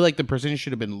players. I feel like the percentage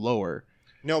should have been lower.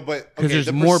 No, but because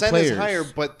there's more players. Is higher,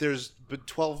 but there's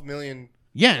 12 million.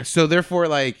 Yeah, so therefore,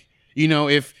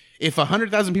 if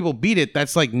 100,000 people beat it,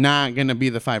 that's not gonna be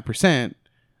the 5%.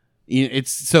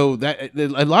 It's so that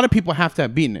a lot of people have to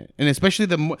have beaten it, and especially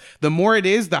the more it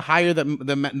is, the higher that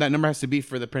number has to be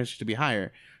for the percentage to be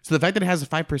higher. So the fact that it has a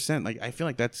 5%, I feel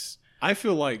like that's. I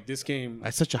feel like this game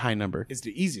that's such a high number. Is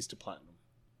the easiest to platinum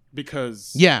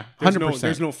because 100%.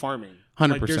 There's no farming.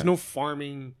 100%. There's no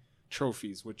farming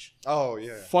trophies, which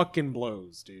fucking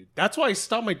blows, dude. That's why I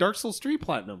stopped my Dark Souls 3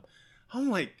 platinum. I'm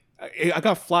like. I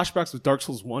got flashbacks with Dark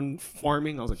Souls 1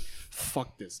 farming. I was like,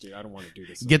 fuck this, dude. I don't want to do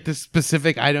this. Get this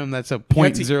specific item that's a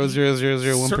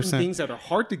 0.00001%. Certain things that are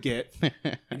hard to get.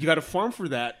 You got to farm for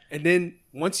that. And then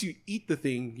once you eat the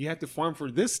thing, you have to farm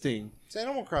for this thing. It's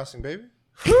Animal Crossing, baby.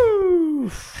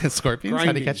 Scorpions?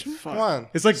 How to catch them? Come on.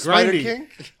 It's like Spider grinding.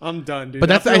 King? I'm done, dude. But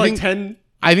that's, I think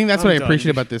that's what I appreciate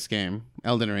about this game,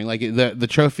 Elden Ring. The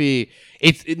trophy,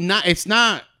 it's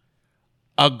not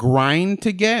a grind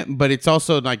to get, but it's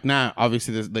also not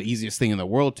obviously the easiest thing in the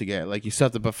world to get. You still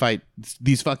have to fight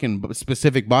these fucking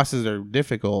specific bosses that are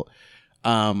difficult.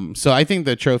 So I think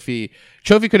the trophy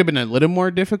could have been a little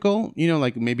more difficult.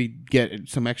 Maybe get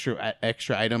some extra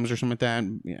items or something like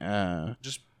that.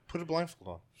 Just put a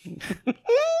blindfold on.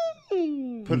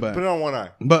 Put it on one eye.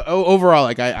 But overall,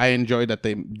 I enjoyed that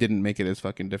they didn't make it as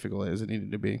fucking difficult as it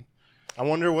needed to be. I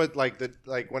wonder what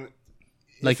when.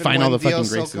 Find all the fucking DLC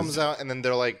graces. comes out and then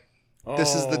they're like,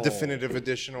 this is the definitive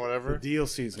edition or whatever. The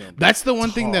DLC's gonna be that's the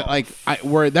one thing that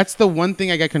that's the one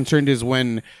thing I got concerned is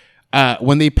when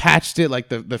they patched it,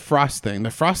 the frost thing.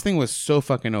 The frost thing was so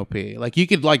fucking OP. You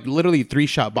could literally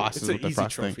 3-shot bosses with the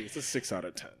frost trophy. thing. It's a 6 out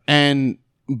of 10.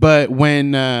 But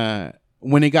when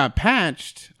it got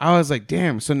patched, I was like,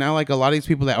 damn. So now a lot of these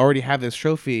people that already have this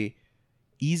trophy,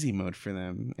 easy mode for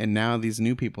them, and now these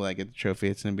new people that get the trophy,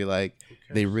 it's gonna be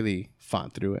they really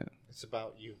fought through it. It's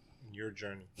about you and your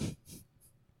journey,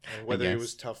 and whether it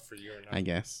was tough for you or not. I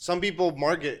guess some people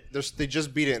mark it. They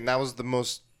just beat it, and that was the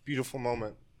most beautiful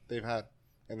moment they've had,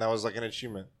 and that was an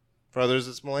achievement. For others,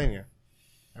 it's Millennia.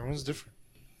 Everyone's different.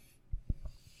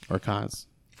 Or cause.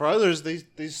 For others,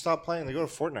 they stop playing. They go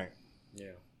to Fortnite. Yeah.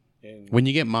 And when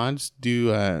you get mods,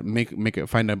 do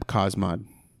find a cause mod.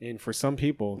 And for some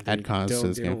people, they Add cause to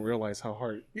this game. don't realize how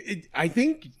hard. I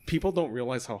think people don't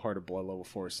realize how hard a Blood Level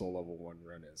 4 Soul Level 1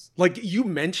 run is. Like, you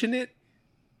mention it,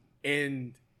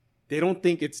 and they don't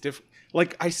think it's different.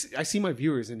 Like, I see my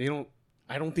viewers, and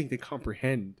I don't think they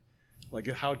comprehend, like,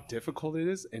 how difficult it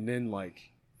is. And then,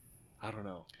 like, I don't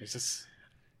know. It's just,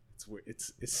 it's weird.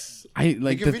 It's. I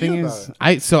like Make a the thing video is,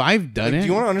 about I've done Like, it. do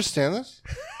you want to understand this?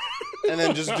 And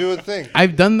then just do a thing.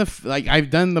 I've done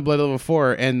the Blood Level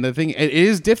 4, and the thing, it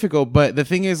is difficult, but the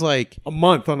thing is, like, A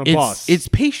month on a boss. it's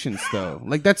patience though.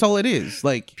 Like, that's all it is.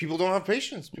 Like, People don't have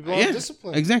patience. People don't have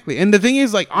discipline. exactly. And the thing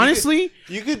is, like, honestly,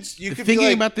 You could thinking be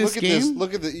like, about this look at this. game-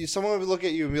 Look at the. Someone would look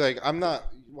at you and be like, "I'm not.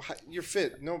 You're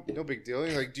fit. No big deal."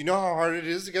 You're like, do you know how hard it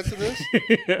is to get to this?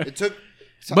 It took.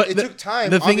 But It the- took time.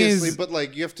 the thing obviously, is- but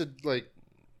like you have to like.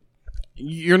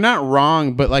 you're not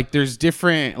wrong, but like, there's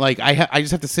different. Like, I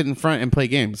just have to sit in front and play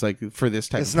games, like, for this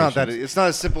type. It's of not patience. that. It's not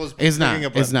as simple as. It's clicking a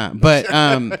not. It's button. not.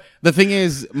 But the thing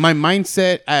is, my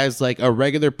mindset as like a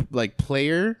regular like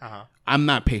player, I'm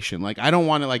not patient. Like, I don't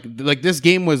want to like this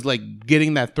game was like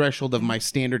getting that threshold of my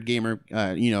standard gamer,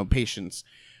 patience.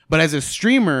 But as a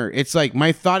streamer, it's like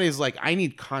my thought is like I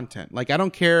need content. Like, I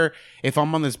don't care if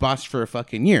I'm on this boss for a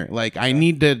fucking year. Like, I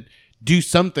need to do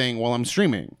something while I'm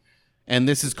streaming, and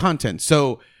this is content.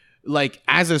 So, like,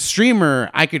 as a streamer,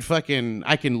 I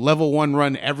can level 1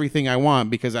 run everything I want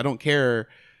because I don't care.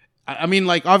 I mean,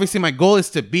 like, obviously my goal is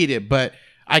to beat it, but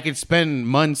I could spend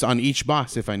months on each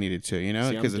boss if I needed to, you know?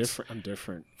 See, I'm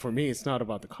different. For me, it's not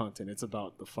about the content. It's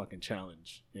about the fucking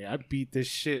challenge. Yeah, I beat this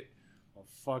shit on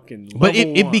fucking level But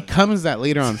it 1. becomes that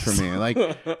later on for me.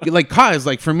 Like Cause,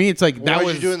 like, for me, it's like that What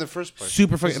was did you do in the first place?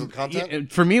 super Was fucking it content. yeah,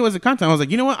 for me, it was the content. I was like,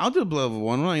 you know what? I'll do a level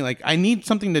 1 run. Like, I need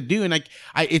something to do, and like,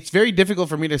 it's very difficult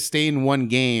for me to stay in one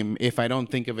game if I don't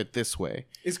think of it this way.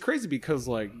 It's crazy because,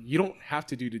 like, you don't have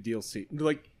to do the DLC.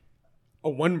 Like, a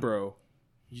one bro,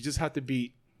 you just have to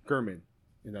beat Gurman,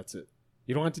 and that's it.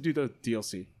 You don't have to do the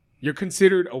DLC. You're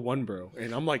considered a one bro,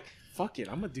 and I'm like, fuck it,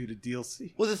 I'm gonna do the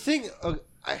DLC. Well, the thing, I'm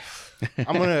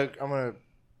gonna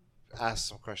ask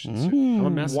some questions. Here. I'm a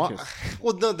Why, masochist.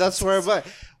 well, no, that's where I'm at.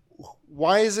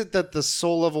 Why is it that the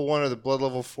Soul Level 1 or the Blood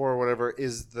Level 4 or whatever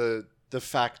is the de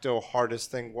facto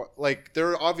hardest thing? Like, there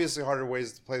are obviously harder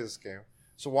ways to play this game.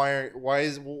 So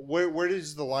where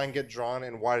does the line get drawn,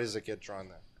 and why does it get drawn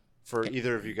there for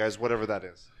either of you guys, whatever that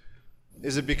is?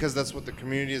 Is it because that's what the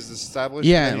community is established?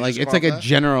 Yeah, like, it's like a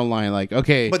general line. Like,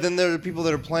 okay, But then there are people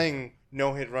that are playing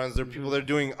no-hit runs. There are people that are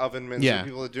doing oven mints. There Yeah. are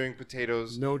people that are doing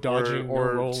potatoes. No dodging, or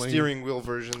no rolling. steering wheel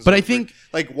versions. But of I think-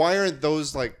 like, why aren't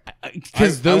those like?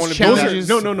 because I those wanna do challenges.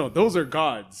 No. Those are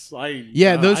gods.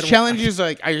 Those challenges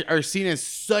are seen as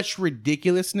such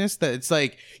ridiculousness that it's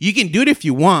like you can do it if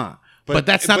you want, but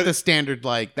that's not the standard.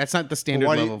 Like, that's not the standard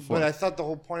level for. But I thought the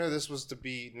whole point of this was to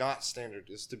be not standard.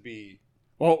 Is to be.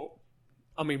 Well,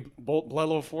 I mean, Blood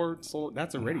Level 4, so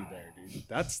that's already there, dude.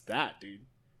 That's that, dude.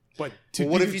 But to,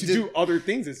 Well, what if you do other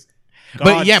things is.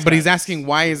 But yeah, God but he's status. asking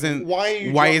why isn't is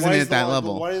it that the-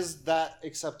 level? Why is that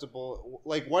acceptable?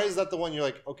 Like, why is that the one you're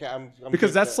like, okay, I'm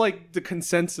Because good that's there. like the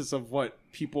consensus of what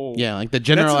people. Yeah, like the That's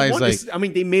generalized one- like I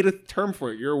mean, they made a term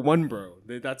for it. You're a one bro.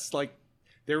 That's like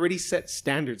they already set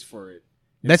standards for it.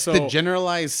 And that's so- the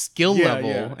generalized skill Yeah, level,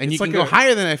 yeah. and you It's can like go a-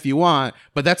 higher than that if you want,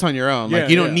 but that's on your own. Like, Yeah,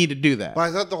 you don't yeah. need to do that. But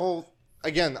I thought the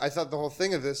whole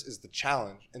thing of this is the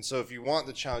challenge, and so if you want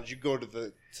the challenge, you go to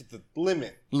the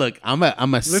limit. Look, I'm a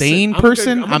Listen, sane I'm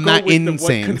person. gonna I'm go not with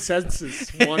insane. what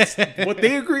consensus wants, what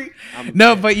they agree.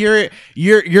 No, but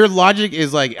your logic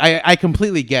is like I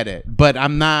completely get it, but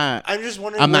I'm not. I'm just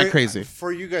wondering. I'm not crazy.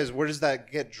 For you guys, where does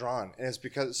that get drawn? And it's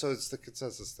because it's the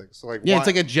consensus thing. So like, Yeah, why- it's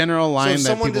like a general So line if that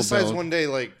someone people decides build. one day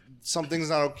like something's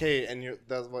not okay, and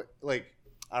that's what like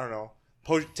I don't know,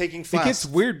 taking It flask. gets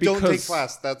weird Don't take because-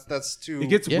 flask. That's too. It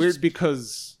gets Yes. weird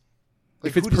because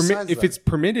Like, if it's who decides if that? it's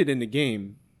permitted in the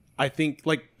game, I think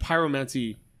like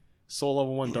pyromancy, Soul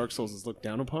Level 1 Dark Souls is looked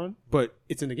down upon, but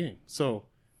it's in the game, so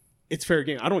it's fair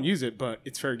game. I don't use it, but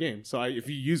it's fair game. So if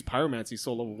you use pyromancy,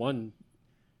 Soul Level 1,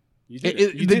 you did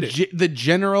it. You did it. The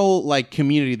general like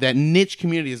community, that niche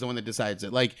community, is the one that decides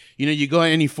it. Like, you go on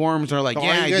any forums and are like, But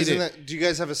yeah, are I you guys did in it. that, do you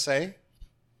guys have a say?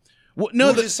 Well, no,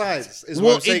 Who the, decides? Is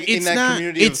well, what I'm saying. it's In that not-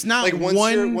 community, it's not like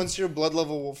one- once you're Blood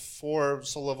Level 4,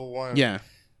 Soul Level 1. yeah,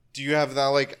 Do you have that?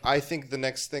 Like, I think the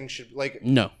next thing should like.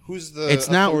 no. Who's the? It's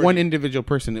not authority? one individual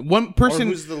person. One person.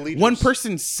 who's the leaders? One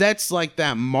person sets like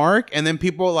that mark, and then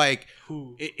people are like,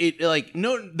 Who? it like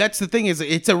no. That's the thing, is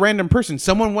it's a random person.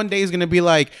 Someone one day is gonna be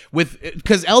like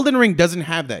because Elden Ring doesn't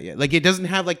have that yet. Like, it doesn't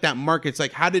have like that mark. It's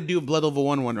like how to do Blood Level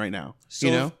 1 right now.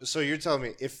 So, so you're telling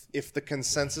me if the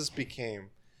consensus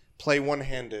became play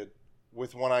one-handed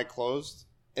with one eye closed,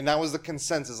 and that was the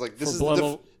consensus. Like this For is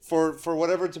level- for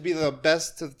whatever to be the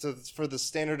best for the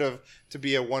standard of to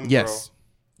be a 1 Yes. bro.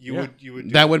 You Yeah. would do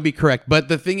That it. would be correct. But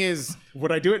the thing is,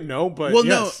 Would I do it? No, but Well,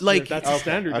 yes, no, like- that's a Okay,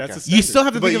 standard. okay. That's a standard. you still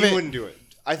have to But think you of it. wouldn't do it.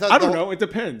 I thought I don't know. It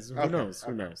depends. Who knows?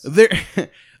 Who knows?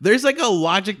 There's like a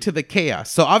logic to the chaos.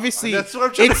 So obviously, That's what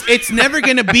I'm trying it's never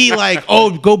gonna be like,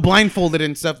 oh, go blindfolded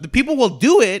and stuff. The people will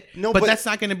do it, No, but but- that's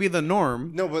not gonna be the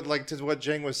norm. No, but like to what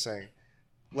Jang was saying,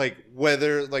 like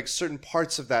whether like certain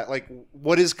parts of that, like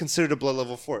what is considered a blood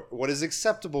level 4, what is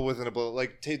acceptable within a blood,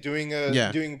 like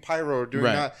doing pyro or doing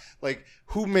Right. not, like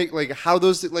who make like how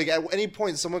those like at any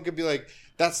point someone could be like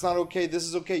that's not okay, this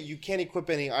is okay, you can't equip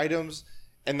any items,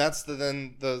 and that's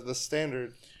the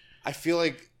standard. I feel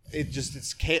like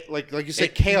it's like you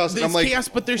said chaos. And There's I'm like chaos,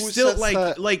 but there's who still sets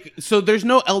that? like so there's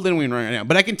no Elden Ring right now.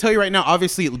 But I can tell you right now,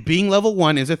 obviously, being level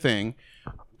 1 is a thing.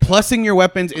 Plussing your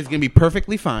weapons is gonna be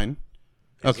perfectly fine.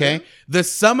 Okay, it? the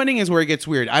summoning is where it gets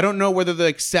weird. I don't know whether they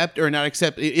accept or not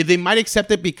accept. They might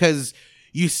accept it because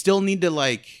you still need to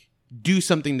like do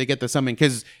something to get the summon.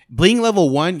 Because being level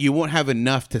 1, you won't have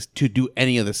enough to do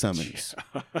any of the summons.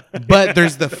 But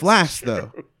there's the flash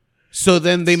though. So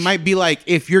then they might be like,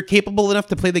 if you're capable enough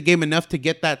to play the game enough to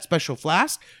get that special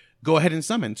flask, go ahead and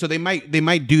summon. So they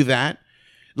might do that.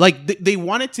 Like they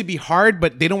want it to be hard,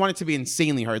 but they don't want it to be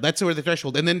insanely hard. That's where the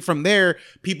threshold. And then from there,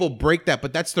 people break that,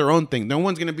 but that's their own thing. No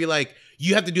one's gonna be like,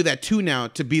 you have to do that too now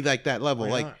to be like that level.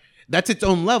 Why Like not? that's its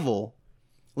own level.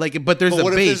 Like, but there's But a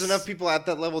what if base. there's enough people at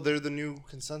that level? They're the new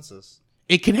consensus.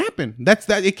 It can happen. That's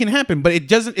that. It can happen, but it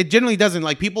doesn't. It generally doesn't.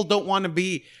 Like people don't want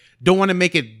to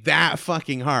make it that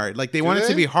fucking hard. Like they want it to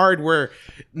they? be hard where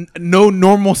no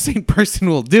normal sane person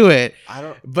will do it. I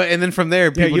don't. But and then from there,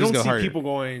 Yeah, people you just don't go see harder. people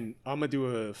going, I'm gonna do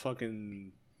a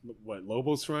fucking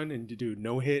Lobos run and do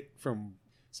no hit from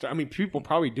start. I mean, people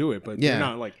probably do it, but Yeah. they're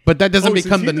not like. But that doesn't since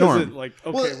become he the does norm. it, like,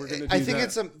 okay, Well, we're gonna do I think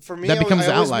that. it's for me. That becomes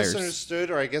I always outliers. misunderstood,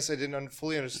 or I guess I didn't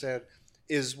fully understand,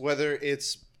 is whether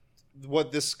it's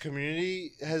what this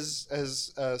community has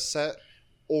set,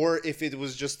 or if it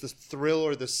was just the thrill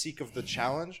or the seek of the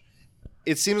challenge.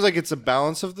 It seems like it's a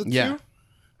balance of the Yeah. two.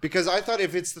 Because I thought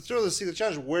if it's the thrill of the seek of the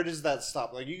challenge, where does that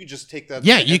stop? Like you could just take that.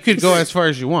 Yeah, you could go as far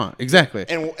as you want. Exactly.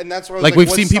 And that's where I was Like, like we've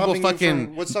what's seen people stopping you fucking-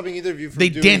 from- what's stopping either of you from They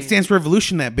doing, Dance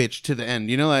Revolution that bitch to the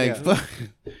end. You know, like, Yeah. fuck.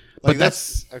 But Like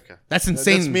that's okay. that's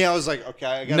insane. That's me. I was like, okay,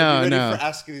 I gotta No, be ready no. for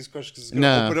asking these questions because it's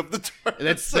gonna open up the door.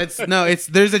 That's no. It's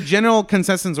there's a general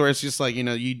consensus where it's just like, you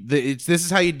know, this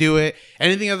is how you do it.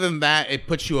 Anything other than that, it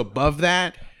puts you above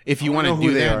that if you I want don't to know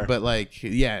do who they that. are. But like,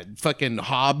 yeah, fucking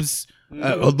Hobbs,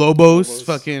 Lobos,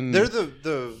 fucking. They're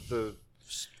the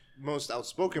most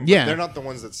outspoken. But Yeah. they're not the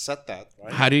ones that set that.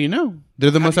 Right? How do you know?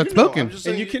 They're the most do you know? outspoken. I'm just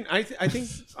and saying- you can. I think.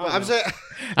 I don't I'm know. saying.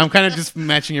 I'm kind of just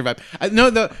matching your vibe.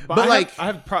 But I like,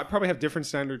 probably have different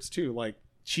standards too. Like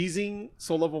cheesing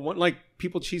soul level 1, like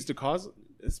people cheese to cause,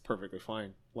 it's perfectly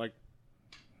fine. Like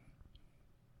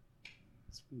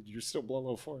you're still below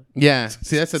level 4. yeah,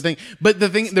 see that's the thing. But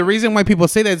the reason why people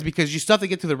say that is because you still have to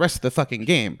get to the rest of the fucking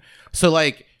game. So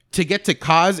like to get to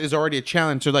cause is already a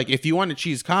challenge. So like if you want to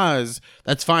cheese cause,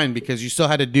 that's fine because you still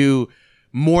had to do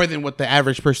more than what the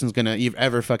average person's gonna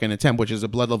ever fucking attempt, which is a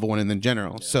blood level 1 in the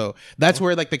general. Yeah. So that's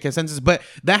where like the consensus. But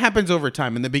that happens over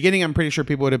time. In the beginning, I'm pretty sure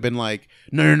people would have been like,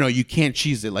 no, you can't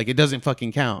cheese it. Like it doesn't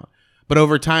fucking count. But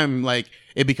over time, like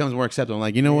it becomes more acceptable.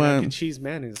 Like you know I what? can cheese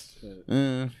mayonnaise.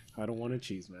 I don't want to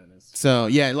cheese mayonnaise. So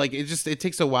yeah, like it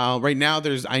takes a while. Right now,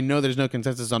 I know there's no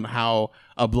consensus on how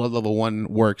a blood level 1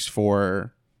 works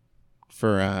for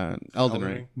Elden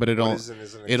Ring, but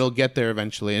it'll get there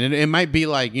eventually, and it might be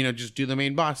like, you know, just do the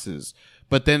main bosses,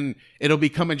 but then it'll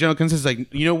become a general consensus.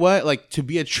 Like, you know what, like to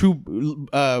be a true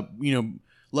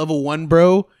level 1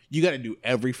 bro, you got to do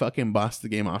every fucking boss the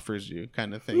game offers you,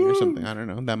 kind of thing, or something. I don't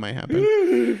know. That might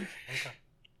happen.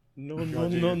 No.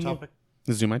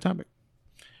 Let's do my topic.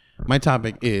 My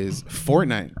topic is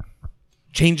Fortnite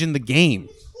changing the game.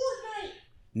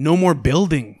 No more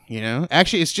building, you know?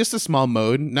 Actually, it's just a small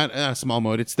mode. Not a small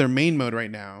mode. It's their main mode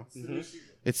right now. Mm-hmm.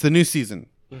 It's the new season.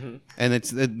 Mm-hmm.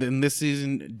 And this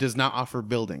season does not offer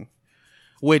building.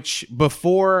 Which,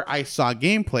 before I saw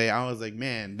gameplay, I was like,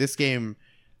 man, this game...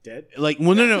 Dead? Like,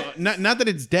 well, no. Not that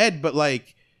it's dead, but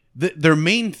like, their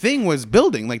main thing was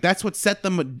building. Like, that's what set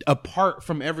them apart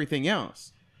from everything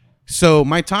else. So,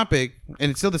 my topic,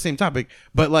 and it's still the same topic,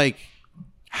 but like,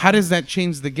 how does that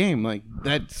change the game? Like,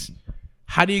 that's...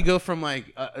 How do you go from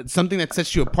like something that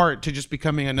sets you apart to just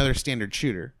becoming another standard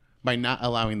shooter by not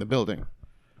allowing the building?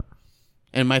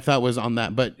 And my thought was on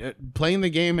that. But playing the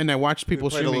game, and I watched people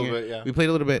streaming it. Yeah. We played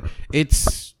a little bit.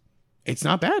 It's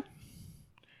not bad.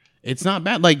 It's not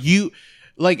bad.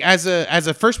 Like as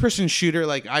a first person shooter,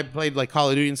 like I played like Call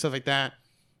of Duty and stuff like that.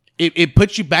 it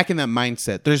puts you back in that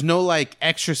mindset. There's no like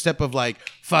extra step of like,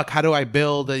 fuck, how do I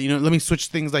build? Let me switch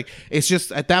things. Like it's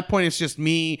just at that point, it's just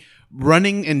me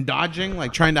running and dodging,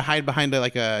 like trying to hide behind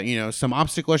like some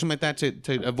obstacle or something like that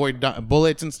to avoid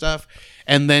bullets and stuff,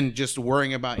 and then just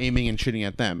worrying about aiming and shooting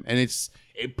at them. And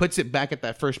it puts it back at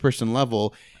that first person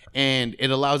level, and it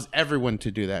allows everyone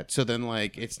to do that. So then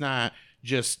like it's not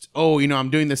just I'm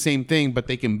doing the same thing, but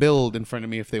they can build in front of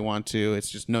me if they want to. It's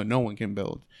just no one can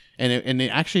build, and it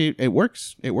actually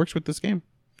works. It works with this game.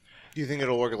 Do you think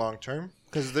it'll work long term?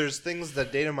 Because there's things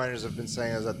that data miners have been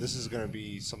saying is that this is going to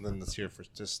be something that's here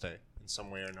to stay in some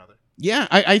way or another. Yeah,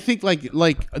 I think like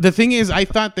the thing is, I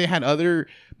thought they had other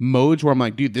modes where I'm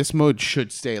like, dude, this mode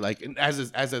should stay like as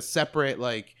a separate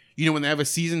like when they have a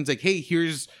season, it's like, hey,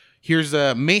 here's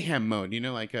a mayhem mode,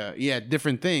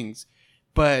 different things.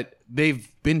 But they've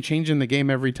been changing the game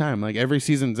every time. Like every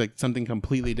season's like something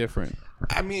completely different.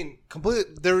 I mean,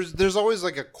 completely. There's always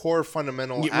like a core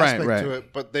fundamental aspect to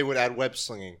it, but they would add web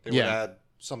slinging. They would add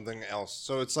something else.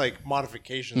 So it's like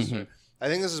modifications to it. I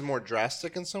think this is more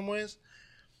drastic in some ways.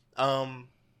 I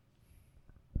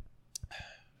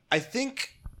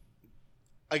think,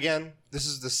 again, this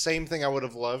is the same thing I would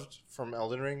have loved from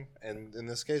Elden Ring, and in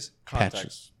this case, context.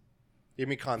 Patches. Give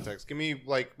me context. Give me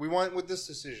like we want with this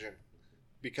decision.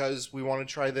 Because we want to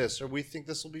try this, or we think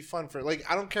this will be fun for. Like,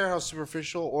 I don't care how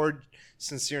superficial or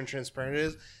sincere and transparent it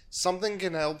is. Something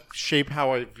can help shape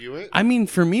how I view it. I mean,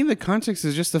 for me, the context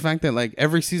is just the fact that like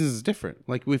every season is different.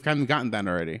 Like we've kind of gotten that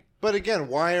already. But again,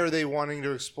 why are they wanting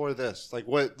to explore this? Like,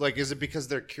 what? Like, is it because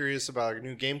they're curious about a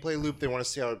new gameplay loop? They want to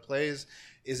see how it plays.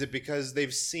 Is it because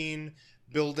they've seen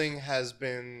building has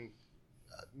been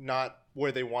not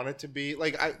where they want it to be?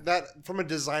 Like that from a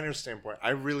designer standpoint, I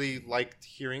really liked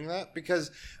hearing that,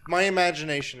 because my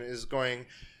imagination is going,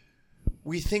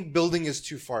 we think building is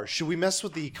too far. Should we mess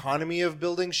with the economy of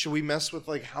building? Should we mess with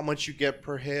like how much you get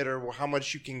per hit, or how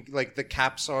much you can, like the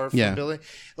caps are for building?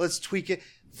 Let's tweak it.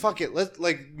 Fuck it.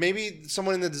 Maybe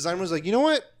someone in the design was like, you know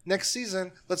what? Next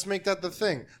season, let's make that the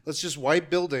thing. Let's just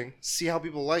wipe building, see how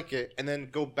people like it, and then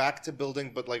go back to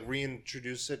building, but like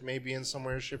reintroduce it maybe in some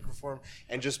way or shape or form,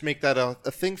 and just make that a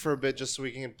thing for a bit, just so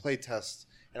we can play test.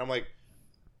 And I'm like,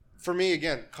 for me,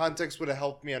 again, context would have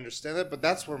helped me understand it, but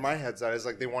that's where my head's at, is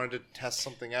like they wanted to test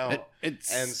something out and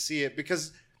see it,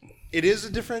 because it is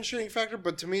a differentiating factor.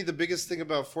 But to me, the biggest thing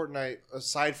about Fortnite,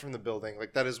 aside from the building,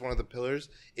 like that is one of the pillars,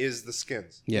 is the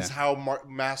skins. Yeah. It's how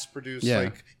mass produced,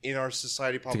 like in our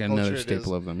society, pop culture, another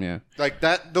staple of them. Yeah, like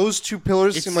that. Those two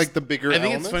pillars seem like the bigger. I think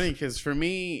elements. it's funny because for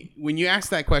me, when you ask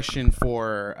that question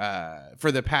for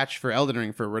the patch for Elden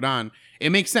Ring for Radahn, it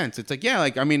makes sense. It's like, yeah,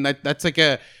 like I mean that's like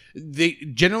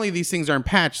generally these things aren't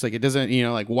patched. Like it doesn't,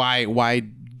 like why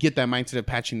get that mindset of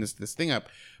patching this thing up.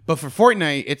 But for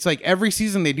Fortnite, it's like every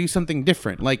season they do something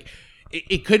different. Like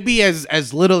it could be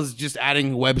as little as just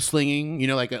adding web slinging,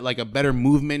 like a better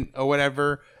movement or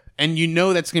whatever. And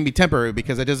that's going to be temporary,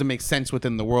 because it doesn't make sense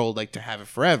within the world like to have it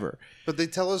forever. But they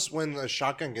tell us when a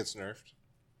shotgun gets nerfed.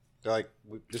 They're like,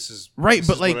 this is right, this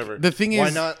but is like whatever. The thing is,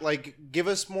 why not like give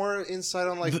us more insight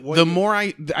on like what the more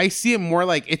I see it more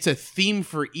like it's a theme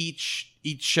for each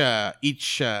I get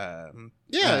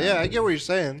what you're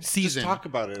saying. Season. Just talk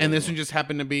about it. And this one just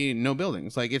happened to be no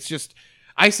buildings. Like it's just,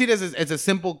 I see it as a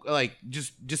simple, like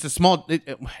just a small.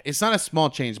 It's not a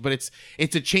small change, but it's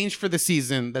a change for the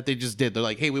season that they just did. They're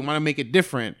like, hey, we want to make it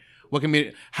different. What can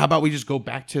we? How about we just go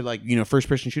back to like first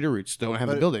person shooter roots? Don't have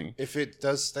the building. If it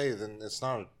does stay, then it's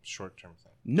not a short term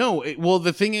thing. No, well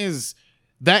the thing is,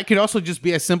 that could also just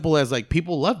be as simple as like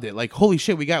people loved it. Like holy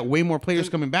shit, we got way more players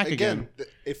coming back again.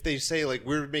 If they say like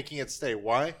we're making it stay,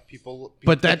 why people?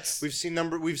 But that's we've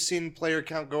seen player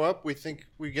count go up. We think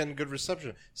we're getting good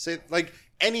reception. Say like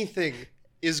anything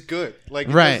is good. Like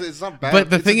right, it's not bad. But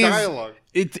the it's thing a dialogue.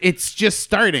 It's just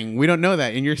starting. We don't know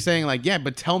that, and you're saying like yeah,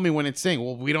 but tell me when it's staying.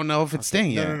 Well, we don't know if it's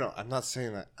staying yet. No. I'm not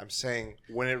saying that. I'm saying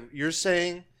you're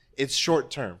saying it's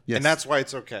short term, yes. And that's why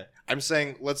it's okay. I'm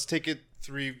saying let's take it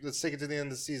to the end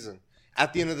of the season.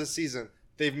 At the end of the season,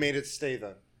 they've made it stay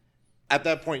then. At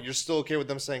that point, you're still okay with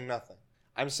them saying nothing.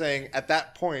 I'm saying at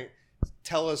that point,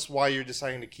 tell us why you're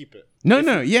deciding to keep it.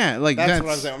 Like that's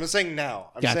what I'm saying. I'm not saying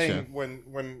now. I'm gotcha. saying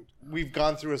when we've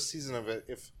gone through a season of it,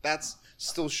 if that's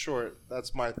still short,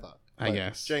 that's my thought. I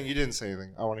guess. Jang, you didn't say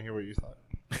anything. I want to hear what you thought.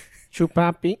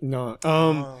 Chupapi? No.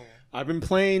 I've been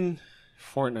playing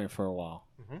Fortnite for a while.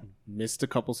 Mm-hmm. Missed a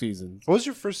couple seasons. What was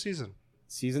your first season?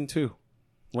 Season 2.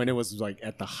 When it was like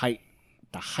at the height.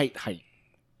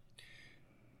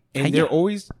 And they're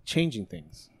always changing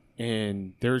things.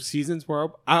 And there are seasons where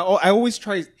I always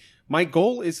try. My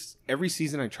goal is every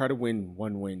season I try to win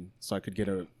one win so I could get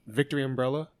a victory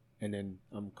umbrella, and then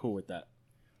I'm cool with that.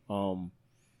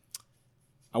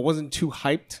 I wasn't too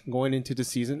hyped going into the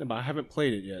season, but I haven't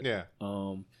played it yet. Yeah.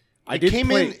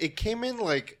 It came in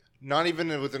like not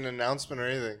even with an announcement or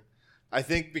anything. I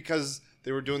think because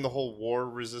they were doing the whole war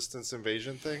resistance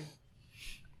invasion thing.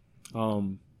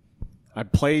 I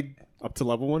played up to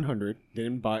level 100.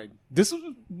 Didn't buy. This was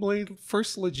my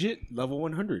first legit level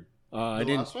 100. I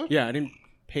didn't. Last one? Yeah, I didn't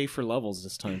pay for levels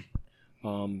this time.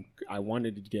 I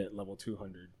wanted to get level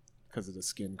 200 because of the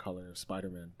skin color of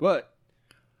Spider-Man, but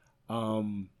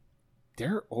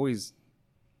they're always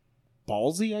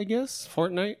ballsy, I guess.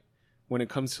 Fortnite when it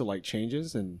comes to like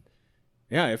changes, and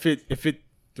yeah, if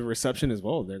the reception is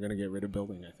well, they're gonna get rid of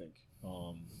building. I think.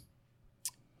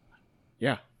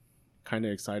 Yeah, kind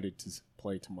of excited to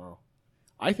play tomorrow.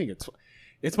 I think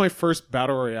it's my first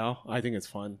battle royale. I think it's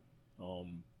fun.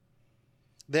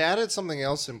 They added something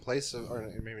else in place, or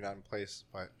maybe not in place,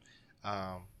 but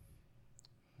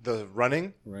the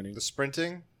running, the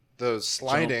sprinting, the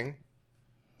sliding,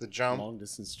 the jump, long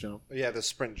distance jump. Yeah, the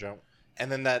sprint jump,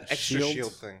 and then that extra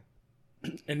shield thing.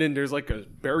 And then there's like a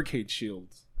barricade shield.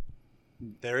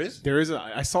 There is.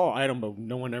 I saw an item, but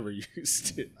no one ever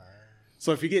used it.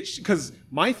 So if you get, because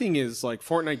my thing is like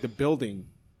Fortnite, the building.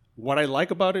 What I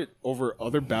like about it over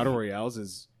other battle royales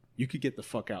is you could get the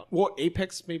fuck out. Well,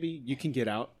 Apex maybe you can get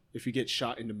out if you get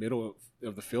shot in the middle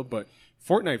of the field, but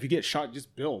Fortnite, if you get shot,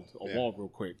 just build a wall real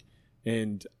quick.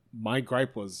 And my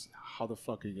gripe was, how the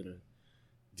fuck are you gonna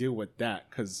deal with that?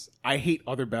 Because I hate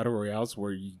other battle royales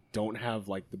where you don't have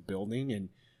like the building and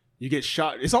you get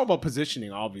shot. It's all about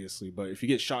positioning, obviously, but if you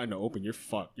get shot in the open, you're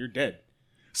fucked. You're dead.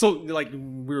 So like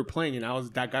we were playing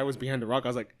and that guy was behind the rock. I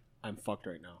was like, I'm fucked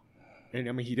right now. And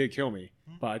I mean, he did kill me,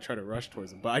 but I tried to rush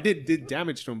towards him. But I did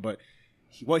damage to him. But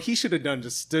what he should have done,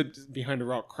 just stood behind the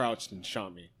rock, crouched, and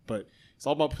shot me. But it's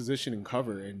all about position and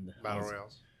cover. And battle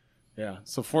royales. Yeah.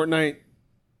 So Fortnite,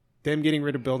 them getting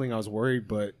rid of building, I was worried,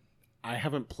 but I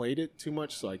haven't played it too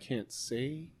much, so I can't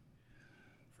say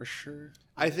for sure.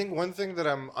 I think one thing that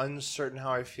I'm uncertain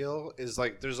how I feel is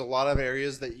like there's a lot of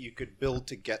areas that you could build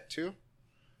to get to,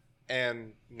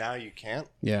 and now you can't.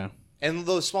 Yeah. And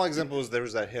the small example was there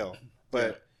was that hill.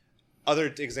 But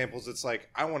other examples, it's like,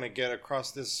 I want to get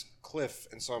across this cliff,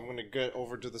 and so I'm going to get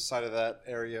over to the side of that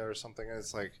area or something. And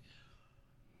it's like,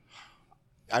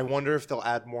 I wonder if they'll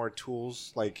add more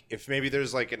tools. Like, if maybe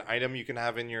there's like an item you can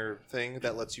have in your thing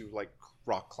that lets you like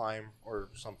rock climb or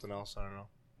something else. I don't know.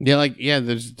 Yeah,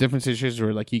 there's different situations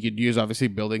where like you could use obviously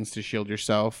buildings to shield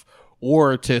yourself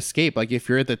or to escape. Like if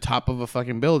you're at the top of a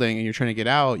fucking building and you're trying to get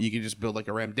out, you can just build like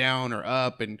a ramp down or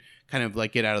up and kind of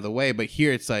like get out of the way. But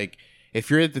here it's like, if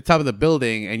you're at the top of the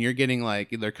building and you're getting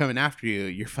like they're coming after you,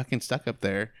 you're fucking stuck up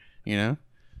there, you know?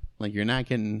 Like you're not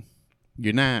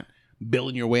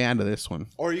building your way out of this one.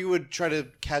 Or you would try to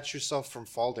catch yourself from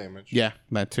fall damage. Yeah,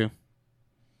 that too.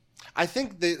 I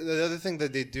think the other thing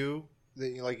that they do,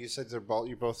 like you said,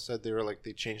 you both said they were like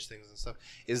they change things and stuff,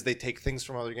 is they take things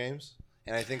from other games.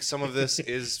 And I think some of this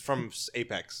is from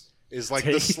Apex. Is like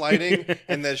the sliding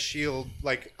and the shield.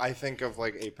 Like I think of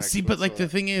like Apex. See, but like the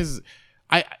thing is,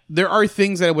 there are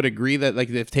things that I would agree that like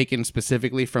they've taken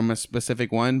specifically from a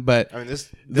specific one, but I mean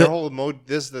their whole mode,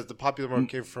 the popular mode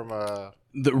came from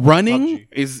the running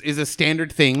PUBG. is a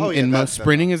standard thing in most.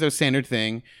 Sprinting is a standard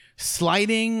thing.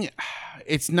 Sliding,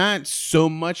 it's not so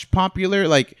much popular.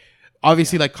 Like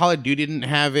obviously, like Call of Duty didn't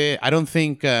have it. I don't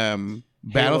think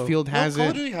Battlefield has Call it.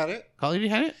 of Duty had it. Call of Duty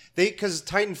had it. Because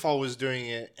Titanfall was doing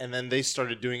it, and then they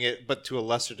started doing it, but to a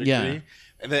lesser degree. Yeah.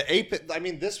 And the Apex, I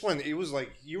mean, this one, it was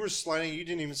like you were sliding, you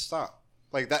didn't even stop.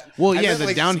 Like that. Well, I yeah, meant, the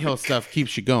like, downhill stuff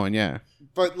keeps you going. Yeah.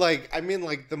 But like, I mean,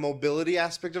 like the mobility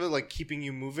aspect of it, like keeping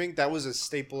you moving, that was a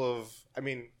staple of. I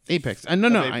mean, Apex.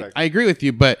 No, Apex. I agree with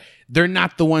you, but they're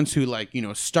not the ones who like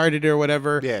started it or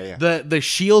whatever. Yeah. The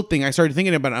shield thing, I started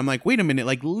thinking about it. I'm like, wait a minute,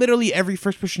 like literally every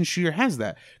first person shooter has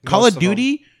that. Call of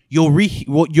Duty.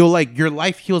 You'll like your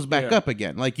life heals back up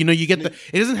again. Like you get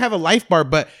it doesn't have a life bar,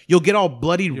 but you'll get all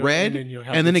bloodied red,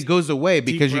 and then it goes away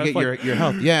because you get your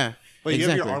health. Yeah, but exactly. you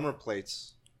have your armor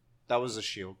plates. That was a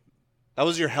shield. That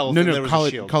was your health. No, and there was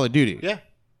a shield. Call of Duty. Yeah,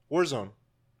 Warzone.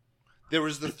 There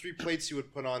was the 3 plates you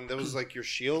would put on. That was like your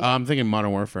shield. I'm thinking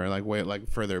Modern Warfare, like way like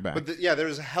further back. But there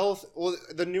was health. Well,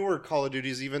 the newer Call of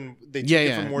Duties even they took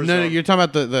it from Warzone. No, you're talking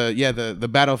about the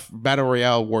battle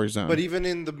royale Warzone. But even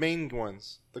in the main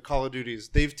ones, the Call of Duties,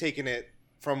 they've taken it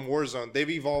from Warzone. They've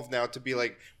evolved now to be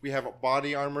like we have a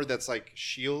body armor that's like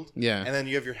shield. Yeah. And then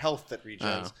you have your health that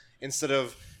regens instead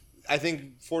of. I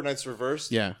think Fortnite's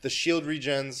reversed. Yeah. The shield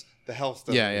regens, the health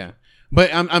doesn't. Yeah.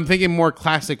 But I'm thinking more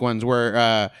classic ones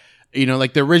where You know,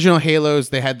 like the original Halos,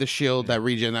 they had the shield that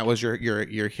regen. That was your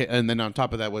hit, and then on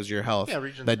top of that was your health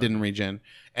that didn't regen.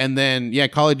 And then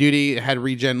Call of Duty had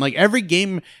regen. Like every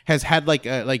game has had like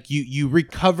you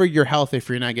recover your health if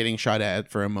you're not getting shot at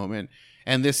for a moment.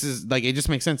 And this is like it just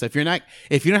makes sense. If you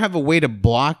don't have a way to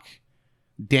block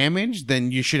damage,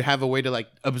 then you should have a way to like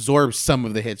absorb some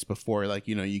of the hits before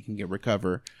you can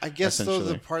recover. I guess though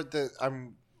the part that I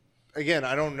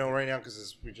don't know right now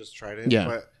because we just tried it. Yeah.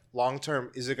 But long term,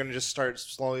 is it going to just start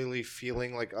slowly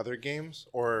feeling like other games,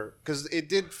 or because it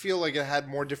did feel like it had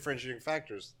more differentiating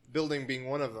factors, building being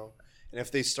one of them, and if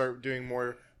they start doing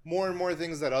more and more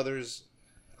things that others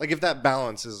like, if that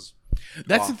balance is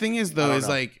that's off, the thing is though is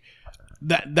know. Like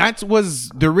that was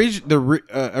the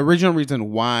original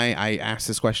reason why I asked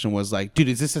this question was like, dude,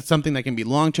 is this something that can be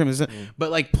long term? But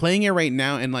like playing it right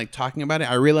now and like talking about it,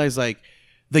 I realized like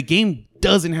the game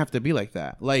doesn't have to be like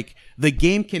that. Like the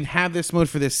game can have this mode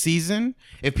for this season.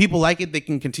 If people like it, they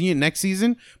can continue next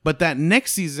season. But that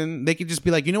next season, they could just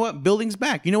be like, you know what, building's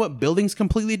back. You know what, building's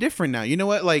completely different now. You know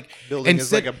what, like building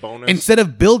is like a bonus. Instead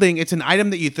of building, it's an item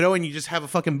that you throw and you just have a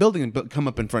fucking building come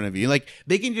up in front of you. Like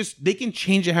they can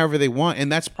change it however they want, and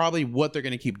that's probably what they're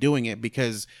gonna keep doing it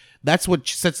because that's what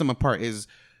sets them apart. Is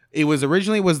it was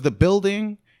originally the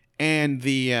building and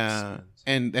the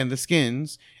and the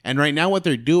skins, and right now what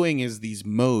they're doing is these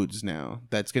modes now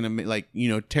that's gonna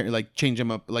change them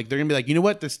up. Like they're gonna be like, you know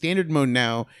what, the standard mode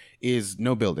now is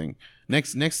no building.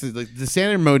 Next is like the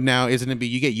standard mode now is gonna be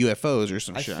you get UFOs or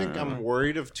some shit. I think I'm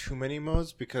worried of too many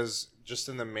modes because just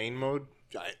in the main mode,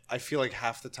 I feel like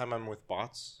half the time I'm with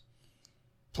bots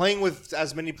playing with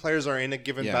as many players are in a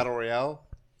given battle royale,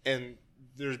 and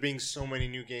there's being so many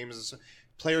new games.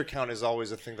 Player count is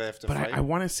always a thing they have to fight. But I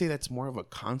want to say that's more of a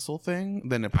console thing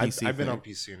than a PC I've been on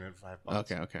PC and I have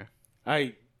bots. Okay.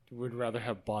 I would rather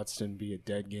have bots than be a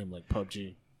dead game like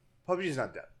PUBG. PUBG is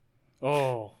not dead.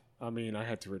 Oh, I mean, I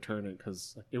had to return it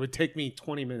because it would take me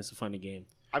 20 minutes to find a game.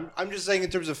 I'm just saying in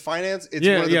terms of finance, it's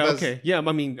one of the best. Okay. Yeah,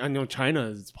 I mean, I know China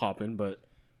is popping, but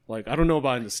like I don't know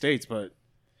about in the States, but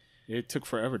it took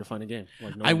forever to find a game.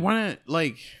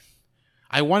 Like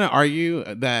I want to argue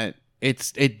that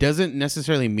it doesn't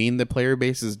necessarily mean the player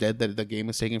base is dead, that the game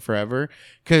is taking forever,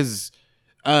 because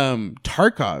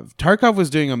Tarkov was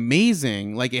doing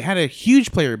amazing. Like it had a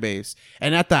huge player base,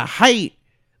 and at the height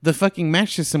the fucking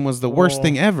match system was the worst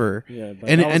thing ever. Yeah, but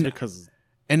that was because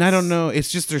and I don't know,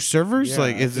 it's just their servers. Yeah,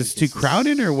 like, is this too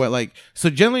crowded or what? Like, so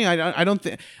generally, I don't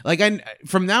think, like,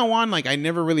 from now on, like, I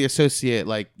never really associate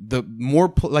like the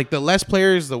more the less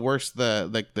players, the worse the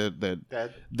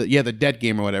dead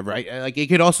game or whatever. Like it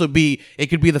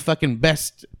could be the fucking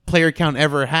best player count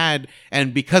ever had,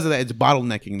 and because of that, it's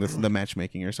bottlenecking the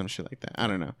matchmaking or some shit like that. I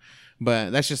don't know,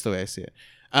 but that's just the way I see it.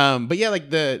 But yeah, like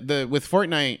the with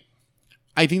Fortnite,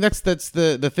 I think that's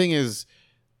the thing is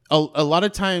a lot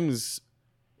of times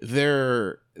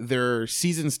their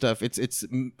season stuff, it's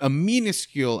a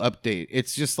minuscule update.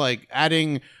 It's just like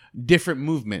adding different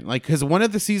movement, like because one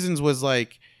of the seasons was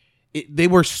like they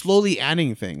were slowly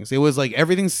adding things. It was like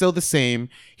everything's still the same.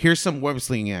 Here's some web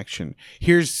slinging action,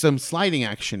 here's some sliding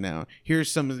action, now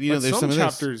here's some there's some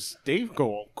chapters they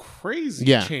go crazy.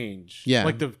 Change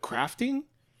like the crafting.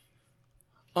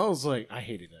 I was like, I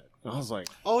hated that. I was like,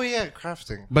 oh yeah,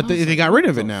 crafting, but they got rid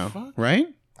of it now, fuck? Right?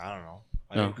 I don't know.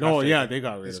 No, yeah, they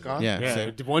got rid of it. Gone? Yeah.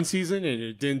 So one season and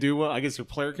it didn't do well. I guess your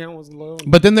player count was low.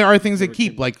 But then there are things that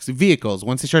keep, like vehicles.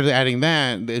 Once they started adding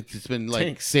that, it's been like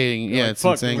tanks. Saying, it's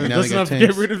like, been saying, now let's not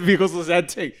get rid of the vehicles. Let's add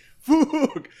tank.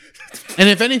 Fuck. And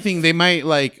if anything, they might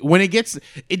like when it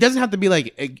doesn't have to be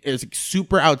like it's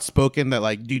super outspoken that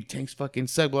like, dude, tanks fucking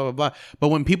suck, blah blah blah. But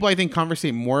when people, I think,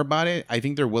 conversate more about it, I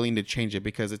think they're willing to change it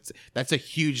because that's a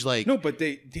huge like. No, but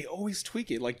they always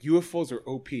tweak it. Like UFOs are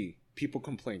OP. People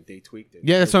complain, they tweaked it.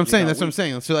 Yeah, that's what I'm saying. That's what I'm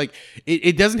saying. So like,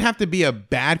 it doesn't have to be a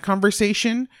bad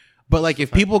conversation, but like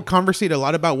if people conversate a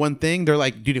lot about one thing, they're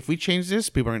like, dude, if we change this,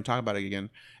 people are gonna talk about it again,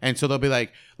 and so they'll be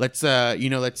like, let's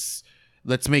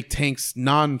make tanks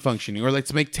non-functioning, or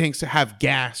let's make tanks have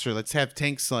gas, or let's have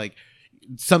tanks like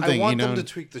something. I want them to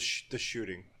tweak the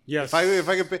shooting. Yes, if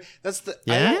I could, that's the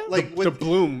like the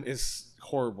bloom is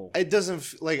horrible. It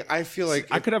doesn't like I feel like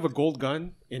I could have a gold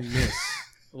gun and miss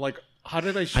like. How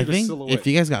did I shoot a silhouette? Silhouette? If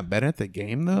you guys got better at the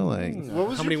game, though, like what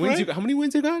was how many wins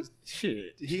you got?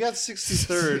 Shit, he got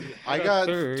 63rd. I got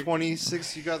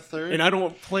 26. You got 3rd. And I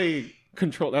don't play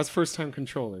control. That's first time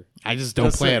controller. I just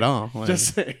don't play at all. Like,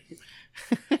 just say.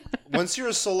 Once you're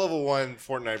a soul level 1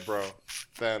 Fortnite bro,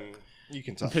 then you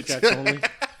can talk. Pickaxe only.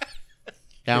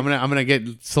 Yeah, I'm gonna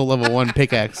get soul level 1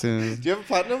 pickaxe. And do you have a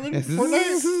platinum in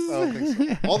Fortnite? don't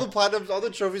think so. All the platinums, all the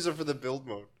trophies are for the build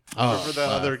mode. For the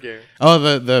other game. Oh,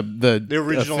 the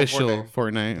original official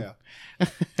Fortnite.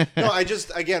 Yeah. No, I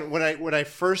just again when I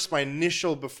first my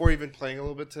initial before even playing a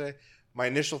little bit today, my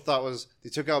initial thought was they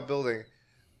took out building.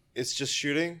 It's just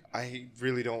shooting. I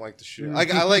really don't like the shooting.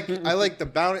 Like I like the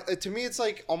bounty. To me, it's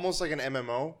like almost like an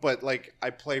MMO, but like I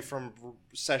play from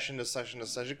session to session to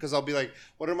session because I'll be like,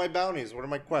 what are my bounties? What are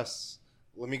my quests?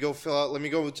 Let me go fill out. Let me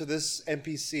go to this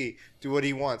NPC. Do what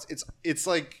he wants. It's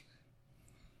like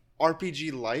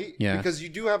RPG light because you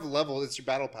do have levels. It's your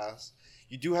battle pass.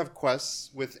 You do have quests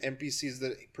with NPCs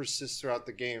that persist throughout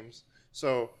the games.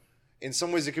 So in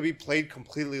some ways, it could be played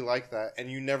completely like that, and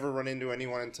you never run into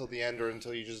anyone until the end or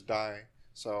until you just die.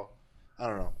 So I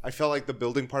don't know. I felt like the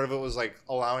building part of it was like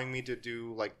allowing me to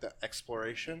do like the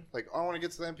exploration. Like, oh, I want to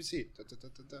get to the NPC. Da, da, da,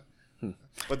 da, da.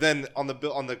 But then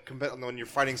when you're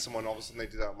fighting someone, all of a sudden they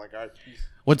do that. I'm like, all right, peace.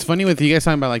 What's funny with you guys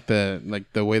talking about like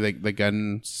the way the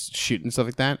guns shoot and stuff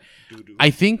like that. I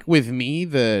think with me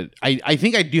I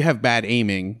think I do have bad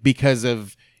aiming because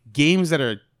of games that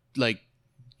are like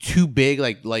too big,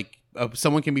 like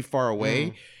someone can be far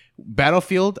away.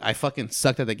 Battlefield, I fucking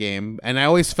sucked at the game, and I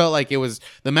always felt like it was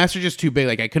the maps are just too big.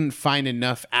 Like I couldn't find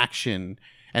enough action,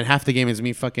 and half the game is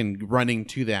me fucking running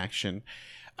to the action.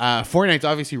 Fortnite's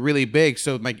obviously really big,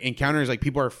 so my encounters like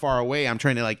people are far away. I'm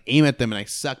trying to like aim at them, and I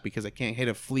suck because I can't hit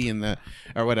a flea in the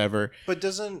or whatever. But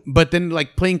then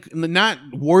like playing not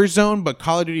Warzone, but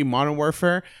Call of Duty Modern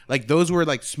Warfare, like those were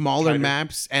like smaller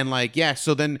maps, and like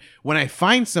so then when I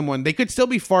find someone, they could still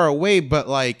be far away, but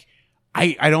like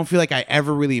I don't feel like I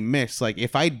ever really miss. Like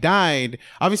if I died,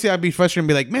 obviously I'd be frustrated and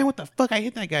be like, man, what the fuck? I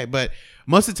hit that guy. But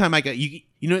most of the time,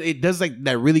 it does like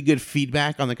that really good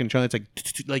feedback on the controller. It's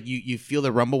like you feel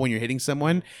the rumble when you're hitting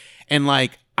someone. And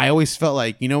like I always felt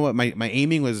like, you know what, my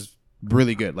aiming was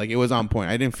really good. Like it was on point.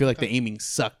 I didn't feel like the aiming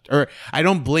sucked. Or I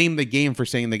don't blame the game for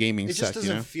saying the gaming sucked. It just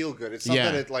doesn't feel good. It's not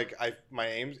that it like my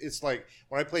aim. It's like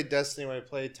when I play Destiny, when I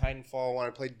play Titanfall, when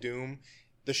I play Doom,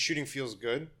 the shooting feels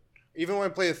good. Even when I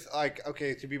play with, like,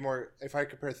 okay, to be more, if I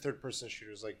compare third-person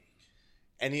shooters, like,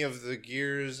 any of the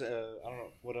Gears, I don't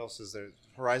know, what else is there?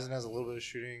 Horizon has a little bit of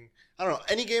shooting. I don't know,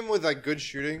 any game with, like, good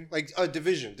shooting, like,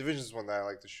 Division. Division is one that I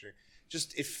like the shooting.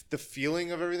 Just if the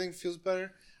feeling of everything feels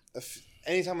better,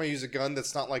 anytime I use a gun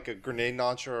that's not, like, a grenade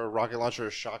launcher or a rocket launcher or a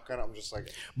shotgun, I'm just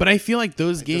like... But I feel like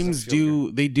those games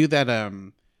they do that,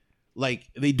 like,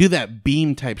 they do that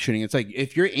beam-type shooting. It's like,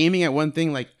 if you're aiming at one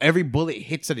thing, like, every bullet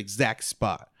hits that exact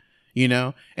spot. You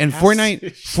know, and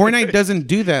Fortnite doesn't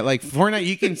do that. Like Fortnite,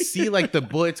 you can see like the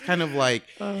bullets kind of like,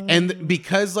 and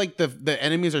because like the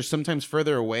enemies are sometimes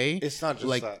further away. It's not just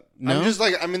like, that. No? I'm just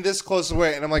like I'm in this close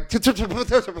away, and I'm like, like it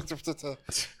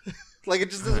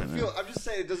just doesn't feel. I'm just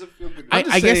saying it doesn't feel good.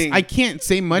 I guess I can't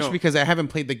say much because I haven't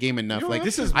played the game enough. Like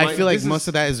I feel like most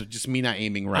of that is just me not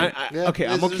aiming right. Okay,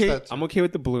 I'm okay. I'm okay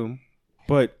with the bloom,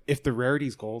 but if the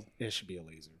rarity's gold, it should be a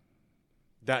laser.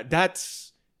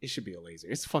 It should be a laser.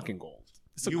 It's fucking gold.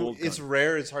 It's a gold gun. It's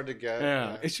rare. It's hard to get.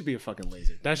 Yeah, it should be a fucking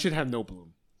laser. That should have no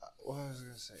bloom. What was I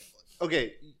gonna say?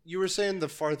 Okay, you were saying the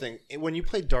far thing when you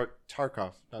play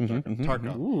Tarkov, not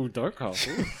Tarkov. Ooh,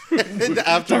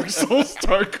 Tarkov. Dark Souls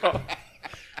Tarkov.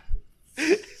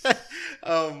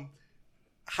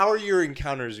 How are your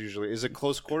encounters usually? Is it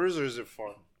close quarters or is it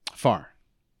far? Far.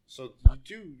 So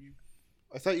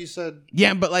I thought you said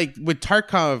yeah, but like with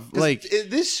Tarkov, like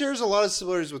this shares a lot of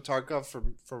similarities with Tarkov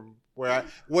from where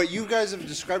what you guys have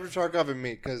described with Tarkov and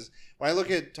me. Because when I look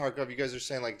at Tarkov, you guys are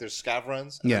saying like there's scav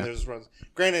runs and then there's runs.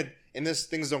 Granted, in this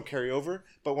things don't carry over,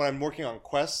 but when I'm working on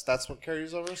quests, that's what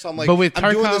carries over. So I'm like, Tarkov,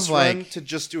 I'm doing this run to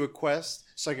just do a quest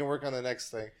so I can work on the next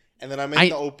thing. And then I'm in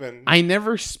the open. I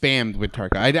never spammed with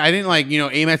Tarkov. I didn't like,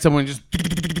 aim at someone and just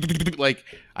like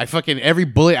I fucking every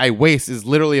bullet I waste is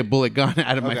literally a bullet gone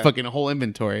out of my fucking whole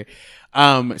inventory.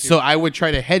 So I would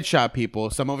try to headshot people.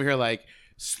 So I'm over here like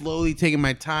slowly taking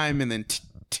my time and then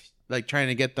like trying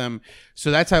to get them.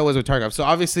 So that's how I was with Tarkov. So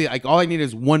obviously like all I need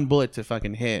is one bullet to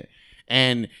fucking hit.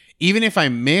 And even if I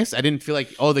miss, I didn't feel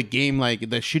like the game like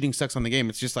the shooting sucks on the game.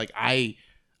 It's just like I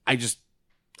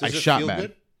shot bad.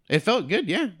 Good? It felt good,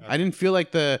 yeah. Okay. I didn't feel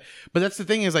like but that's the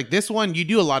thing is like this one you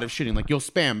do a lot of shooting. Like you'll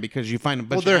spam because you find a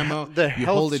bunch of ammo, you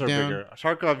hold it down. Bigger.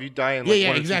 Tarkov, you die in like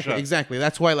one exactly.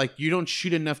 That's why like you don't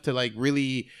shoot enough to like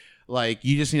really like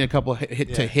you just need a couple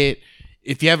hit to hit.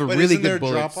 If you have a really good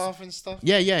bullets, drop off and stuff.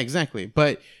 Yeah, exactly.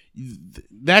 But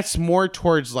that's more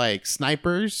towards like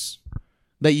snipers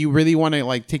that you really want to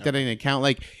like take that into account.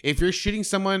 Like if you're shooting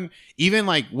someone, even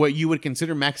like what you would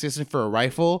consider max distance for a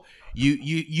rifle.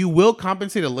 You will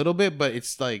compensate a little bit, but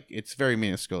it's like it's very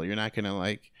minuscule. You're not gonna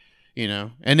like,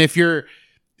 and if you're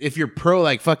if you're pro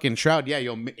like fucking Shroud, yeah,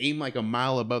 you'll aim like a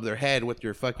mile above their head with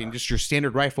your fucking just your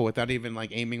standard rifle without even like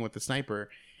aiming with the sniper,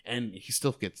 and he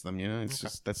still gets them. You know, it's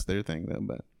just that's their thing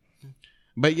though.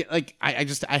 But yeah, like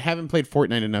I haven't played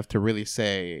Fortnite enough to really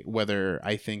say whether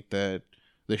I think that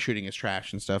the shooting is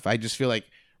trash and stuff. I just feel like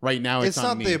right now it's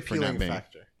not me the for not appealing being.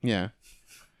 factor. Yeah.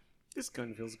 This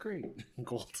gun feels great.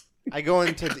 Gold. I go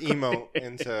into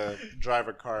into drive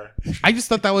a car. I just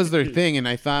thought that was their thing, and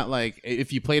I thought like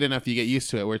if you played enough, you get used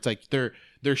to it. Where it's like their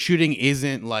shooting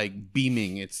isn't like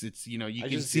beaming; it's you know you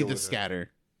can see the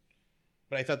scatter.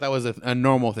 But I thought that was a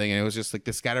normal thing, and it was just like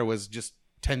the scatter was just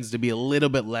tends to be a little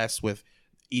bit less with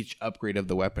each upgrade of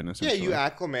the weapon. Yeah, you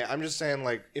acclimate. I'm just saying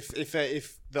like if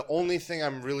the only thing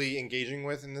I'm really engaging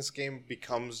with in this game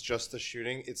becomes just the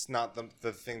shooting, it's not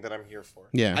the thing that I'm here for.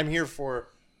 Yeah, I'm here for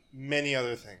many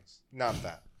other things, not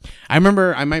that. I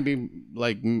remember I might be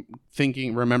like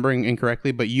remembering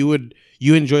incorrectly, but you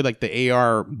enjoyed like the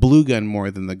AR blue gun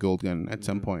more than the gold gun at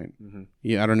some point. Mm-hmm.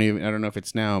 Yeah, I don't know if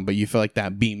it's now, but you feel like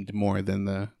that beamed more than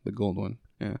the gold one.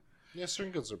 Yeah. Yeah,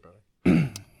 certain guns are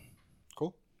better.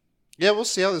 Cool. Yeah, we'll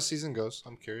see how the season goes.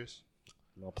 I'm curious.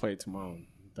 I'll play it tomorrow.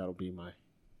 That'll be my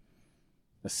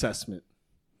assessment.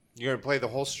 You're gonna play the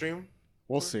whole stream?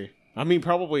 We'll see. I mean,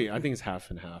 probably. I think it's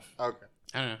half and half. Okay.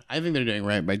 I don't know. I think they're doing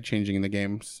right by changing the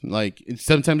games. Like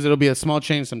sometimes it'll be a small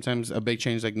change, sometimes a big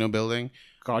change, like no building.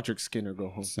 Godric Skinner go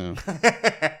home. So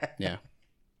yeah,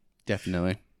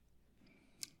 definitely.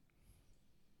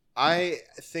 I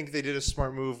think they did a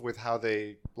smart move with how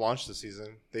they launched the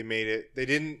season. They made it. They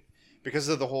didn't because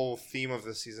of the whole theme of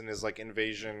the season is like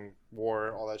invasion,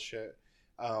 war, all that shit.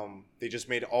 They just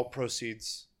made all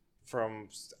proceeds from.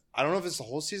 I don't know if it's the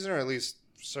whole season or at least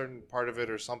a certain part of it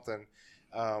or something.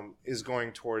 Is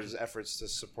going towards efforts to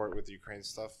support with Ukraine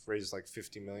stuff. Raised like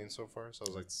 50 million so far. So I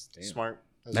was like, damn. Smart.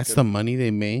 That's good. the money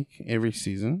they make every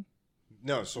season.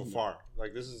 No, so far.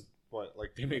 Like this is what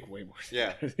like they make way more.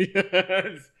 Yeah,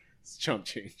 it's chump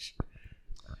change.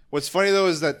 What's funny though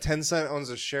is that Tencent owns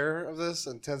a share of this,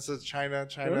 and Tencent China,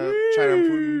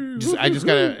 Putin. I just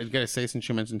gotta say, since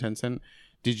you mentioned Tencent,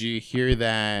 did you hear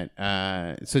that?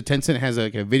 So Tencent has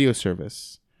like a video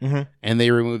service, and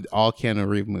they removed all Keanu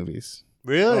Reeves movies.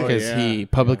 Really? Because he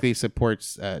publicly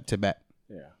supports Tibet.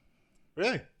 Yeah.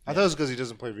 Really? I thought it was because he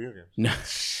doesn't play video games.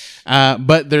 No.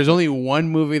 But there's only one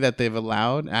movie that they've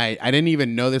allowed. I didn't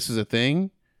even know this was a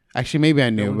thing. Actually, maybe I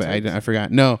knew, but I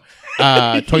forgot. No.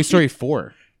 Toy Story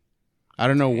 4. I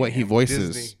don't know what he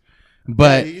voices. Disney.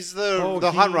 But yeah, he's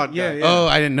the hot rod guy. Yeah. Oh,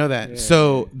 I didn't know that. Yeah,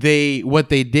 so what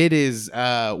they did is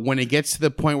when it gets to the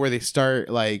point where they start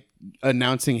like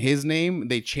announcing his name,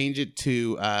 they change it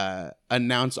to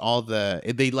announce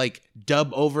they like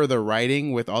dub over the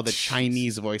writing with all the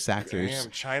Chinese voice actors. Damn,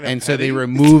 China and petty. so they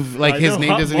remove like his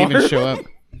name doesn't even show up.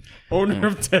 Owner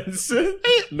of Tencent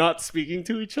not speaking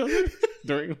to each other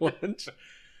during lunch.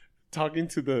 Talking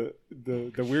to the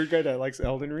weird guy that likes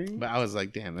Elden Ring. But I was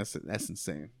like, damn, that's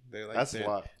insane. They're like, that's a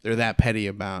lot. They're that petty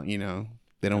about, they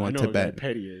don't want Tibet.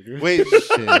 Pettier, dude. Wait,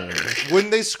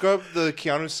 wouldn't they scrub the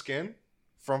Keanu skin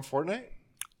from Fortnite?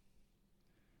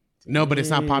 No, but it's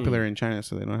not popular in China,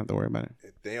 so they don't have to worry about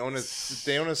it. They own a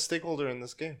stakeholder in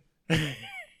this game.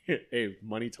 Hey,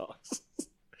 money talks.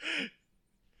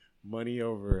 Money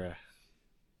over.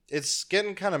 It's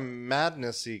getting kind of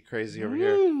madnessy crazy over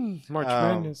here. March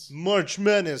Madness. March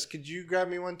Madness. Could you grab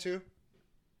me one too?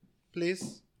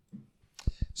 Please?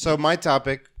 So my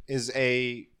topic is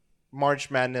a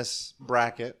March Madness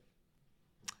bracket.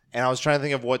 And I was trying to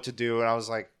think of what to do. And I was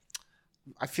like,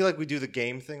 I feel like we do the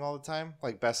game thing all the time.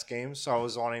 Like best games. So I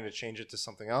was wanting to change it to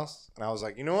something else. And I was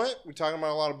like, you know what? We're talking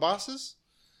about a lot of bosses.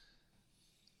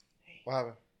 What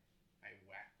happened? I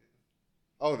whacked it.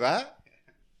 Oh, that?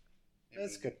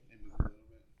 That's good.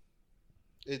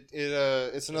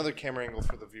 It's another camera angle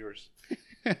for the viewers.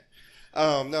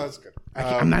 No, it's good.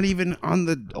 I'm not even on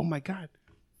the. Oh my god!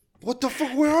 What the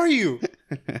fuck? Where are you?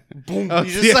 Boom! Oh,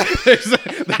 you just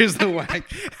there's the whack.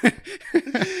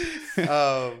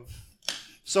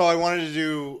 So I wanted to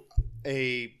do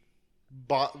a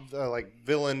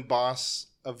villain boss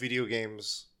of video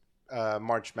games,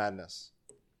 March Madness,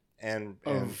 and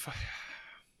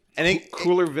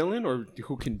cooler villain or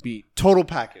who can beat total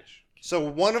package. So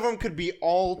one of them could be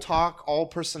all talk, all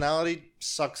personality,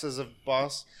 sucks as a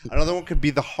boss. Another one could be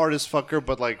the hardest fucker,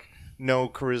 but like no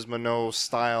charisma, no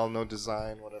style, no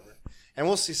design, whatever. And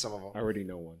we'll see some of them. I already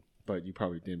know one, but you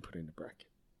probably didn't put it in the bracket.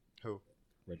 Who?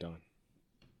 Radahn.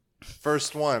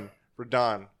 First one,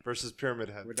 Radahn versus Pyramid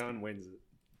Head. Radahn wins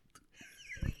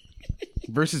it.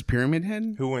 Versus Pyramid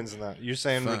Head? Who wins in that? You're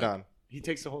saying Radahn. He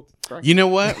takes the whole. Right. You know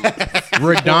what?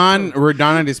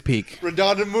 Radahn at his peak.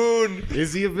 Radahn the Moon.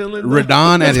 Is he a villain?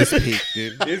 Radahn at his peak,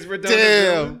 dude. Is Radahn a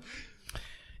Damn. villain?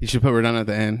 You should put Radahn at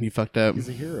the end. You fucked up. He's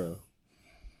a hero.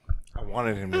 I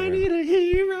wanted him to I win. need a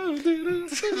hero.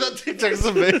 That TikTok's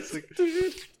amazing.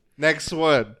 Next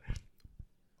one.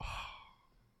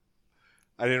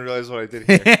 I didn't realize what I did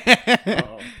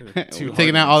here. Two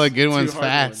Taking hard out all the ones. good Two ones hard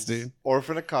fast, ones. dude.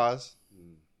 Orphan of Cause.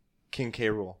 King K.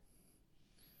 Rool.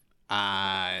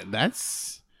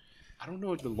 That's. I don't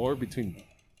know the lore between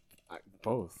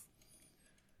both.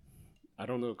 I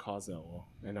don't know Cause that well,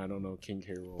 and I don't know King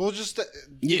K. Rool. Well, just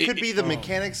Yeah, it could be the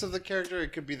mechanics of the character.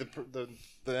 It could be the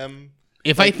them.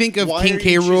 If Like, I think of why King are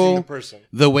K. you choosing the Rool, person?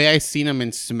 the way I seen him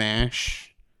in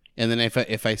Smash, and then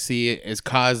if I see it as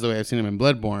Cause the way I've seen him in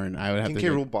Bloodborne, I would have King to K.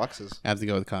 go, Rool boxes. have to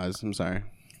go with Cause. I'm sorry.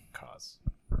 Cause.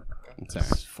 I'm sorry.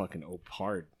 It's fucking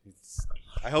hard. It's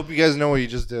I hope you guys know what you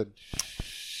just did.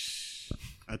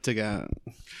 I took out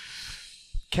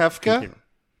Kefka,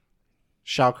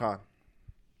 Shao Kahn.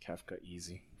 Kefka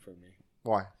easy for me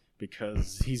Why?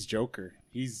 because he's Joker.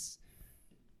 He's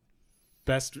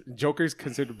best. Joker's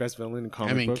considered best villain in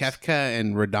comic I mean, books. Kefka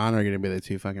and Radahn are gonna be the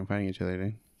two fucking fighting each other,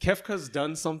 dude. Kefka's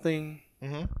done something.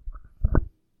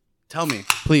 Tell me,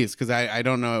 please, because I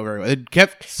don't know it very well.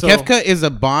 So- Kefka is a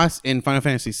boss in Final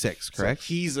Fantasy VI, correct? So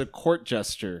he's a court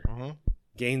jester. Mhm.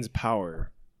 Gains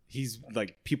power. He's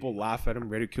like people laugh at him,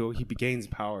 ridicule. He gains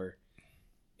power,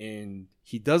 and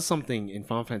he does something in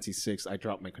Final Fantasy VI. I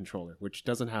dropped my controller, which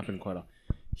doesn't happen quite often.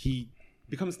 He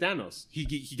becomes Thanos. He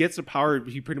gets the power.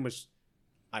 He pretty much,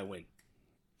 I win.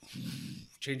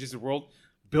 Changes the world.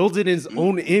 Builds it in his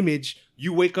own image.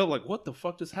 You wake up like, what the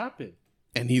fuck just happened?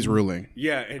 And he's ruling.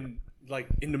 Yeah, and like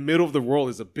in the middle of the world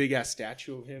is a big ass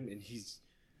statue of him, and he's.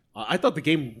 I thought the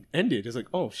game ended. It's like,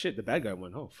 oh shit, the bad guy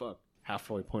won. Oh fuck,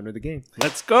 halfway point of the game.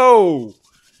 Let's go.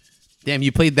 Damn,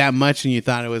 you played that much and you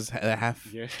thought it was a half.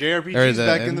 Yeah. Or JRPGs the-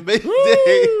 back in the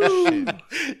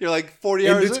day. You're like 40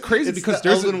 And hours. it's crazy in? because the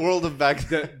there's Elden world of back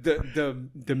then.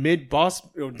 The mid boss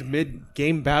or the mid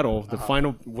game battle, the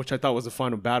final, which I thought was the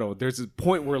final battle. There's a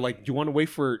point where like, do you want to wait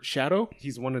for Shadow?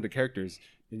 He's one of the characters.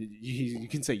 And you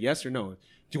can say yes or no. Do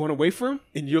you want to wait for him?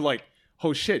 And you're like,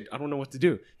 oh shit, I don't know what to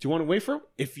do. Do you want to wait for him?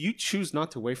 If you choose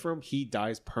not to wait for him, he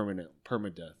dies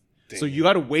permadeath. So you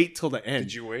got to wait till the end.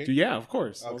 Did you wait? Yeah, of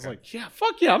course. I was Okay. like, yeah,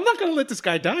 fuck yeah, I'm not gonna let this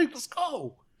guy die. Let's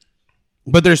go.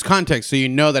 But there's context, so you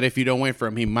know that if you don't wait for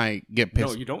him, he might get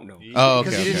pissed. No, you don't know. Oh, okay,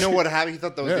 Because he didn't okay. know what happened. He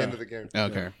thought that was the Yeah. end of the game.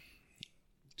 Okay.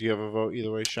 Do you have a vote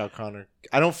either way, Shao Kahn or...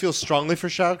 I don't feel strongly for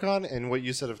Shao Kahn, and what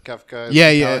you said of Kefka... is Yeah,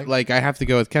 yeah. compelling. Like, I have to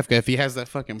go with Kefka. If he has that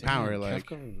fucking power, like...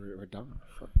 Kefka Radahn.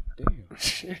 Fuck, damn.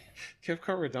 Shit. Kefka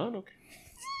Radahn. Okay.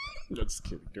 Just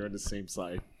kidding. They're on the same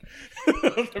side.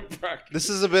 The bracket. This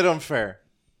is a bit unfair.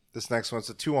 This next one's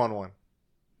a 2-on-1.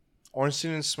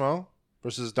 Ornstein and Smo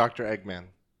versus Dr. Eggman.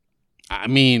 I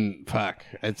mean, fuck.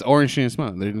 It's Orange and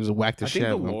Smoke. They just whack the I shit think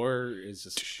out the of him. lore is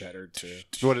just better to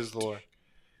What is the lore?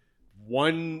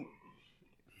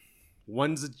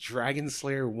 one's a dragon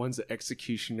slayer, one's an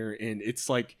executioner, and it's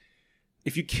like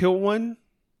if you kill one,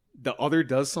 the other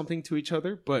does something to each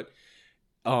other. But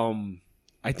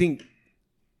I think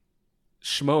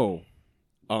Schmo,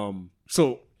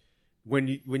 so when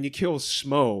you kill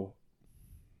Schmo,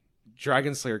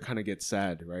 Dragon Slayer kind of gets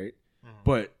sad, right?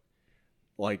 But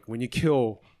like when you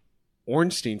kill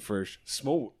Ornstein first,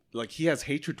 Smo, like he has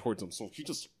hatred towards him, so he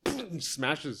just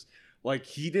smashes. Like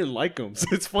he didn't like him, so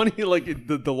it's funny. Like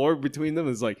the lore between them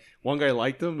is like one guy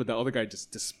liked him, but the other guy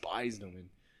just despised him. And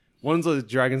one's a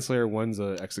Dragon Slayer, one's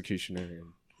a Executioner. And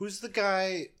Who's the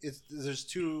guy? There's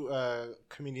two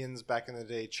comedians back in the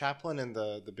day, Chaplin and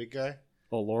the big guy.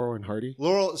 oh, Laurel and Hardy.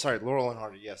 Laurel and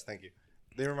Hardy. Yes, thank you.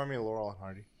 They remind me of Laurel and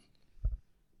Hardy.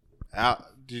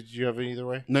 Did you have it either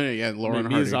way? No, yeah, Lauren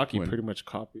Miyazaki Hardy. win. pretty much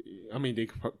copied. I mean, they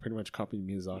pretty much copied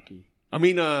Miyazaki. I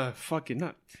mean, fucking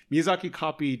not. Miyazaki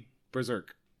copied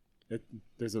Berserk.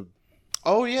 There's a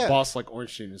Oh yeah. boss like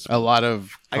Ornstein. A lot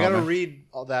of. I gotta comment. read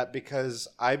all that because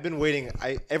I've been waiting.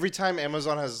 Every time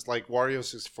Amazon has like Wario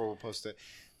 64 will post it,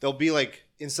 they'll be like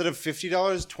instead of $50,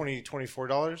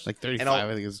 $24. Like 35, And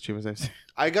I think is the cheapest I've seen.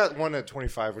 I got one at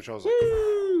 25, which I was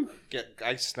like,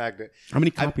 I snagged it. How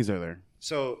many copies are there?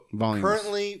 So Volumes.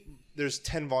 currently there's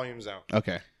 10 volumes out.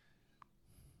 Okay.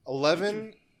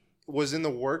 11 was in the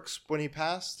works when he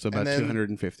passed. So about and then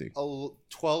 250.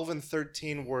 12 and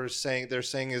 13 they're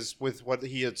saying is with what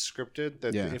he had scripted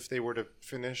that Yeah. if they were to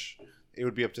finish, it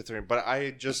would be up to 3. But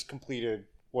I just completed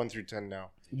 1 through 10 now.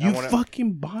 You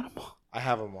fucking bought them all? I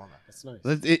have them on that. That's nice.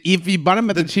 If you bought them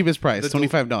at the cheapest price, the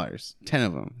 $25. 10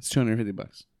 of them. It's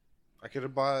 $250. I could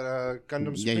have bought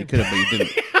Gundam Supreme. Yeah, you could have, but you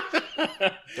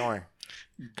didn't. Don't worry.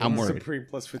 I'm worried. Supreme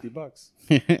plus $50.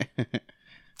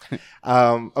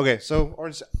 Okay, so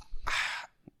Orange.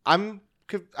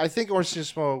 I think Orange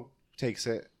Nismo takes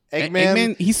it.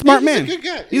 Eggman, he's smart man. He's a good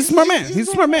guy. He's a smart man. He's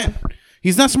a smart man.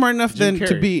 He's not smart enough Jim then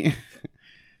to Carrey. be.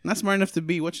 Not smart enough to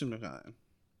be whatchamacallit.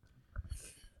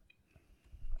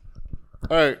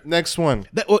 All right, next one.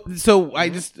 So I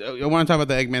want to talk about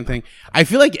the Eggman thing. I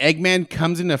feel like Eggman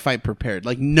comes into a fight prepared,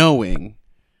 like knowing.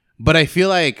 But I feel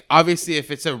like obviously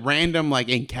if it's a random like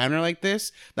encounter like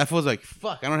this, that feels like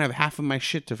fuck. I don't have half of my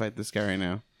shit to fight this guy right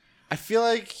now. I feel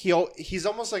like he's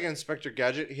almost like Inspector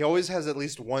Gadget. He always has at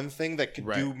least one thing that could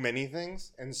do many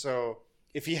things, and so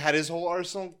if he had his whole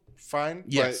arsenal, fine.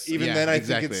 Yes, but even then, I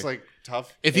think it's like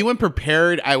tough. If he went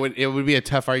prepared, it would be a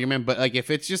tough argument. But like if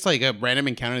it's just like a random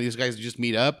encounter, these guys just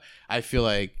meet up. I feel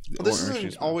like This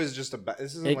isn't always just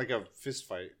this isn't like a fist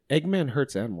fight. Eggman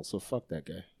hurts animals, so fuck that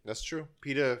guy. That's true.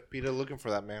 Peter looking for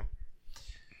that man.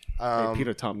 Hey,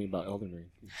 Peter taught me about Elden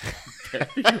Ring.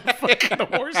 You fucking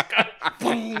horse guy.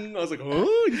 Boom. I was like,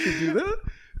 oh, you can do that?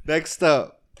 Next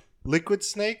up, Liquid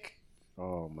Snake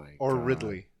Oh my god. or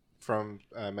Ridley from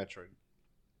Metroid.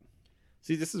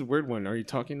 See, this is a weird one. Are you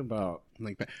talking about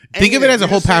like think of it as a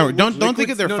whole power. Don't Liquid- think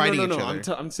that they're no, fighting no, each no.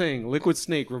 other. I'm saying Liquid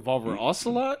Snake, Revolver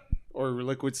Ocelot, or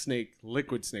Liquid Snake,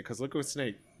 because Liquid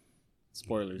Snake,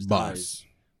 spoilers, Boss. dies.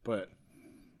 But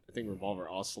I think Revolver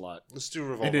Ocelot. Let's do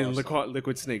Revolver. And then Ocelot.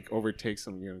 Liquid Snake overtakes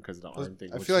him, because of the arm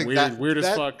thing. I which feel is like weird as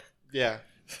that- fuck. Yeah.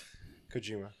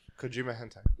 Kojima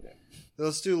hentai. Yeah.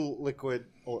 Let's do Liquid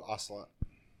or Ocelot.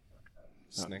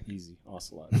 Snake. Easy,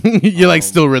 Ocelot. You're like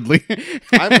still Ridley.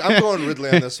 I'm going Ridley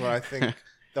on this one. I think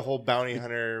the whole bounty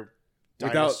hunter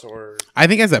dinosaur. I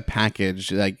think as a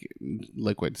package, like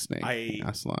Liquid Snake, I-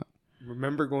 Ocelot.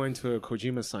 Remember going to a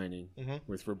Kojima signing Mhm.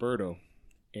 with Roberto,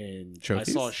 and Trophies?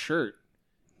 I saw a shirt,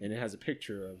 and it has a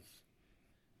picture of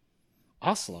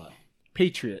Ocelot,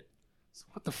 Patriot. So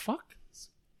what the fuck?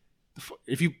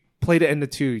 If you played the end of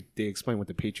 2, they explain what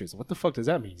the Patriot is. What the fuck does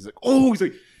that mean? He's like,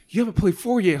 you haven't played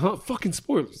 4 yet, huh? Fucking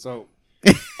spoilers. So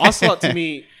Ocelot to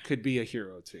me could be a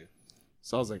hero too.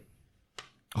 So I was like,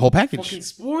 Whole package. fucking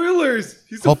spoilers.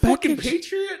 He's Whole a fucking package.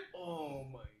 Patriot. Oh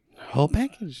my. Whole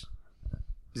package.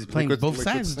 He's playing both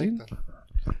sides, Snake, dude.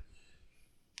 then.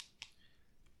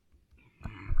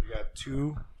 We got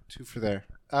two for there.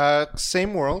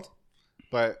 Same world,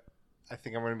 but I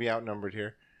think I'm going to be outnumbered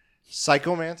here.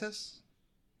 Psycho Mantis,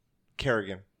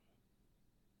 Kerrigan.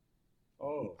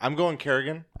 Oh. I'm going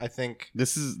Kerrigan. I think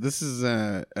This is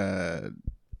StarCraft.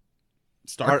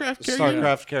 Kerrigan?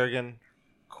 StarCraft Kerrigan,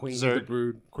 Queen Zerg. of the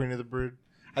Brood. Queen of the Brood.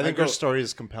 I think go- her story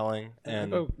is compelling.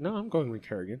 And No, I'm going with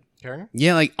Kerrigan. Kerrigan.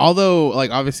 Yeah, like although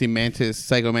like obviously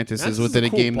Psycho Mantis Mantis is within is a a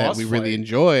cool game that boss we really fight.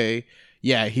 enjoy.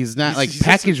 Yeah, he's not like He's just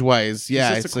package wise. Yeah,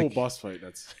 It's just it's a cool like boss fight.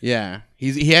 That's yeah,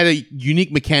 he had a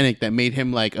unique mechanic that made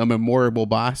him like a memorable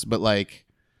boss. But like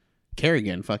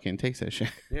Kerrigan fucking takes that shit.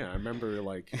 yeah. I remember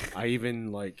like I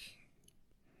even like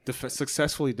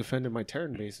successfully defended my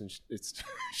Terran base, and it's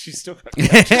she still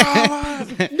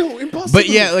got no impossible. But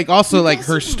yeah, like also like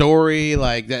her story,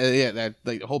 like that, yeah, that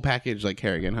like the whole package, like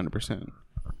Kerrigan, 100%.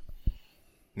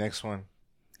 Next one,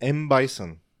 M.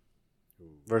 Bison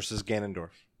versus Ganondorf.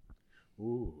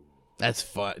 Ooh. That's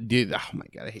fun, dude. Oh my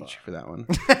god, I hate you for that one.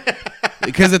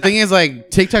 Because the thing is, like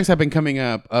TikToks have been coming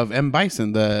up of M.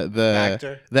 Bison,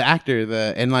 the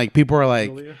actor, and like people are like.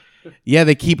 Julia? Yeah,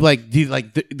 they keep like, dude,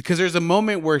 like, because there's a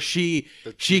moment where she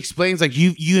explains like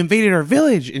you invaded our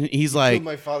village, and he's like,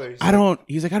 my father. I don't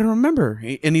remember,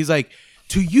 and he's like,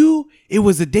 to you it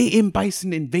was the day M.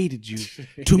 Bison invaded you,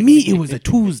 to me it was a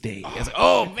Tuesday. I was like,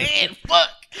 oh man, fuck.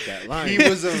 That line. He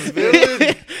was a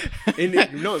villain. And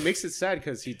it makes it sad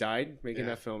because he died making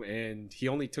that film, and he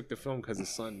only took the film because his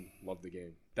son loved the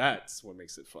game. That's what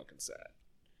makes it fucking sad.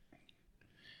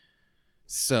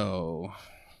 So.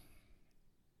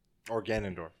 Or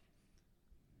Ganondorf.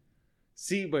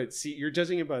 See, you're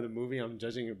judging it by the movie. I'm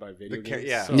judging it by video games.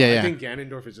 yeah. So Yeah. I think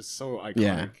Ganondorf is just so iconic.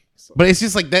 Yeah. So. But it's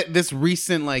just like that. This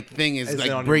recent like thing is Is it on like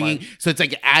your bringing, mind? so it's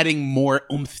like adding more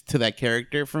oomph to that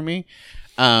character for me.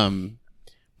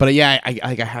 But yeah, I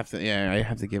have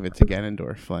to give it to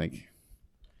Ganondorf. Like,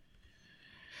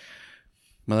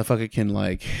 motherfucker can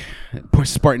like poor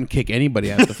Spartan kick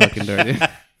anybody out the fucking door. Dude. All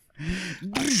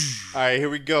right, here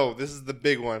we go. This is the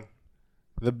big one.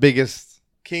 The biggest.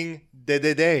 King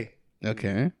Dedede.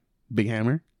 Okay, big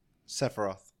hammer.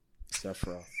 Sephiroth.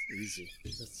 Sephiroth, easy.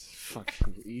 That's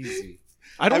fucking easy.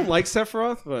 I don't like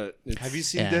Sephiroth, but Have you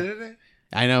seen Yeah. Dedede?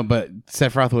 I know, but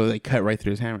Sephiroth will like cut right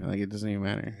through his hammer. Like it doesn't even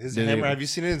matter. His Didn't hammer. even- Have you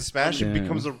seen it in Smash? It Yeah.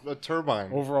 becomes a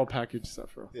turbine. overall package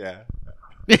Sephiroth? Yeah.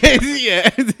 Yeah.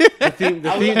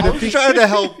 I was trying to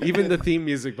help. Even the theme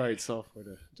music by itself would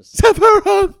have just.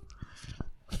 Sephiroth.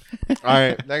 All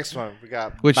right, next one we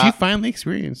got. Which you finally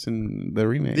experienced in the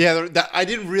remake. Yeah, I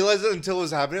didn't realize it until it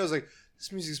was happening. I was like,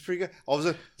 this music's pretty good. All of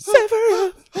a sudden,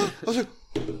 Sephiroth. I was like,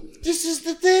 this is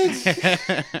the thing.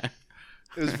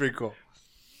 It was pretty cool.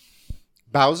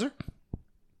 Bowser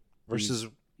versus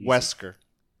Wesker.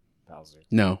 Bowser.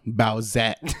 No,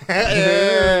 Bowsette.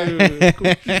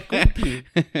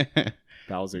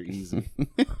 Bowser easy.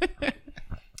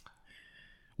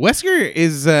 Wesker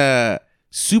is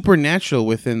supernatural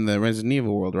within the Resident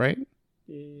Evil world, right?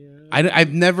 Yeah.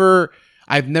 I've never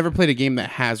played a game that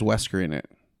has Wesker in it.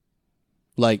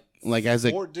 Like as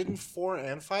a Didn't 4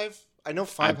 and 5? I know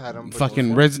 5 had them.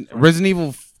 Fucking Resident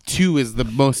Evil 2 is the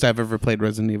most I've ever played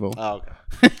Resident Evil. Oh,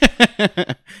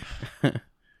 okay.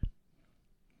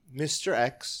 Mr.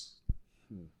 X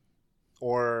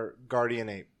or Guardian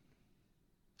Ape?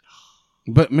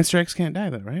 But Mr. X can't die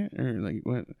though, right? Or like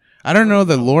what? I don't know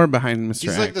the lore behind Mr. X.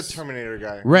 He's like the Terminator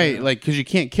guy. Right, like because you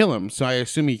can't kill him, so I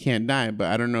assume he can't die, but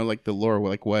I don't know like the lore,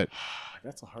 like what.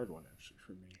 That's a hard one actually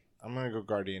for me. I'm gonna go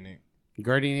Guardian Ape.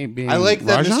 Guardian Ape being I like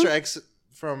that Radahn? Mr. X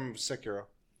from Sekiro.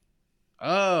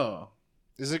 Oh.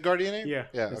 Is it Guardian Ape? Yeah,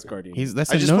 Yeah. it's Okay. Guardian.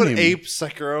 That's I a just no put name. Ape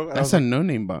Sekiro. And That's a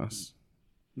no-name boss.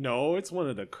 No, it's one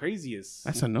of the craziest.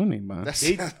 That's a no-name boss.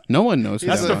 That's No one knows who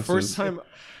That's that the boss first is. time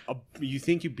you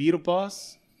think you beat a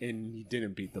boss and you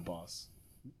didn't beat the boss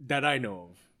that I know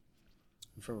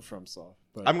of from FromSoft.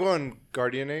 But I'm going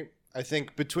Guardian Ape. I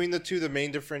think between the two, the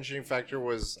main differentiating factor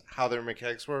was how their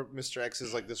mechanics were. Mr. X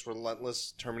is like this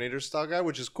relentless Terminator style guy,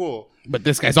 which is cool. But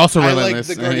this guy's also I relentless.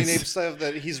 like the Guardian Nice. Ape style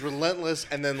that he's relentless,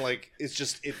 and then like it's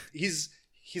just he's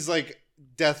like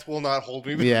death will not hold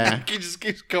me back. Yeah. He just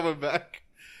keeps coming back.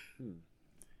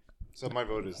 So my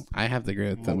vote is I have to agree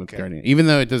with them with Okay. Guardian, even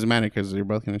though it doesn't matter because they're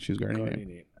both going to choose Guardian.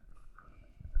 Guardian Ape.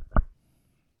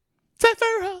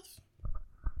 Sephiroth.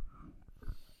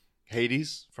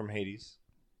 Hades from Hades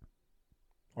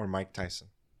or Mike Tyson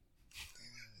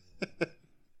Damn.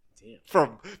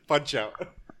 from Punch Out.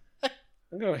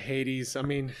 I'm going Hades. I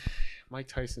mean, Mike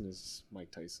Tyson is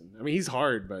Mike Tyson. I mean, he's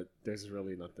hard, but there's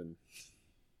really nothing.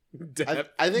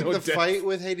 I think No the depth. fight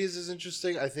with Hades is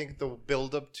interesting. I think the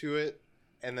build up to it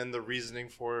and then the reasoning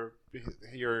for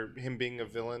him being a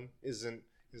villain is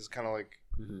kind of like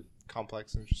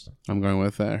complex and interesting. I'm going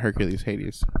with Hercules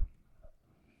Hades.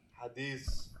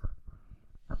 Hades.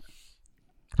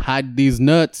 Hide these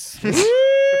nuts. Woo!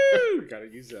 Gotta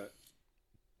use that.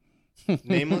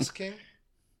 Nameless King?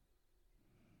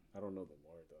 I don't know the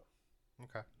lore though.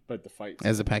 Okay. But the fight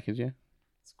As a package, yeah.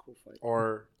 it's a cool fight.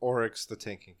 Or Oryx the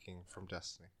Tanking King from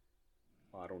Destiny.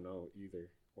 I don't know either.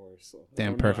 Or so. I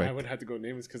Damn, don't know. perfect. I would have to go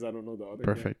nameless because I don't know the other.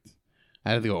 Perfect.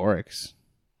 I had to go Oryx.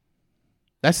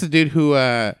 That's the dude who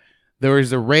there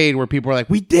was a raid where people were like,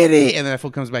 "We did it," and then that fool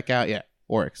comes back out. Yeah,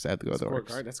 Oryx. I had to go with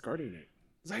Oryx. That's Guardian Ape.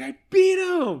 It's like I beat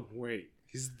him. Wait.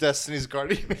 He's Destiny's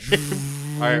guardian.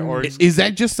 All right, Oryx. Is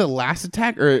that just the last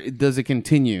attack, or does it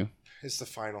continue? It's the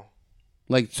final.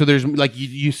 Like, so there's like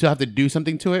you still have to do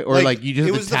something to it, or like you just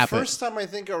it have was to tap the first time I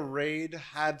think a raid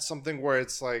had something where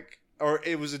it's like, or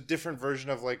it was a different version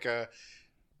of like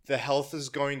the health is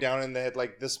going down and they had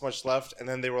like this much left, and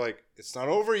then they were like, it's not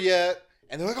over yet,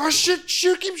 and they're like, oh shit,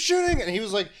 shoot, keep shooting, and he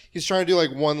was like, he's trying to do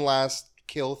like one last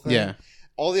kill thing. Yeah.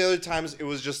 All the other times it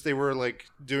was just they were like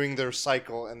doing their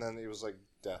cycle, and then it was like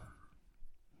death.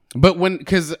 But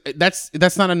because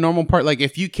that's not a normal part. Like,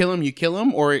 if you kill him, you kill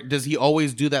him, or does he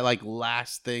always do that like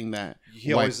last thing that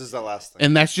He always does that last thing.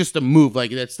 And that's just a move.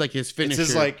 Like, that's like his It's finisher.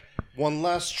 his like one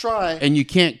last try. And you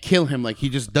can't kill him. Like, he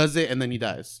just does it and then he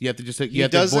dies. You have to just He you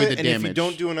have to does avoid it, the and damage. if you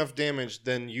don't do enough damage,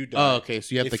 then you die. Oh, okay.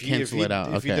 So you have to If cancel it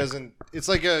out. If he Okay. doesn't, it's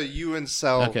like a you and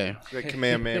Cell. Okay. Like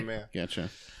Kamehameha. Gotcha.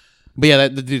 But yeah,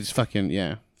 the dude's fucking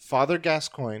yeah. Father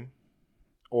Gascoigne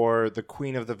or the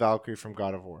Queen of the Valkyrie from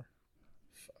God of War.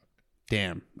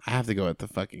 Damn, I have to go with the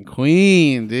fucking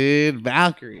queen, dude.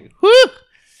 Valkyrie. Woo!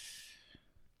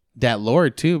 That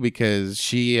lord too, because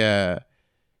she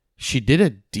did a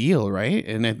deal, right?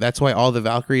 And that's why all the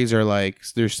Valkyries are like,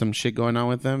 there's some shit going on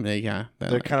with them. Yeah,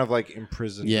 They're kind of like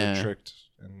imprisoned Yeah. or tricked.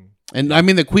 and I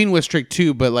mean the queen was tricked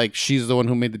too, but like she's the one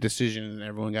who made the decision, and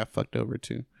everyone got fucked over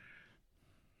too.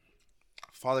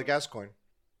 Father Gascoigne.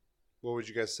 What would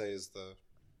you guys say is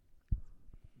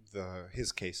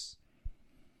his case?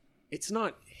 It's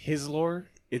not his lore.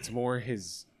 It's more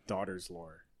his daughter's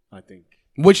lore, I think.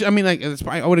 Which I mean, like,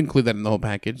 I would include that in the whole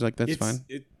package. Like, that's fine.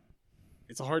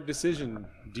 It's a hard decision.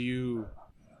 Do you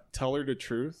tell her the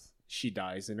truth? she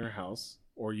dies in her house,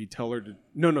 or you tell her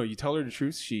you tell her the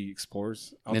truth, she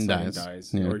explores outside and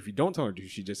dies. Yeah. Or if you don't tell her the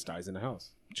truth, she just dies in the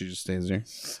house. She just stays there.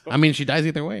 I mean, she dies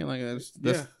either way. Like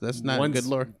that's not one's good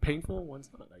lore. Painful, one's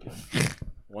not. I guess.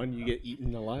 One you get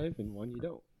eaten alive, and one you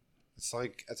don't. It's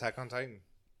like Attack on Titan.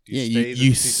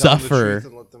 You suffer. Tell them the truth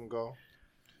and let them go.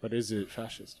 But is it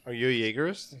fascist? Are you a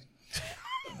Jaegerist?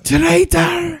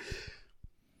 Traitor.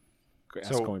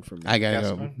 That's going for me. I gotta Yes,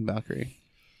 go, man. Valkyrie.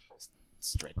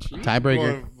 Stretchy.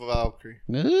 Tiebreaker. Valkyrie.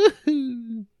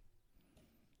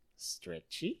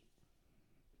 Stretchy.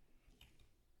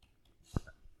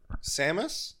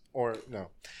 Samus or no,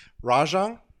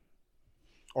 Radahn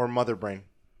or Mother Brain.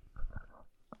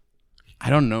 I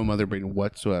don't know Mother Brain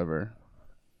whatsoever.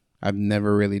 I've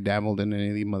never really dabbled in any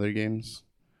of the Mother games.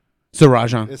 So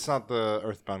Radahn. It's not the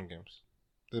Earthbound games.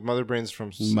 The Mother Brain's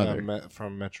from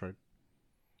from Metroid.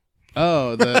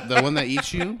 Oh, the one that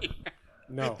eats you?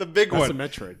 No, The big that's one. a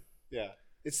Metroid. Yeah,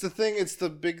 it's the thing. It's the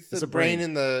big It's a brain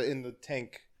brain. in the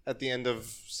tank at the end of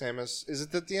Samus. Is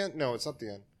it at the end? No, it's not the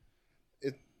end.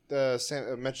 It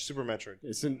Super Metroid.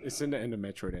 It's in the end of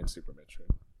Metroid and Super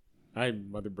Metroid.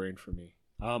 Mother Brain for me.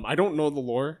 I don't know the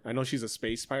lore. I know she's a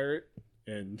space pirate,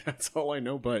 and that's all I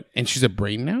know. But And she's a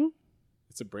brain now?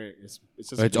 it's a brain. It's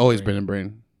just. It's always been a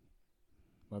brain.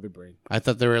 Mother Brain. I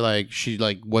thought they were like she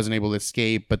like wasn't able to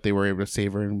escape, but they were able to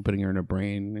save her and putting her in a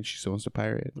brain, and she still wants to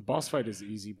pirate. The boss fight is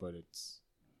easy, but it's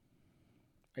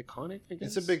iconic. I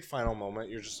guess It's a big final moment.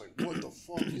 You're just like, what the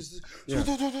fuck is this? Yeah.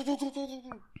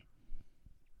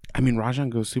 I mean, Rajan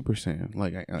goes Super Saiyan.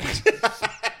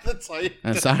 That's like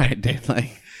That's alright, dude.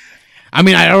 Like, I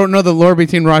mean, I don't know the lore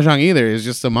between Rajan either. It's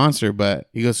just a monster, but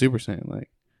he goes Super Saiyan. Like,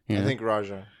 you know? I think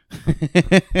Raja.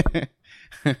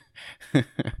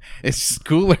 It's just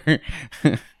cooler.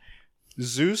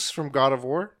 Zeus from God of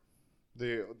War,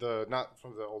 the not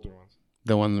from the older ones.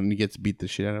 The one that gets beat the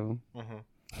shit out of him.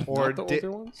 Mm-hmm. Or not the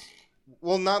older ones.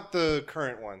 well, not the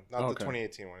current one, not the Okay.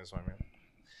 2018 one is what I mean.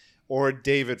 Or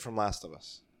David from Last of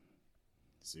Us.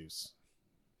 Zeus.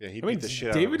 Yeah, he I mean, beat the shit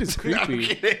out David of him. is No, I'm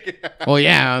creepy. kidding. Well,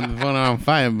 yeah, on the one on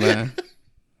 5, but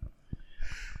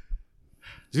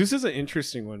Zeus is an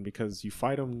interesting one because you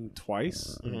fight him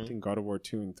twice. I Mhm. think God of War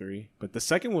 2 and 3. But the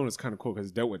second one was kind of cool because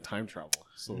it dealt with time travel.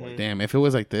 So like, damn, if it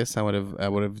was like this, I would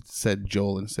have said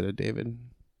Joel instead of David.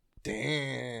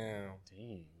 Damn.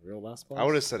 dang, real last boss. I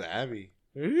would have said Abby.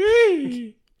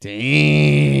 Damn.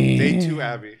 Day 2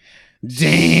 Abby.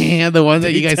 Damn, the one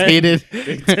that you guys hated.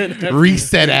 Day 10 Abby.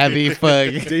 Reset Abby,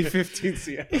 fuck. Day 15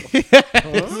 Seattle.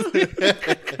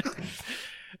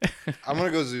 I'm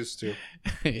going to go Zeus too.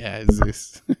 Yeah,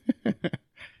 Zeus. All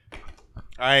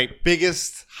right,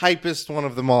 biggest, hypest one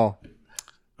of them all.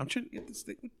 I'm trying to get this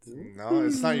thing. No,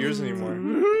 it's not yours anymore.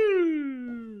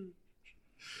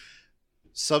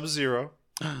 Sub-Zero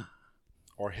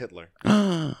or Hitler.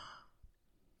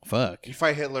 Fuck. You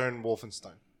fight Hitler in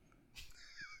Wolfenstein.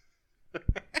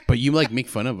 But you like make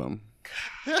fun of him.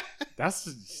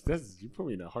 That's you put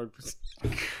me in a hard position.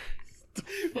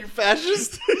 You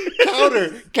fascist?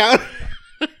 Counter.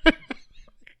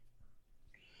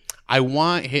 I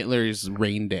want Hitler's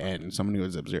reign to end. So I'm gonna go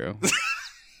Sub-Zero.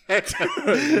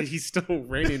 He's still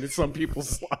reigning in some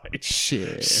people's lives.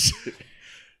 Shit.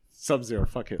 Sub-Zero,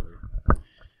 fuck Hitler.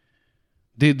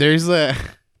 Dude, there's a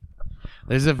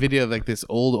video of like this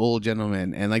old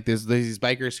gentleman, and like there's these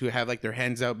bikers who have like their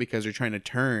hands out because they're trying to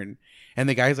turn, and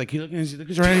the guy's like, he's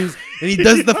looking around, and he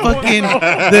does the fucking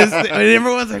this, and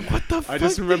everyone's like, what the fuck? I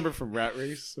just remember from Rat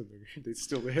Race, they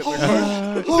steal the Hitler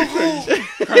card.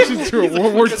 Crash into a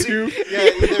World War II. Yeah,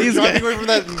 they're He's driving got- away from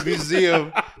that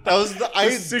museum. That was I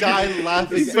died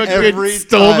laughing Fucking every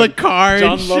stole time. the car.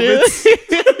 John and Lovitz. shit.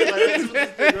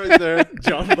 Right there.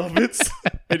 John Lovitz.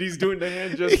 And he's doing the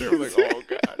hand gesture. I'm like, oh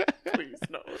god, please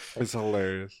no. It's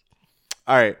hilarious.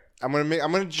 All right, I'm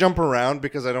gonna jump around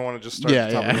because I don't want to just start at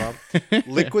the top of the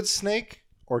bomb. Liquid Snake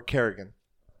or Kerrigan?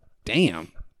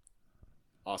 Damn.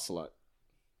 Ocelot.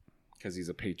 Because he's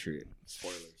a patriot.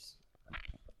 Spoilers.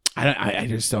 I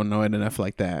just don't know it enough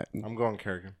like that. I'm going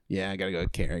Kerrigan. Yeah, I gotta go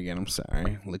Kerrigan. I'm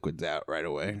sorry. Liquid's out right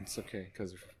away. It's okay,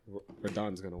 because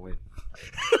Radahn's going to win.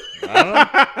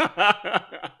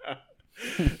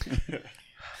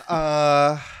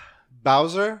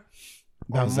 Bowser or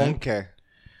Bowser. Monkey?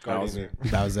 Bowser.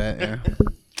 Bowser, yeah.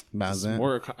 It's Bowser.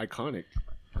 more iconic.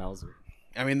 Bowser.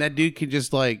 I mean, that dude could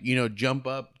just like, jump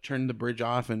up, turn the bridge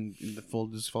off, and the fool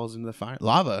just falls into the fire.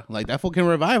 Lava. Like, that fool can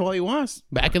revive all he wants.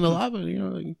 Back in the lava,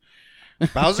 like.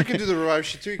 Bowser can do the revive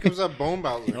shit too. He comes out Bone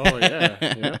Bowser. Oh,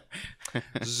 yeah.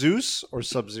 Zeus or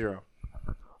Sub-Zero?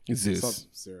 Zeus.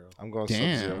 Sub-Zero. I'm going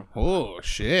Damn. Sub-Zero. Oh,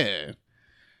 shit.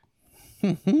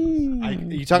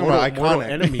 You talking about Mortal iconic?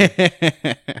 enemy.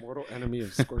 Mortal enemy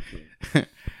of Scorpion.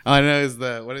 All I know is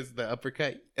what is the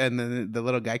uppercut, and then the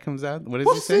little guy comes out. What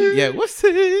does he say? Yeah, what's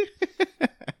it?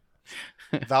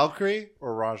 Valkyrie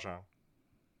or Radahn?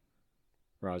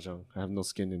 Radahn. I have no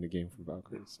skin in the game for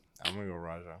Valkyries. I'm gonna go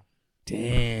Radahn.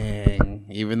 Dang.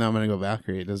 Even though I'm gonna go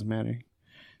Valkyrie, it doesn't matter.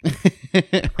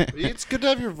 It's good to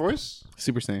have your voice.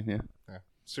 Super Saiyan, yeah.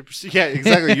 Yeah,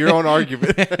 exactly. Your own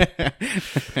argument.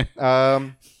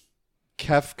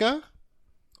 Kefka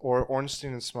or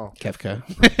Ornstein and Smoke? Kefka.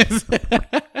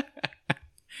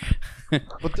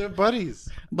 But they're buddies.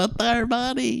 But they're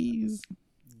buddies.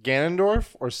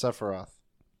 Ganondorf or Sephiroth?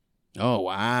 Oh,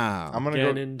 wow. I'm going to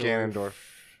go Ganondorf.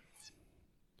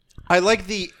 I like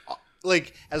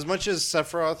as much as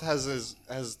Sephiroth has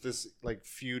this like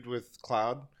feud with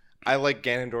Cloud, I like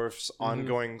Ganondorf's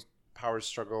ongoing power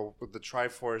struggle with the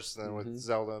Triforce and then with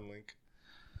Zelda and Link.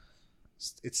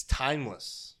 It's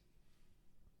timeless.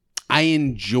 I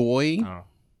enjoy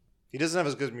He doesn't have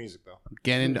as good music though.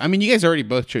 Ganon. I mean, you guys already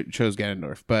both chose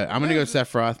Ganondorf, but I'm gonna go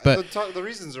Sephiroth. But the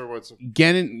reasons are what's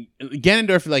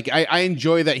Ganondorf. Like I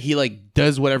enjoy that he like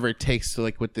does whatever it takes to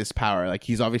like with this power. Like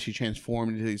he's obviously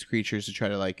transformed into these creatures to try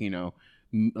to like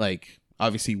like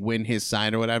obviously win his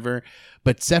side or whatever.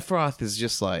 But Sephiroth is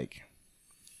just like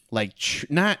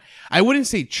not. I wouldn't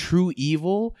say true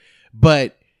evil,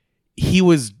 but he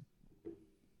was.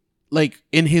 Like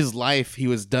in his life, he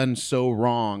was done so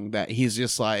wrong that he's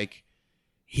just like,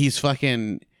 he's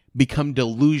fucking become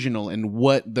delusional in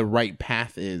what the right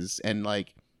path is. And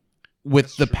like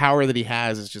with the power that he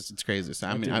has, it's crazy. So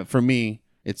I mean, for me,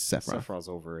 it's Sephiroth. Sephiroth's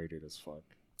overrated as fuck.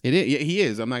 It is. He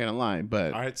is. I'm not going to lie,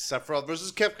 but. All right, Sephiroth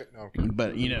versus Kefka. No, okay.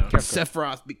 But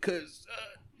Sephiroth because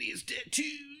these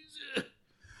tattoos.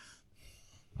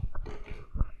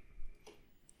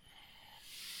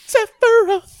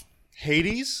 Sephiroth.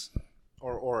 Hades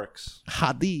or Oryx?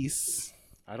 Hades.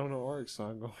 I don't know Oryx, so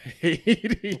I'm going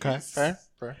Hades. Okay, fair.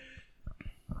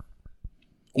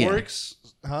 Yeah. Oryx,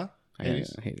 huh?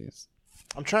 Hades.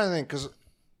 I'm trying to think because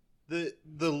the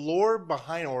lore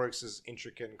behind Oryx is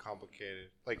intricate and complicated.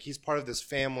 Like he's part of this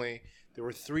family. There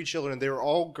were 3 children. They were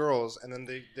all girls, and then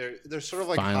they're sort of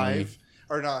like Hive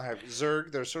or not Hive.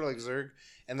 Zerg. They're sort of like Zerg,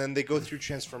 and then they go through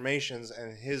transformations.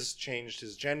 And his changed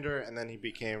his gender, and then he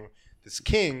became this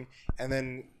king, and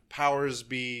then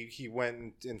he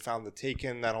went and found the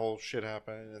Taken. That whole shit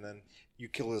happened, and then you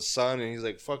kill his son, and he's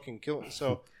like, fucking kill him.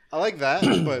 So I like that,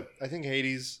 but I think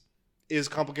Hades is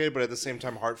complicated, but at the same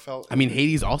time heartfelt. I mean,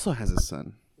 Hades also has a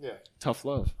son. Yeah. Tough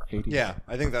love. Hades. Yeah,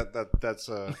 I think that's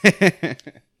a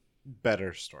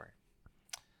better story.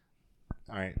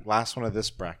 All right, last one of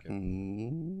this bracket.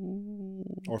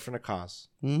 Orphan of Kaz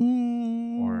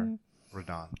or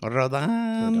Radahn.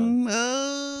 Radahn.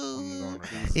 Oh, I'm going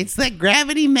Radahn. it's that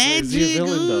gravity magic. Is he a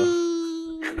villain, though?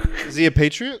 Is he a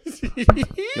patriot?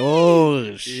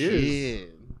 Oh shit!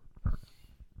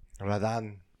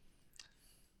 Radahn.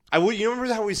 You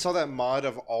remember how we saw that mod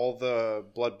of all the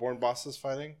Bloodborne bosses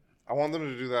fighting? I want them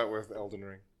to do that with Elden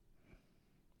Ring,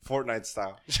 Fortnite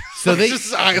style. So they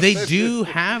do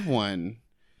have one.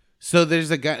 So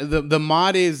there's a guy. The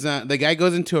mod is the guy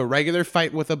goes into a regular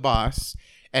fight with a boss,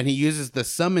 and he uses the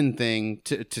summon thing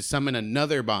to summon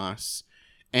another boss,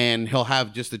 and he'll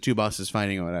have just the 2 bosses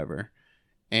fighting or whatever.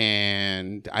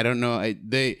 And I don't know.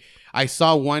 I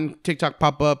saw one TikTok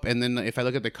pop up, and then if I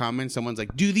look at the comments, someone's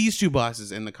like, "Do these 2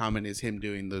 bosses," and the comment is him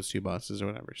doing those 2 bosses or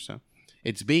whatever. So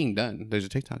it's being done. There's a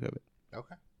TikTok of it.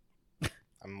 Okay.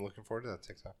 I'm looking forward to that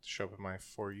TikTok to show up in my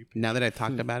For You page. Now that I've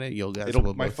talked about it, you'll guys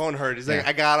My phone heard. He's like,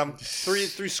 I got him. Three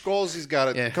skulls. He's got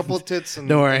it. Yeah. A couple of tits. And,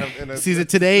 Don't worry. Sees it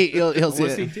today. He'll see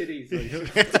it. titties.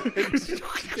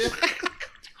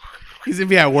 He's gonna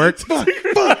be at work.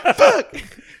 Fuck.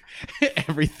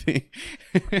 Everything.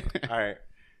 All right.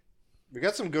 We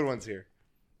got some good ones here.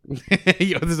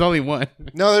 Yo, there's only one.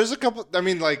 No, there's a couple. I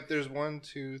mean, like, there's 1,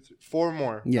 2, 3, 4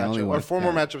 more. Yeah, only one. Or 4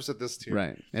 more matchups at this tier.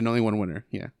 Right, and only one winner.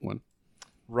 Yeah, one.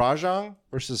 Rajang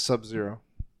versus Sub-Zero.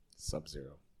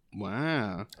 Sub-Zero.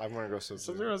 Wow. I'm gonna go Sub-Zero.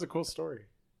 Sub-Zero has a cool story.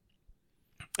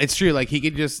 It's true. Like he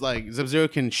could just like Sub-Zero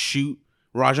can shoot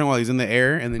Rajan while he's in the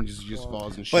air, and then just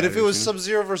falls and. But if it was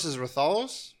Sub-Zero versus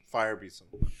Rathalos, Fire beats him.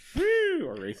 Woo!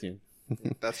 Or Raytheon.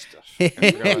 That's tough.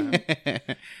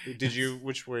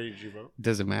 Which way did you vote?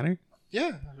 Does it matter?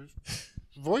 Yeah.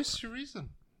 Voice your reason.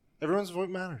 Everyone's vote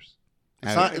matters.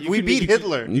 We beat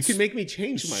Hitler. You can make me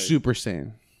change my Super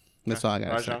Saiyan. That's all I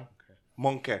got. Rajang.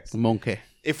 Okay. Monkey.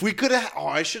 If we could have,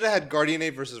 I should have had Guardian 8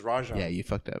 versus Rajang. Yeah, you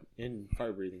fucked up. in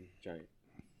fire breathing giant.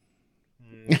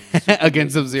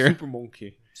 Against Sub-Zero. Super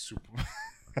monkey.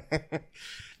 All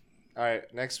right.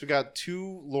 Next, we got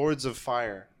 2 Lords of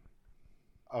Fire.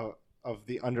 of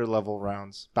the underlevel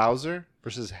rounds? Bowser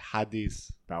versus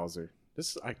Hades. Bowser.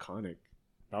 This is iconic.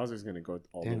 Bowser's gonna go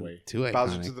all Damn, the way. too iconic.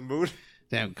 Bowser to the moon.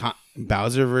 Damn,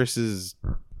 Bowser versus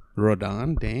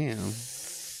Radahn. Damn.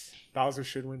 Bowser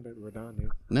should win, but Radahn,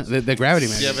 dude. No, the gravity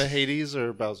Do match. you have a Hades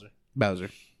or Bowser? Bowser.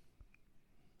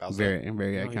 Bowser. Very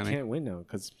No, he iconic. can't win now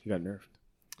because he got nerfed.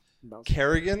 Bowser.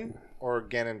 Kerrigan or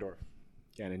Ganondorf?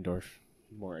 Ganondorf,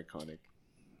 more iconic.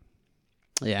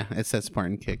 Yeah, it's that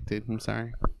Spartan kick, dude. I'm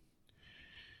sorry.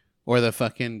 Or the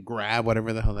fucking grab,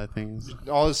 whatever the hell that thing is.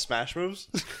 All his smash moves.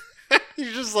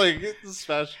 He's just like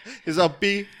smash. His up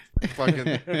B.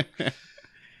 Fucking.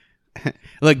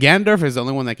 Look, Ganondorf is the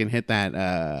only one that can hit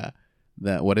that.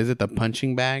 The what is it? The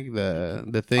punching bag.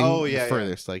 The thing. Oh, yeah, the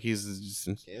furthest. Like he's just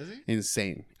Is he?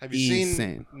 insane. Have you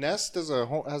insane. seen Nest has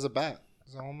a bat?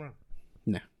 Has a home run.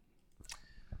 No.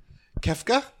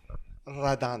 Kefka,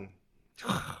 Radahn.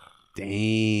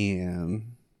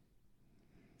 Damn.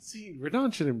 See,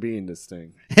 Radahn shouldn't be in this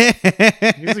thing.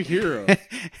 He's He's a hero.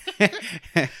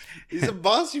 He's a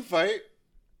boss you fight.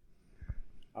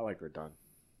 I like Radahn.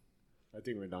 I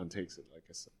think Radahn takes it, like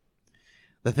I said.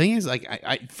 The thing is, like,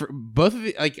 I for both of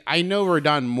the, like, I know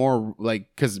Radahn more, like,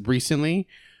 because recently,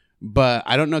 but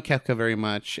I don't know Kefka very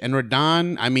much. And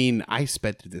Radahn, I mean, I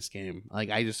sped through this game. Like,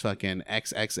 I just fucking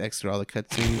XXX through all the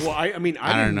cutscenes. Well, I mean,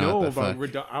 I I didn't don't know know what the about fuck.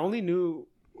 Radahn. I only knew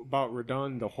about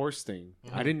Radahn, the horse thing.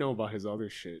 Mhm. I didn't know about his other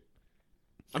shit.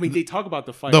 I mean, they talk about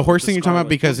the fight. The with horse thing you're talking about Scarlet.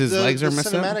 because his the, legs the are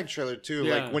messed up? cinematic trailer too.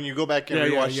 Yeah. Like when you go back and Yeah,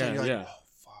 yeah, rewatch yeah, it, you're yeah. like, oh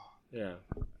fuck. Yeah.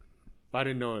 But I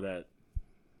didn't know that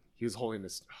he was holding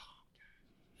this.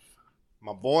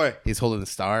 My boy. He's holding the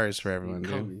stars for everyone,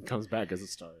 dude. He comes back as a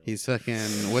star. He's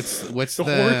fucking, what's the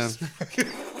the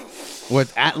horse.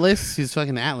 what Atlas? He's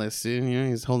fucking Atlas, dude. You know,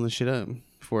 he's holding the shit up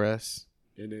for us.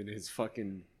 And then his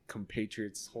fucking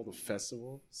compatriots hold a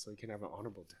festival so he can have an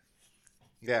honorable death.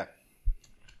 Yeah.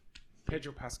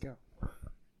 Pedro Pascal.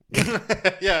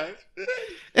 Yeah.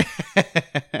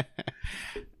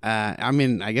 I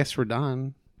mean, I guess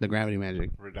Radahn, the gravity magic.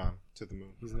 Radahn to the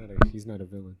moon. He's not a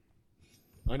villain.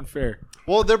 Unfair.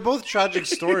 Well, they're both tragic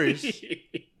stories.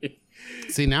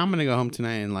 See, now I'm gonna go home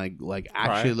tonight and like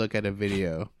actually Right. look at a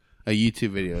video, a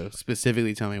YouTube video,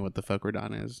 specifically tell me what the fuck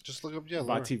Radahn is. Just look up, lore.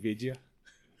 Vati Vidya.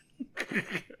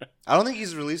 I don't think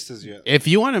he's released his yet. If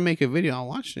you want to make a video, I'll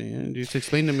watch it. You know? Just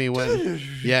explain to me what.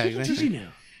 Yeah, exactly. know?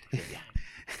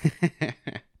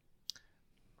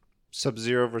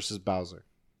 Sub-Zero versus Bowser.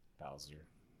 Bowser.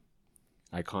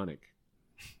 Iconic.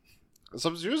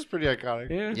 Sub-Zero's pretty iconic.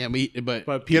 Yeah. Yeah, but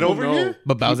But Get people over know, here?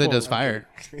 but Bowser people- does fire.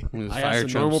 His I fire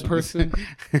asked a normal trumps. person,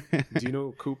 do you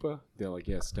know Koopa? They're like,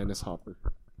 yes, Dennis Hopper.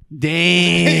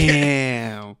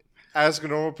 Damn. Ask a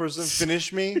normal person,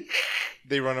 finish me,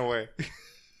 they run away.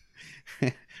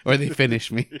 Or they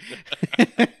finish me.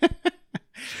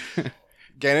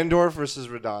 Ganondorf versus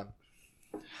Radahn.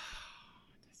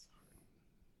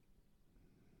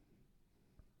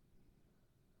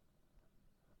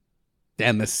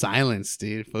 Damn, the silence,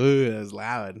 dude. Ooh, that was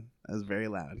loud. That was very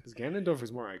loud. Because Ganondorf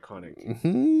is more iconic.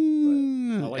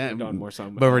 Mhm. I like Yeah, Radahn more. So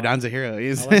but Radon's a hero.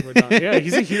 He's I like Radahn. Yeah,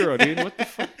 he's a hero, dude. What the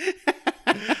fuck?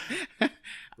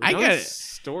 I Radahnn's get it.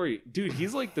 story, dude.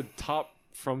 He's like the top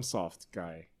FromSoft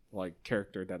guy, like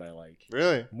character that I like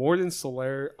Really? more than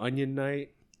Solaire, Onion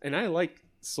Knight, and I like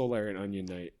Solaire and Onion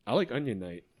Knight. I like Onion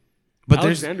Knight. But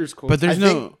Alexander's cool. there's I no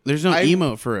think- there's no I-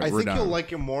 emote for I think Radon. you'll like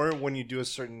him more when you do a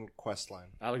certain quest line.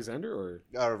 Alexander or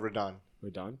Radahn.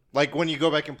 Radahn. Like when you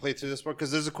go back and play through this book,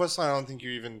 because there's a quest line I don't think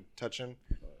you even touch in,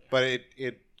 but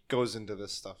it goes into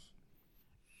this stuff.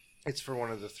 It's for one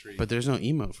of the three. But there's no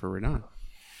emote for Radon.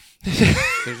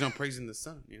 There's no praising the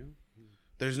sun, you know?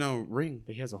 There's no ring.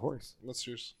 But he has a horse. What's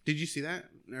yours? Did you see that?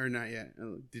 Or not yet?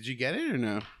 Did you get it or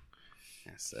no?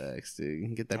 That sucks, dude. You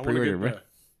can get that I wanna pre-order, get bro. the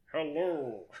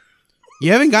hello.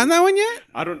 You haven't gotten that one yet?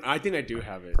 I think I do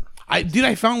have it.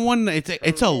 I found one.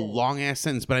 It's a long ass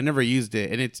sentence, but I never used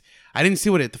it, and I didn't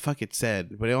see what the fuck it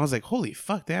said, but I was like, holy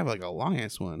fuck, they have like a long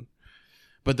ass one.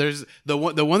 But there's the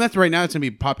one that's right now it's gonna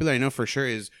be popular. I know for sure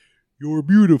is "You're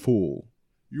beautiful,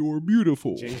 you're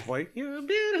beautiful." James White. You're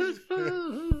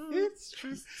beautiful. It's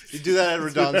just you do that at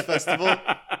Radahn's festival.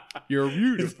 You're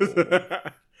beautiful.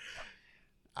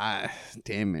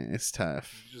 Damn it, it's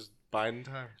tough. Just biding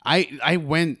time.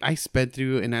 I sped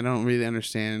through, and I don't really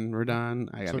understand Radahn.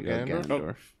 I gotta So go Ganondorf?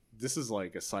 Ganondorf. This is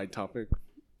like a side topic.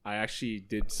 I actually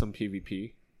did some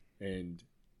PvP, and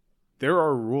there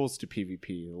are rules to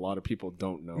PvP. A lot of people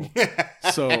don't know.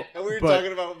 So, we were but-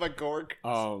 talking about with my coworker.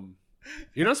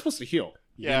 You're not supposed to heal.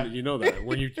 Yeah. You know that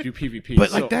when you do PvP.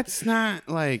 But like that's not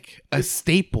like a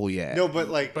staple yet. No, but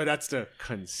like, But that's the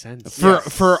consensus.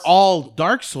 For all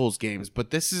Dark Souls games, but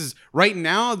this is right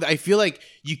now. I feel like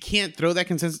you can't throw that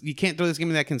consensus. You can't throw this game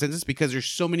in that consensus because there's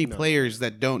so many players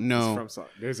that don't know.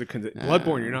 There's a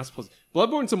Bloodborne. You're not supposed.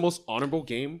 Bloodborne's the most honorable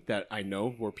game that I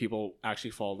know where people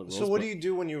actually follow the rules. so what do you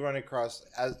do when you run across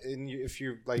if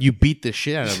you're like You beat the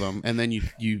shit out of them and then you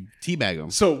teabag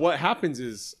them. So what happens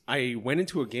is I went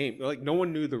into a game like no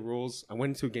one knew the rules. I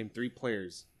went into a game 3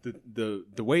 players. The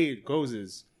way it goes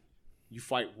is you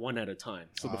fight one at a time.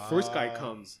 So the first guy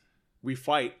comes, we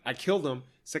fight. I killed him.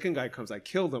 Second guy comes, I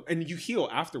killed him, and you heal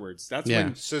afterwards. That's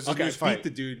when So it's a okay, new I fight. beat the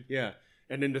dude. Yeah,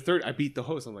 and then the third, I beat the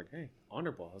host. I'm like, hey,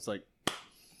 honorable. I was like,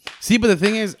 See, but the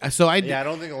thing is, so I I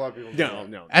don't think a lot of people. Do that.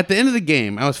 no. at the end of the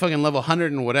game, I was fucking level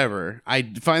 100 and whatever. I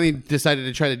finally decided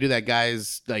to try to do that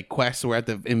guy's like quest where I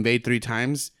have to invade 3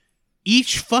 times.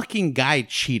 Each fucking guy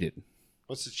cheated.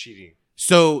 What's the cheating?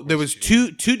 So there was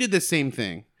two did the same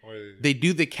thing. What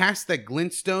do They cast that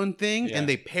glintstone thing Yeah. and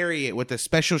they parry it with a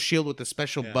special shield with a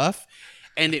special buff.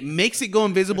 And it makes it go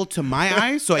invisible to my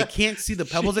eyes, so I can't see the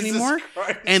pebbles Jesus anymore.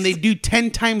 Christ. And they do 10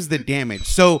 times the damage.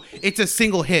 So it's a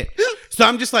single hit. So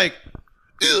I'm just like,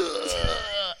 "Ugh."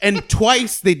 And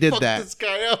twice they did Fuck that. this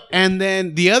guy up. And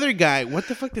then the other guy, what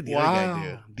the fuck did the other Wow.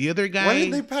 guy do? The other guy, Why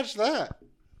didn't they patch that?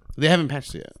 they haven't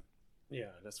patched it yet. Yeah,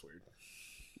 that's weird.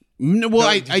 No,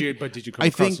 well, But did you come I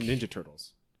across think- Ninja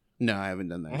Turtles? no, I haven't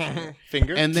done that. shit.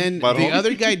 Finger. And then Butthole? the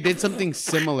other guy did something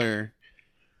similar.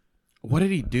 What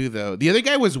did he do though? The other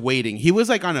guy was waiting. He was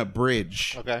like on a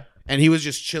bridge, Okay. and he was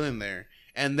just chilling there.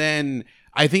 And then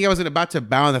I think I was about to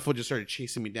bow, and the fool just started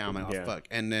chasing me down. I'm like, Yeah. oh, fuck.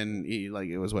 And then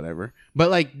it was whatever. But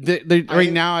like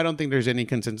right now, I don't think there's any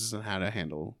consensus on how to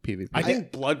handle PvP. I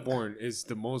think Bloodborne is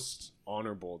the most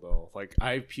honorable though. Like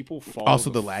people follow Also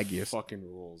the laggiest. fucking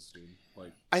rules, dude.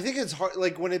 Like I think it's hard.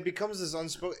 Like when it becomes this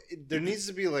unspoken, there needs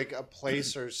to be like a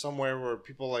place or somewhere where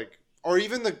people like, or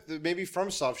even the maybe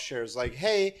FromSoft shares like,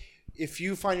 hey, if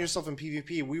you find yourself in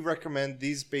PvP, we recommend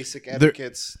these basic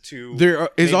etiquettes to there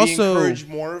is maybe also encourage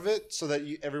more of it, so that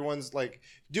everyone's like,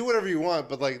 do whatever you want,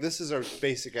 but like this is our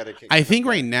basic etiquette. I think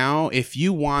right now, if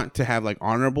you want to have like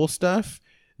honorable stuff,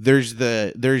 there's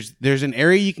an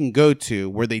area you can go to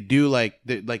where they do like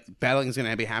battling is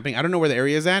gonna be happening. I don't know where the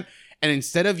area is at. And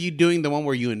instead of you doing the one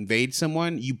where you invade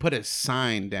someone, you put a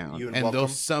sign down, You and welcome. they'll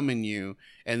summon you,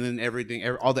 and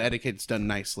then all the etiquette's done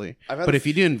nicely. I've had But if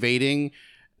you do invading,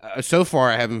 so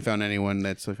far I haven't found anyone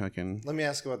that's like fucking. Let me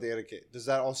ask about the etiquette. Does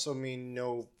that also mean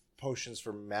no potions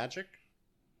for magic?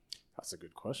 that's a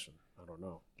good question. I don't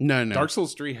know. No. Dark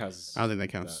Souls 3 has I don't think that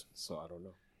counts. so I don't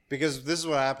know. Because this is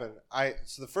what happened.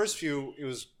 So the first few, it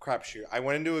was crapshoot. I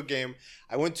went into a game.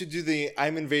 I went to do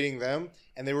I'm invading them,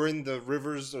 and they were in the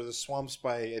rivers or the swamps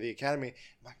by the academy.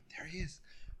 I'm like, there he is.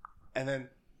 And then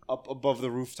up above the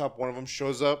rooftop, one of them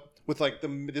shows up with like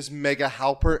this mega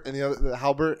halberd and the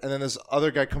halberd, and then this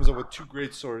other guy comes up with 2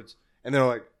 great swords, and they're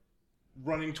like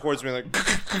running towards me, like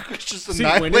just See,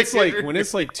 when it's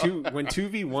like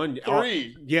 2v1,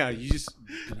 3. yeah, you just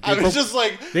I was just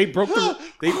like, they broke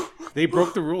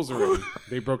the rules already.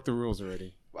 They broke the rules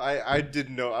already. I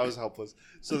didn't know. I was helpless.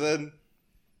 So then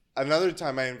another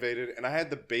time I invaded, and I had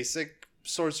the basic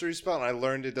sorcery spell, and I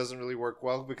learned it doesn't really work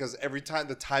well because every time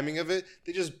the timing of it,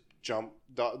 they just jump,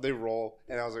 they roll,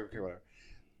 and I was like, okay, whatever.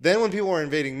 Then when people were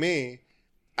invading me,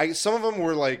 some of them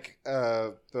were like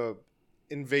the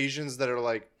invasions that are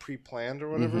like pre-planned or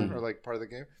whatever, or like part of the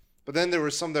game. But then there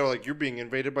were some that were like, you're being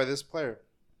invaded by this player.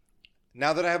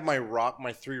 Now that I have my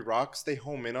 3 rocks, they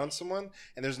home in on someone,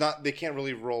 and they can't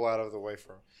really roll out of the way for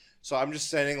them. So I'm just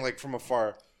standing like from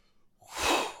afar.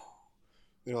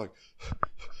 They're like,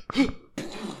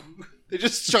 they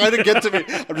just try to get to me.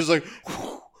 I'm just like,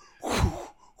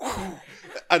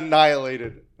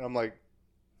 annihilated. And I'm like,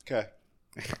 okay.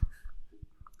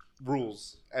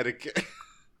 Rules, etiquette.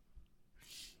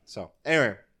 So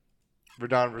anyway,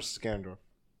 Radahn versus Ganondorf.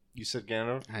 You said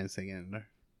Ganondorf? I didn't say Ganondorf.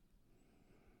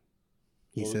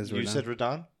 He Well, says you Radahn. said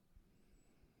Radahn?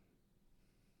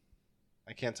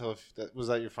 I can't tell if that was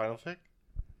your final pick.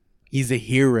 He's a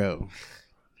hero.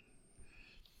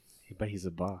 But he's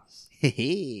a boss.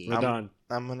 Hey. Radahn.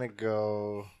 I'm gonna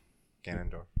go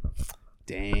Ganondorf.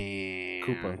 Damn.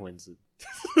 Koopa wins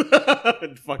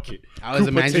it. Fuck it. I was Koopa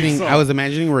imagining takes all.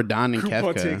 Radahn and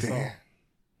Koopa Kefka. takes all.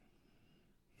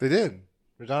 They did.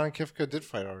 Radahn and Kefka did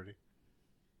fight already.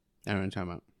 I don't know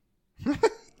what I'm talking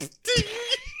about.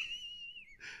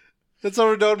 That's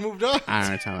how Radahn moved on. I don't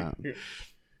know what I'm talking about.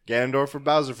 Ganondorf or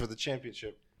Bowser for the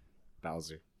championship.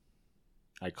 Bowser.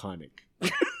 Iconic.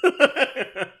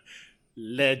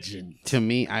 Legend. To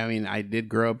me, I mean, I did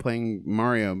grow up playing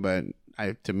Mario, but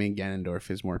to me, Ganondorf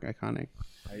is more iconic.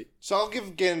 So I'll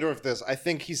give Ganondorf this. I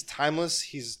think he's timeless.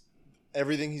 He's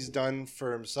everything he's done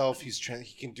for himself. He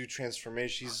can do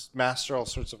transformation. He's master all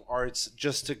sorts of arts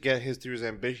just to get through his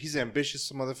ambition. He's ambitious,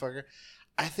 some motherfucker.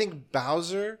 I think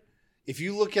Bowser, if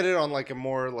you look at it on like a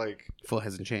more like Full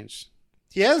hasn't changed.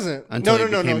 he hasn't. Until No.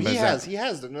 he became He Bowser. has. He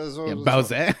has. No, Yeah,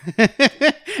 Bowser.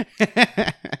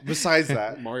 Besides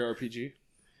that, Mario RPG.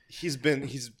 he's He's got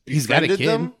a befriended kid.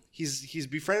 them. He's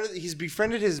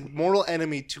befriended his mortal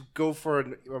enemy to go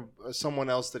for someone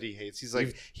else that he hates. He's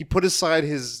like he put aside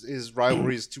his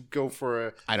rivalries to go for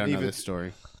a. I don't know this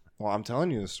story. Well, I'm telling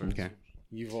you this story. Okay.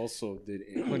 You've also did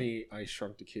 20 I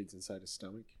Shrunk the Kids inside his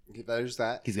stomach. There's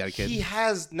that. He's got a kid. He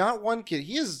has not one kid.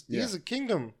 He has a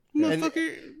kingdom. And-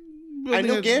 Motherfucker. I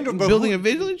know Ganondorf, but building a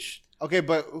village. okay,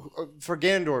 but for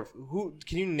Ganondorf, who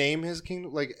can you name his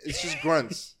kingdom? Like it's just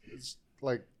grunts. It's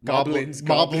like Goblins.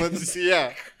 Moblins.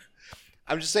 Yeah.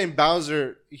 I'm just saying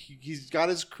Bowser. He's got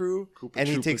his crew, Koopa and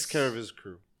he Troopas. takes care of his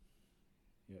crew.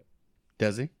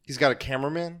 Does he? He's got a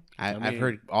cameraman. I've mean-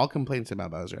 heard all complaints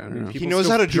about Bowser. I don't know. He People knows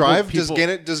still- how to drive. people-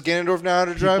 Does Ganondorf know how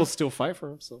to People drive? still fight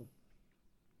for him, so.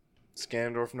 Does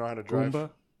Ganondorf know how to drive? Goomba.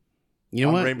 You know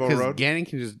on what? Rainbow Because Road?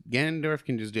 Ganondorf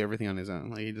can just do everything on his own.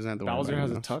 Like he doesn't have to. worry Bowser about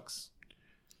has a anything else.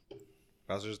 tux.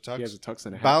 Bowser's He has tux. a tux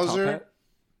and a hat. Bowser- top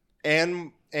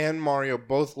hat. And Mario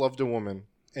both loved a woman,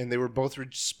 and they were both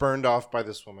spurned off by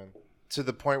this woman to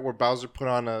the point where Bowser put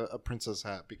on a princess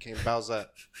hat, became Bowsette.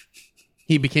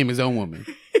 He became his own woman.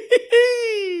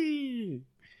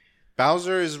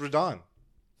 Bowser is Radahn.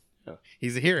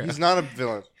 He's a hero. He's not a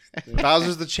villain.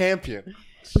 Bowser's the champion.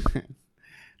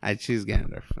 I choose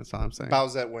Ganondorf. That's all I'm saying.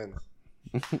 Bowsette wins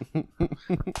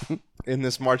in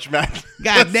this March Madness.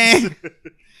 God damn.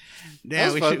 Damn,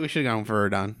 was we fun. should have gone for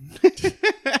Radahn.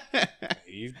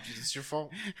 It's your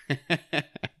fault.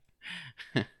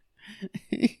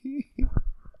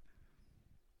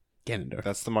 Ganondorf.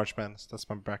 That's the March Madness. That's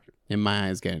my bracket. In my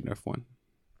eyes, Ganondorf won.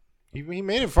 He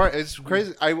made it far. It's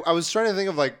crazy. I was trying to think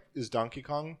of like, is Donkey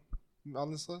Kong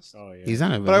on this list? Oh, yeah. He's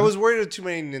not a villain. But I was worried of too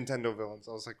many Nintendo villains.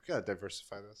 I was like, we gotta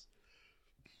diversify this.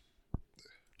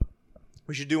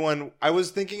 We should do one. I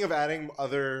was thinking of adding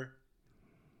other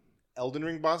Elden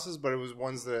Ring bosses, but it was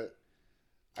ones that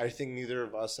I think neither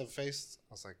of us have faced.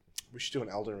 I was like, we should do an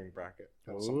Elden Ring bracket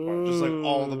at some point. Just like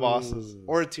all the bosses.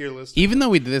 Or a tier list. Even though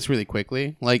we did this really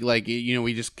quickly, like you know,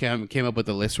 we just came up with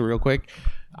the list real quick.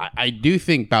 I do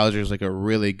think Bowser's like a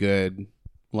really good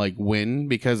like win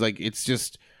because like it's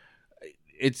just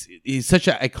he's such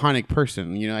an iconic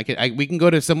person. You know, we can go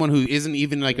to someone who isn't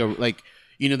even like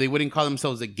you know, they wouldn't call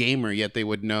themselves a gamer yet they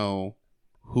would know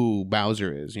who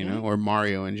Bowser is, you know, or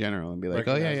Mario in general, and be like,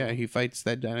 oh yeah, he fights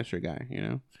that dinosaur guy, you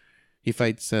know, he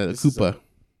fights This is Koopa. a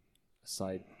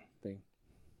side thing.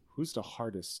 Who's the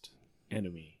hardest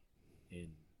enemy in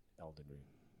Elden Ring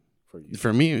for you?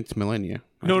 For me, it's Millennia.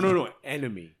 No.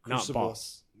 Enemy, Crucible. not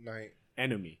boss. Night.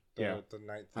 Enemy. Yeah. The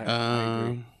night I thing.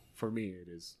 agree. For me, it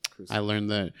is Crucible. I learned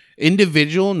that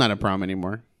individual, not a problem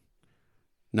anymore.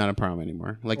 Not a problem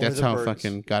anymore. Like Only that's the how birds.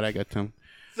 fucking God I got them.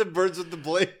 The birds with the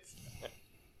blades.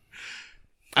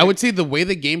 I would say the way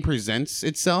the game presents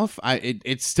itself,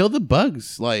 it's still the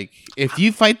bugs. Like if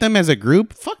you fight them as a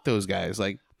group, fuck those guys.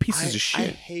 Like pieces of I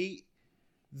shit. hate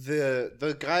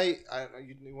the guy.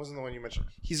 It wasn't the one you mentioned.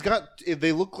 He's got.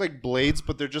 They look like blades,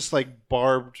 but they're just like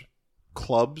barbed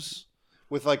clubs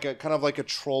with like a kind of like a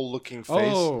troll looking face.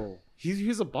 Oh,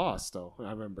 he's a boss though. I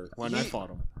remember when I He- fought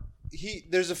him.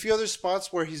 There's a few other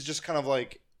spots where he's just kind of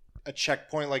like a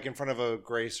checkpoint, like in front of a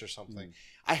grace or something.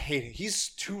 I hate him.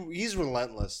 He's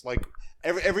relentless. Like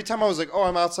every time I was like, oh,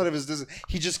 I'm outside of his distance,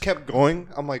 he just kept going.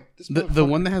 I'm like, this The motherfucker-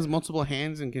 one that has multiple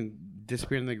hands and can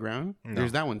disappear in the ground. No.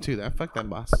 There's that one too. Fuck that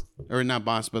boss, or not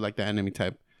boss, but like the enemy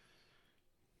type.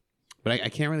 But I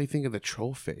can't really think of the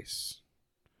troll face.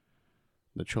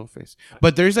 The troll face.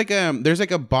 But there's like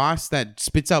a boss that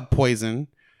spits out poison.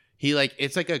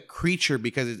 It's like a creature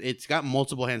because it's got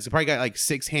multiple hands. It probably got like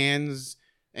 6 hands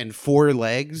and 4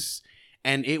 legs,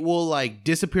 and it will like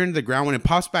disappear into the ground. When it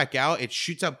pops back out, it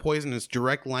shoots out poison in its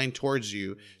direct line towards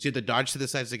you. So you have to dodge to the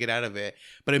sides to get out of it.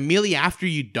 But immediately after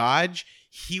you dodge,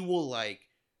 he will like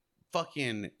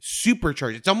fucking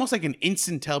supercharge. It's almost like an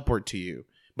instant teleport to you.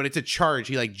 But it's a charge.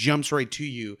 He like jumps right to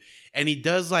you, and he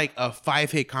does like a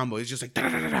 5-hit combo. It's just like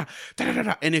da-da-da-da,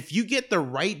 da-da-da-da. And if you get the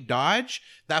right dodge,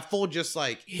 that fool just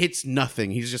like hits nothing.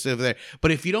 He's just over there.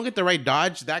 But if you don't get the right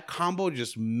dodge, that combo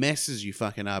just messes you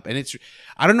fucking up. And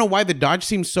I don't know why the dodge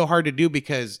seems so hard to do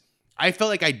because I felt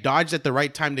like I dodged at the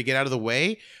right time to get out of the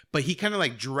way, but he kind of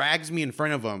like drags me in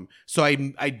front of him. So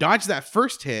I dodged that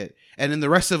first hit, and then the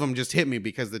rest of them just hit me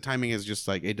because the timing is just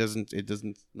like it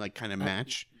doesn't like kind of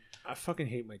match. I fucking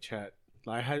hate my chat.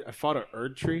 I fought a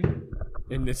Erd tree,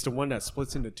 and it's the one that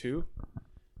splits into two,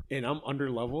 and I'm under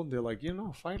leveled. They're like,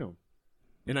 fight him,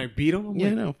 and I beat him.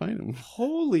 Find him.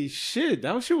 Holy shit,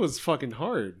 that shit was fucking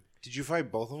hard. Did you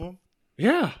fight both of them?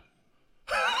 Yeah.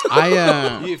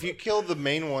 If you kill the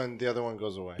main one, the other one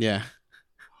goes away. Yeah.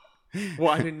 Well,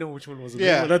 I didn't know which one was the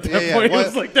Yeah, main one at that yeah, point. yeah. It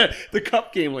was like that the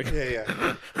cup game. Like,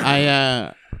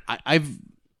 Yeah.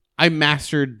 I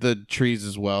mastered the trees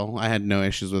as well. I had no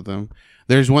issues with them.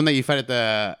 There's one that you fight at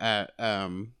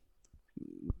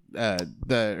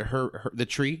the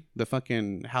tree, the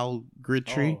fucking Halgrid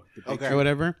tree, Okay. or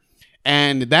whatever.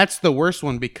 And that's the worst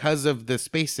one because of the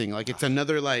spacing. Like it's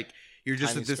another like you're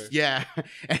just Tiny at this space. yeah.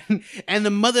 And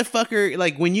the motherfucker,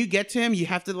 like when you get to him, you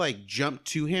have to like jump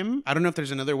to him. I don't know if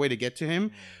there's another way to get to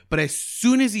him, but as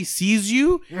soon as he sees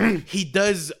you, he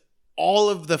does all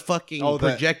of the fucking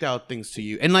projectile things to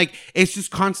you. And like it's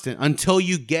just constant until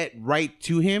you get right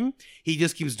to him. He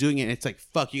just keeps doing it. And it's like,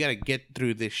 fuck, you gotta get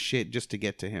through this shit just to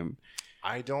get to him.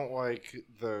 I don't like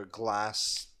the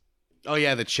glass. Oh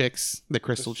yeah, the chicks, the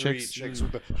crystal three chicks.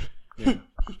 with the. yeah.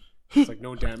 It's like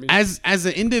no damage. As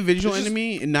an individual It's just-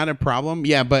 enemy, not a problem.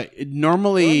 Yeah, but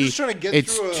normally I'm just trying to get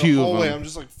it's through a two of hallway. them. I'm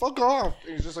just like, fuck off.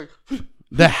 And he's just like,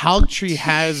 The Halg tree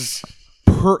has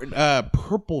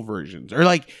purple versions, or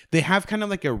like they have kind of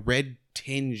like a red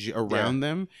tinge around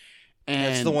them.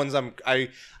 And that's the ones I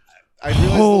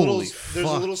realized Holy there's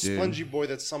a little fuck, dude. spongy boy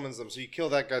that summons them. So you kill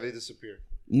that guy, they disappear.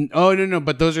 Oh no,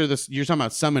 but those are you're talking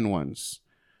about summon ones.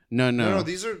 No. No,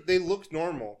 they look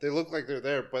normal. They look like they're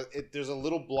there, but there's a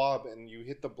little blob, and you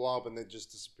hit the blob, and they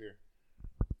just disappear.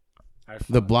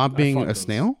 The blob being fought a those.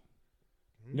 snail?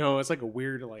 No, it's like a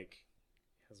weird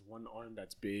has one arm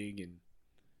that's big and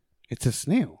It's a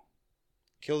snail.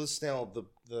 Kill the snail.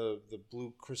 The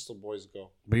blue crystal boys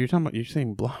go. But you're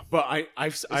saying blob. but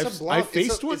I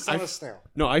faced one. It's not a snail.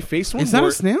 No, I faced one. Is that where,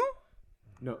 a snail?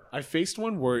 No, I faced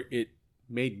one where it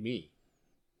made me.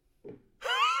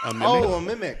 A mimic? Oh, a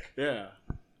mimic. Yeah.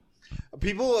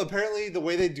 People apparently the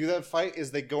way they do that fight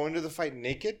is they go into the fight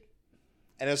naked,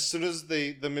 and as soon as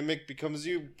the mimic becomes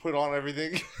you, put on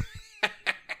everything.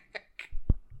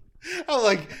 I'm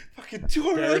like fucking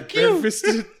 200 IQ.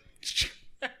 Bare-fisted.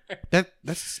 That's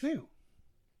a snail.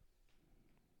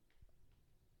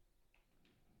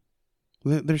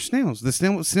 They're snails. The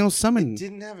snails summon. It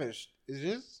didn't have it. It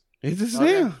is It's a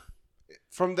snail.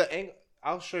 from the angle.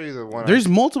 I'll show you the one. There's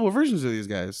multiple versions of these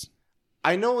guys.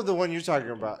 I know the one you're talking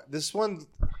about. This one.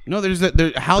 No, there's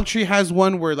Halg tree has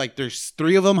one where like there's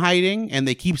 3 of them hiding and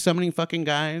they keep summoning fucking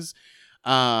guys.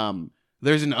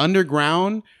 There's an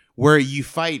underground where you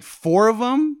fight 4 of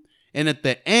them, and at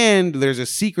the end there's a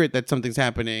secret that something's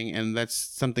happening and that's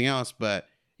something else. But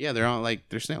yeah, they're all like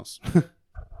they're snails.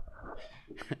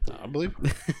 I believe.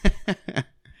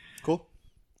 Cool.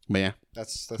 But yeah,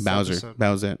 That's Bowser.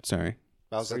 Sorry,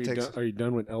 Bowser takes. Are you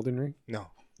done with Elden Ring? No.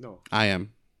 No. I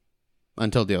am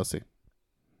until DLC.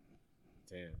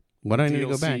 Damn. What do I need to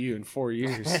go DLC back? you in 4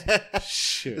 years.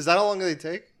 Shit. Is that how long they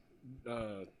take?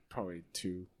 Probably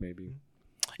 2, maybe.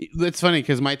 It's funny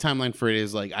because my timeline for it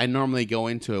is like I normally go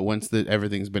into it once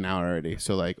everything's been out already.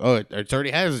 So like, oh, it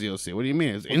already has DLC. What do you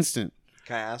mean? It's instant.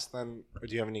 Can I ask then? Or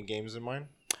do you have any games in mind?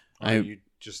 Or I- are you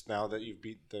just now that you've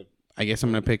beat the I guess I'm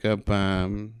gonna pick up.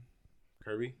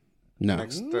 Kirby? No.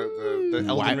 The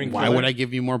Elden Ring. Why would I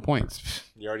give you more points?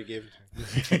 You already gave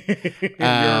it. You're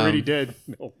already dead.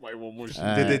 No, my one more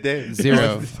shit.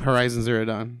 0 Horizon Zero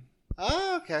Dawn.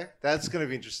 Oh, okay. That's gonna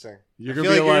be interesting. You're I gonna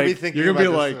feel be like like, you're thinking you're gonna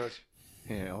be about like, this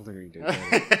yeah, Elden Ring did. so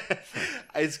much.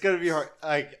 It's gonna be hard.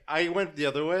 Like I went the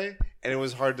other way, and it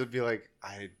was hard to be like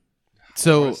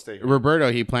So wanna stay here.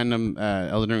 Roberto, he planned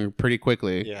Elden Ring pretty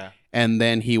quickly, yeah. and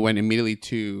then he went immediately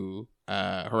to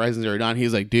Horizon Zero Dawn.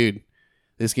 He's like, dude,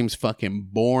 this game's fucking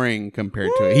boring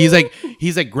compared to it. He's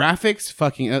like graphics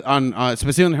fucking on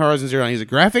specifically on Horizon Zero Dawn. He's like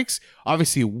graphics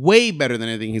obviously way better than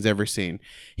anything he's ever seen.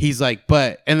 He's like,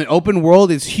 and the open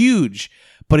world is huge.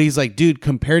 But he's like, dude,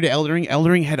 compared to Elden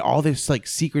Ring had all this like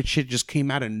secret shit just came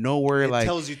out of nowhere. It like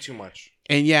tells you too much.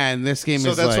 And yeah, and this game So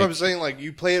is that's like, what I'm saying. Like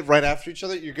you play it right after each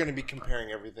other, you're gonna be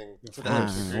comparing everything. To the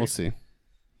first degree. we'll see.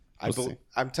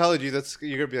 I'm telling you,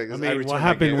 you're gonna be like. I This mean, every what time I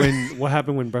happened get it. what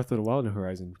happened when Breath of the Wild and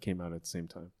Horizon came out at the same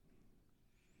time?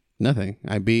 Nothing.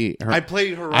 I beat her. I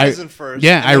played Horizon first.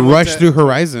 Yeah, and I then went rushed to- through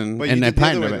Horizon But you and I did the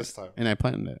other platinumed way it. this time. And I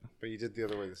platinumed it. But you did the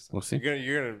other way this time. We'll see. You're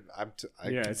gonna.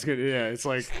 Yeah, it's good. Yeah, it's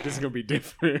like this is gonna be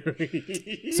different.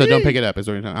 So don't pick it up. Is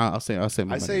what you're talking. I'll say.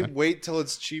 My I say money. wait till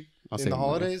it's cheap I'll in save the my money.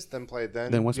 holidays, then play it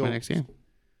then. Then what's my You'll- next game?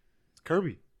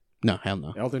 Kirby. No, hell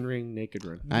no. Elden Ring, Naked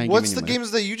Run. I ain't What's giving the you money.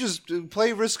 games that you just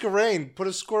play? Risk of Rain. Put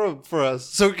a score up for us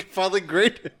so we can finally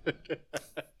grade it.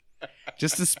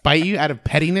 just to spite you out of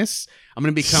pettiness. I'm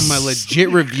gonna become a legit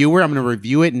reviewer. I'm gonna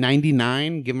review it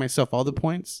 99, give myself all the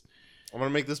points. I'm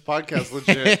gonna make this podcast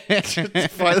legit.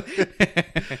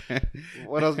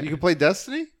 What else? You can play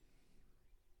Destiny?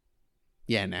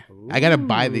 Yeah, nah. I gotta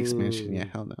buy the expansion. Yeah,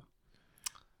 hell no.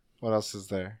 What else is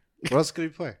there? What else could we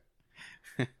play?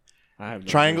 I have no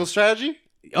Triangle idea. Strategy?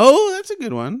 Oh, that's a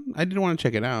good one. I did want to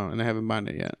check it out, and I haven't bought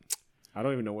it yet. I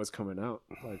don't even know what's coming out.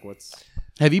 Like, what's...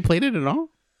 Have you played it at all?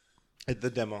 The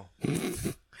demo.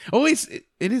 Oh, it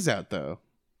is out though,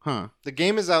 huh? The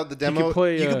game is out. The demo. can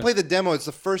play, you can play the demo. It's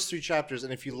the first 3 chapters,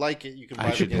 and if you like it, you can buy I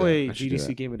the should game. play I should do GDC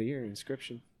that. Game of the Year,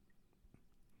 Inscription.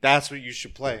 That's what you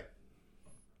should play.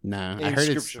 Nah, I heard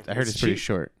Inscription. it's It's pretty cheap.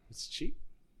 short. It's cheap.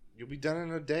 You'll be done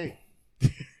in a day.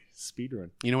 Speedrun.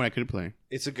 You know what I could play?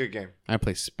 It's a good game. I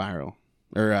play Spiral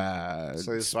or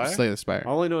Slay the Spire? Slay the Spire.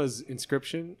 All I know is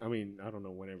Inscription. I mean, I don't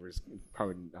know whenever it's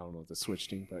probably, I don't know the Switch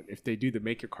thing, but if they do the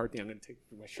make your card thing, I'm going to take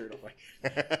my shirt off. Like,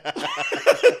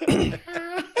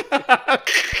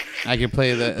 I could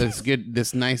play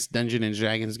this nice Dungeons and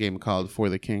Dragons game called For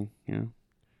the King. You know,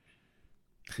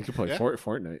 you could play Yeah.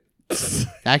 Fortnite.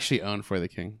 I actually own For the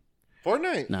King.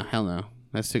 Fortnite. No, hell no.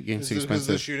 That's too Is too this because of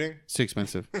the expensive. shooting? It's too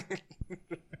expensive.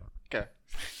 Okay.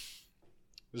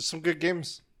 There's some good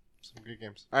games.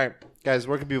 All right, guys,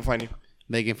 where can people find you?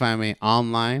 They can find me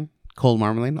online, Cold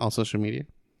Marmalade, all social media.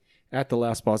 At The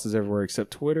Last Bosses everywhere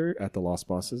except Twitter, at The Lost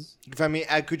Bosses. You can find me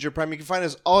at Kuja Prime. You can find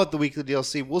us all at the Weekly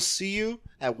DLC. We'll see you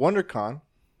at WonderCon.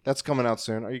 That's coming out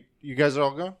soon. Are you guys are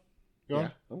all going? Yeah,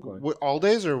 I'm going. What, all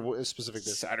days or specific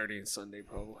days? Saturday and Sunday,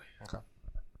 probably. Okay.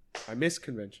 I miss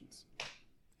conventions.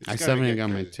 I It's still gonna haven't get got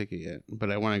my crazy. ticket yet,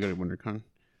 but I want to go to WonderCon.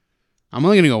 I'm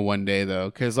only gonna go one day though,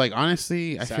 because like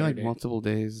honestly, I feel like Saturday. multiple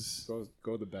days.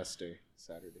 Go the best day,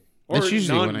 Saturday. That's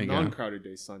usually when I go. Non-crowded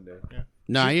day, Sunday.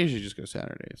 No, I usually just go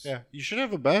Saturdays. Yeah, you should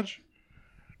have a badge.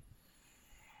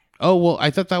 Oh well,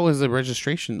 I thought that was the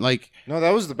registration. Like, No,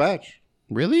 that was the badge.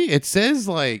 really? It says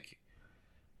like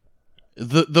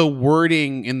the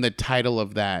wording in the title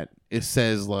of that. It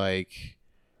says like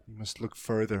You must look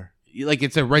further.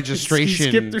 it's a registration.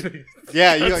 Skip through the...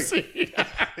 Yeah, you Let's like. see.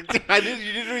 You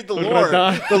didn't read the lore.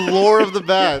 Radahn. The lore of the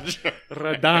badge.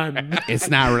 Radahn. It's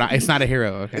not a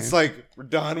hero. Okay. It's like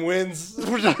Radahn wins.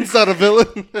 Radahn's not a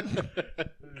villain.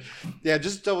 Yeah,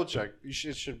 just double check. It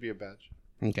should be a badge.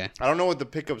 Okay. I don't know what the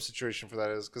pickup situation for that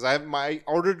is because I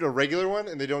ordered a regular one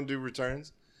and they don't do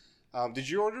returns. Did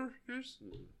you order yours?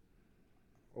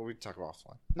 Well, we can talk about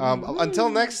offline. Until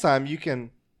next time, you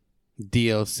can.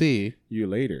 DLC. You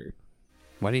later.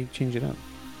 Why do you change it up?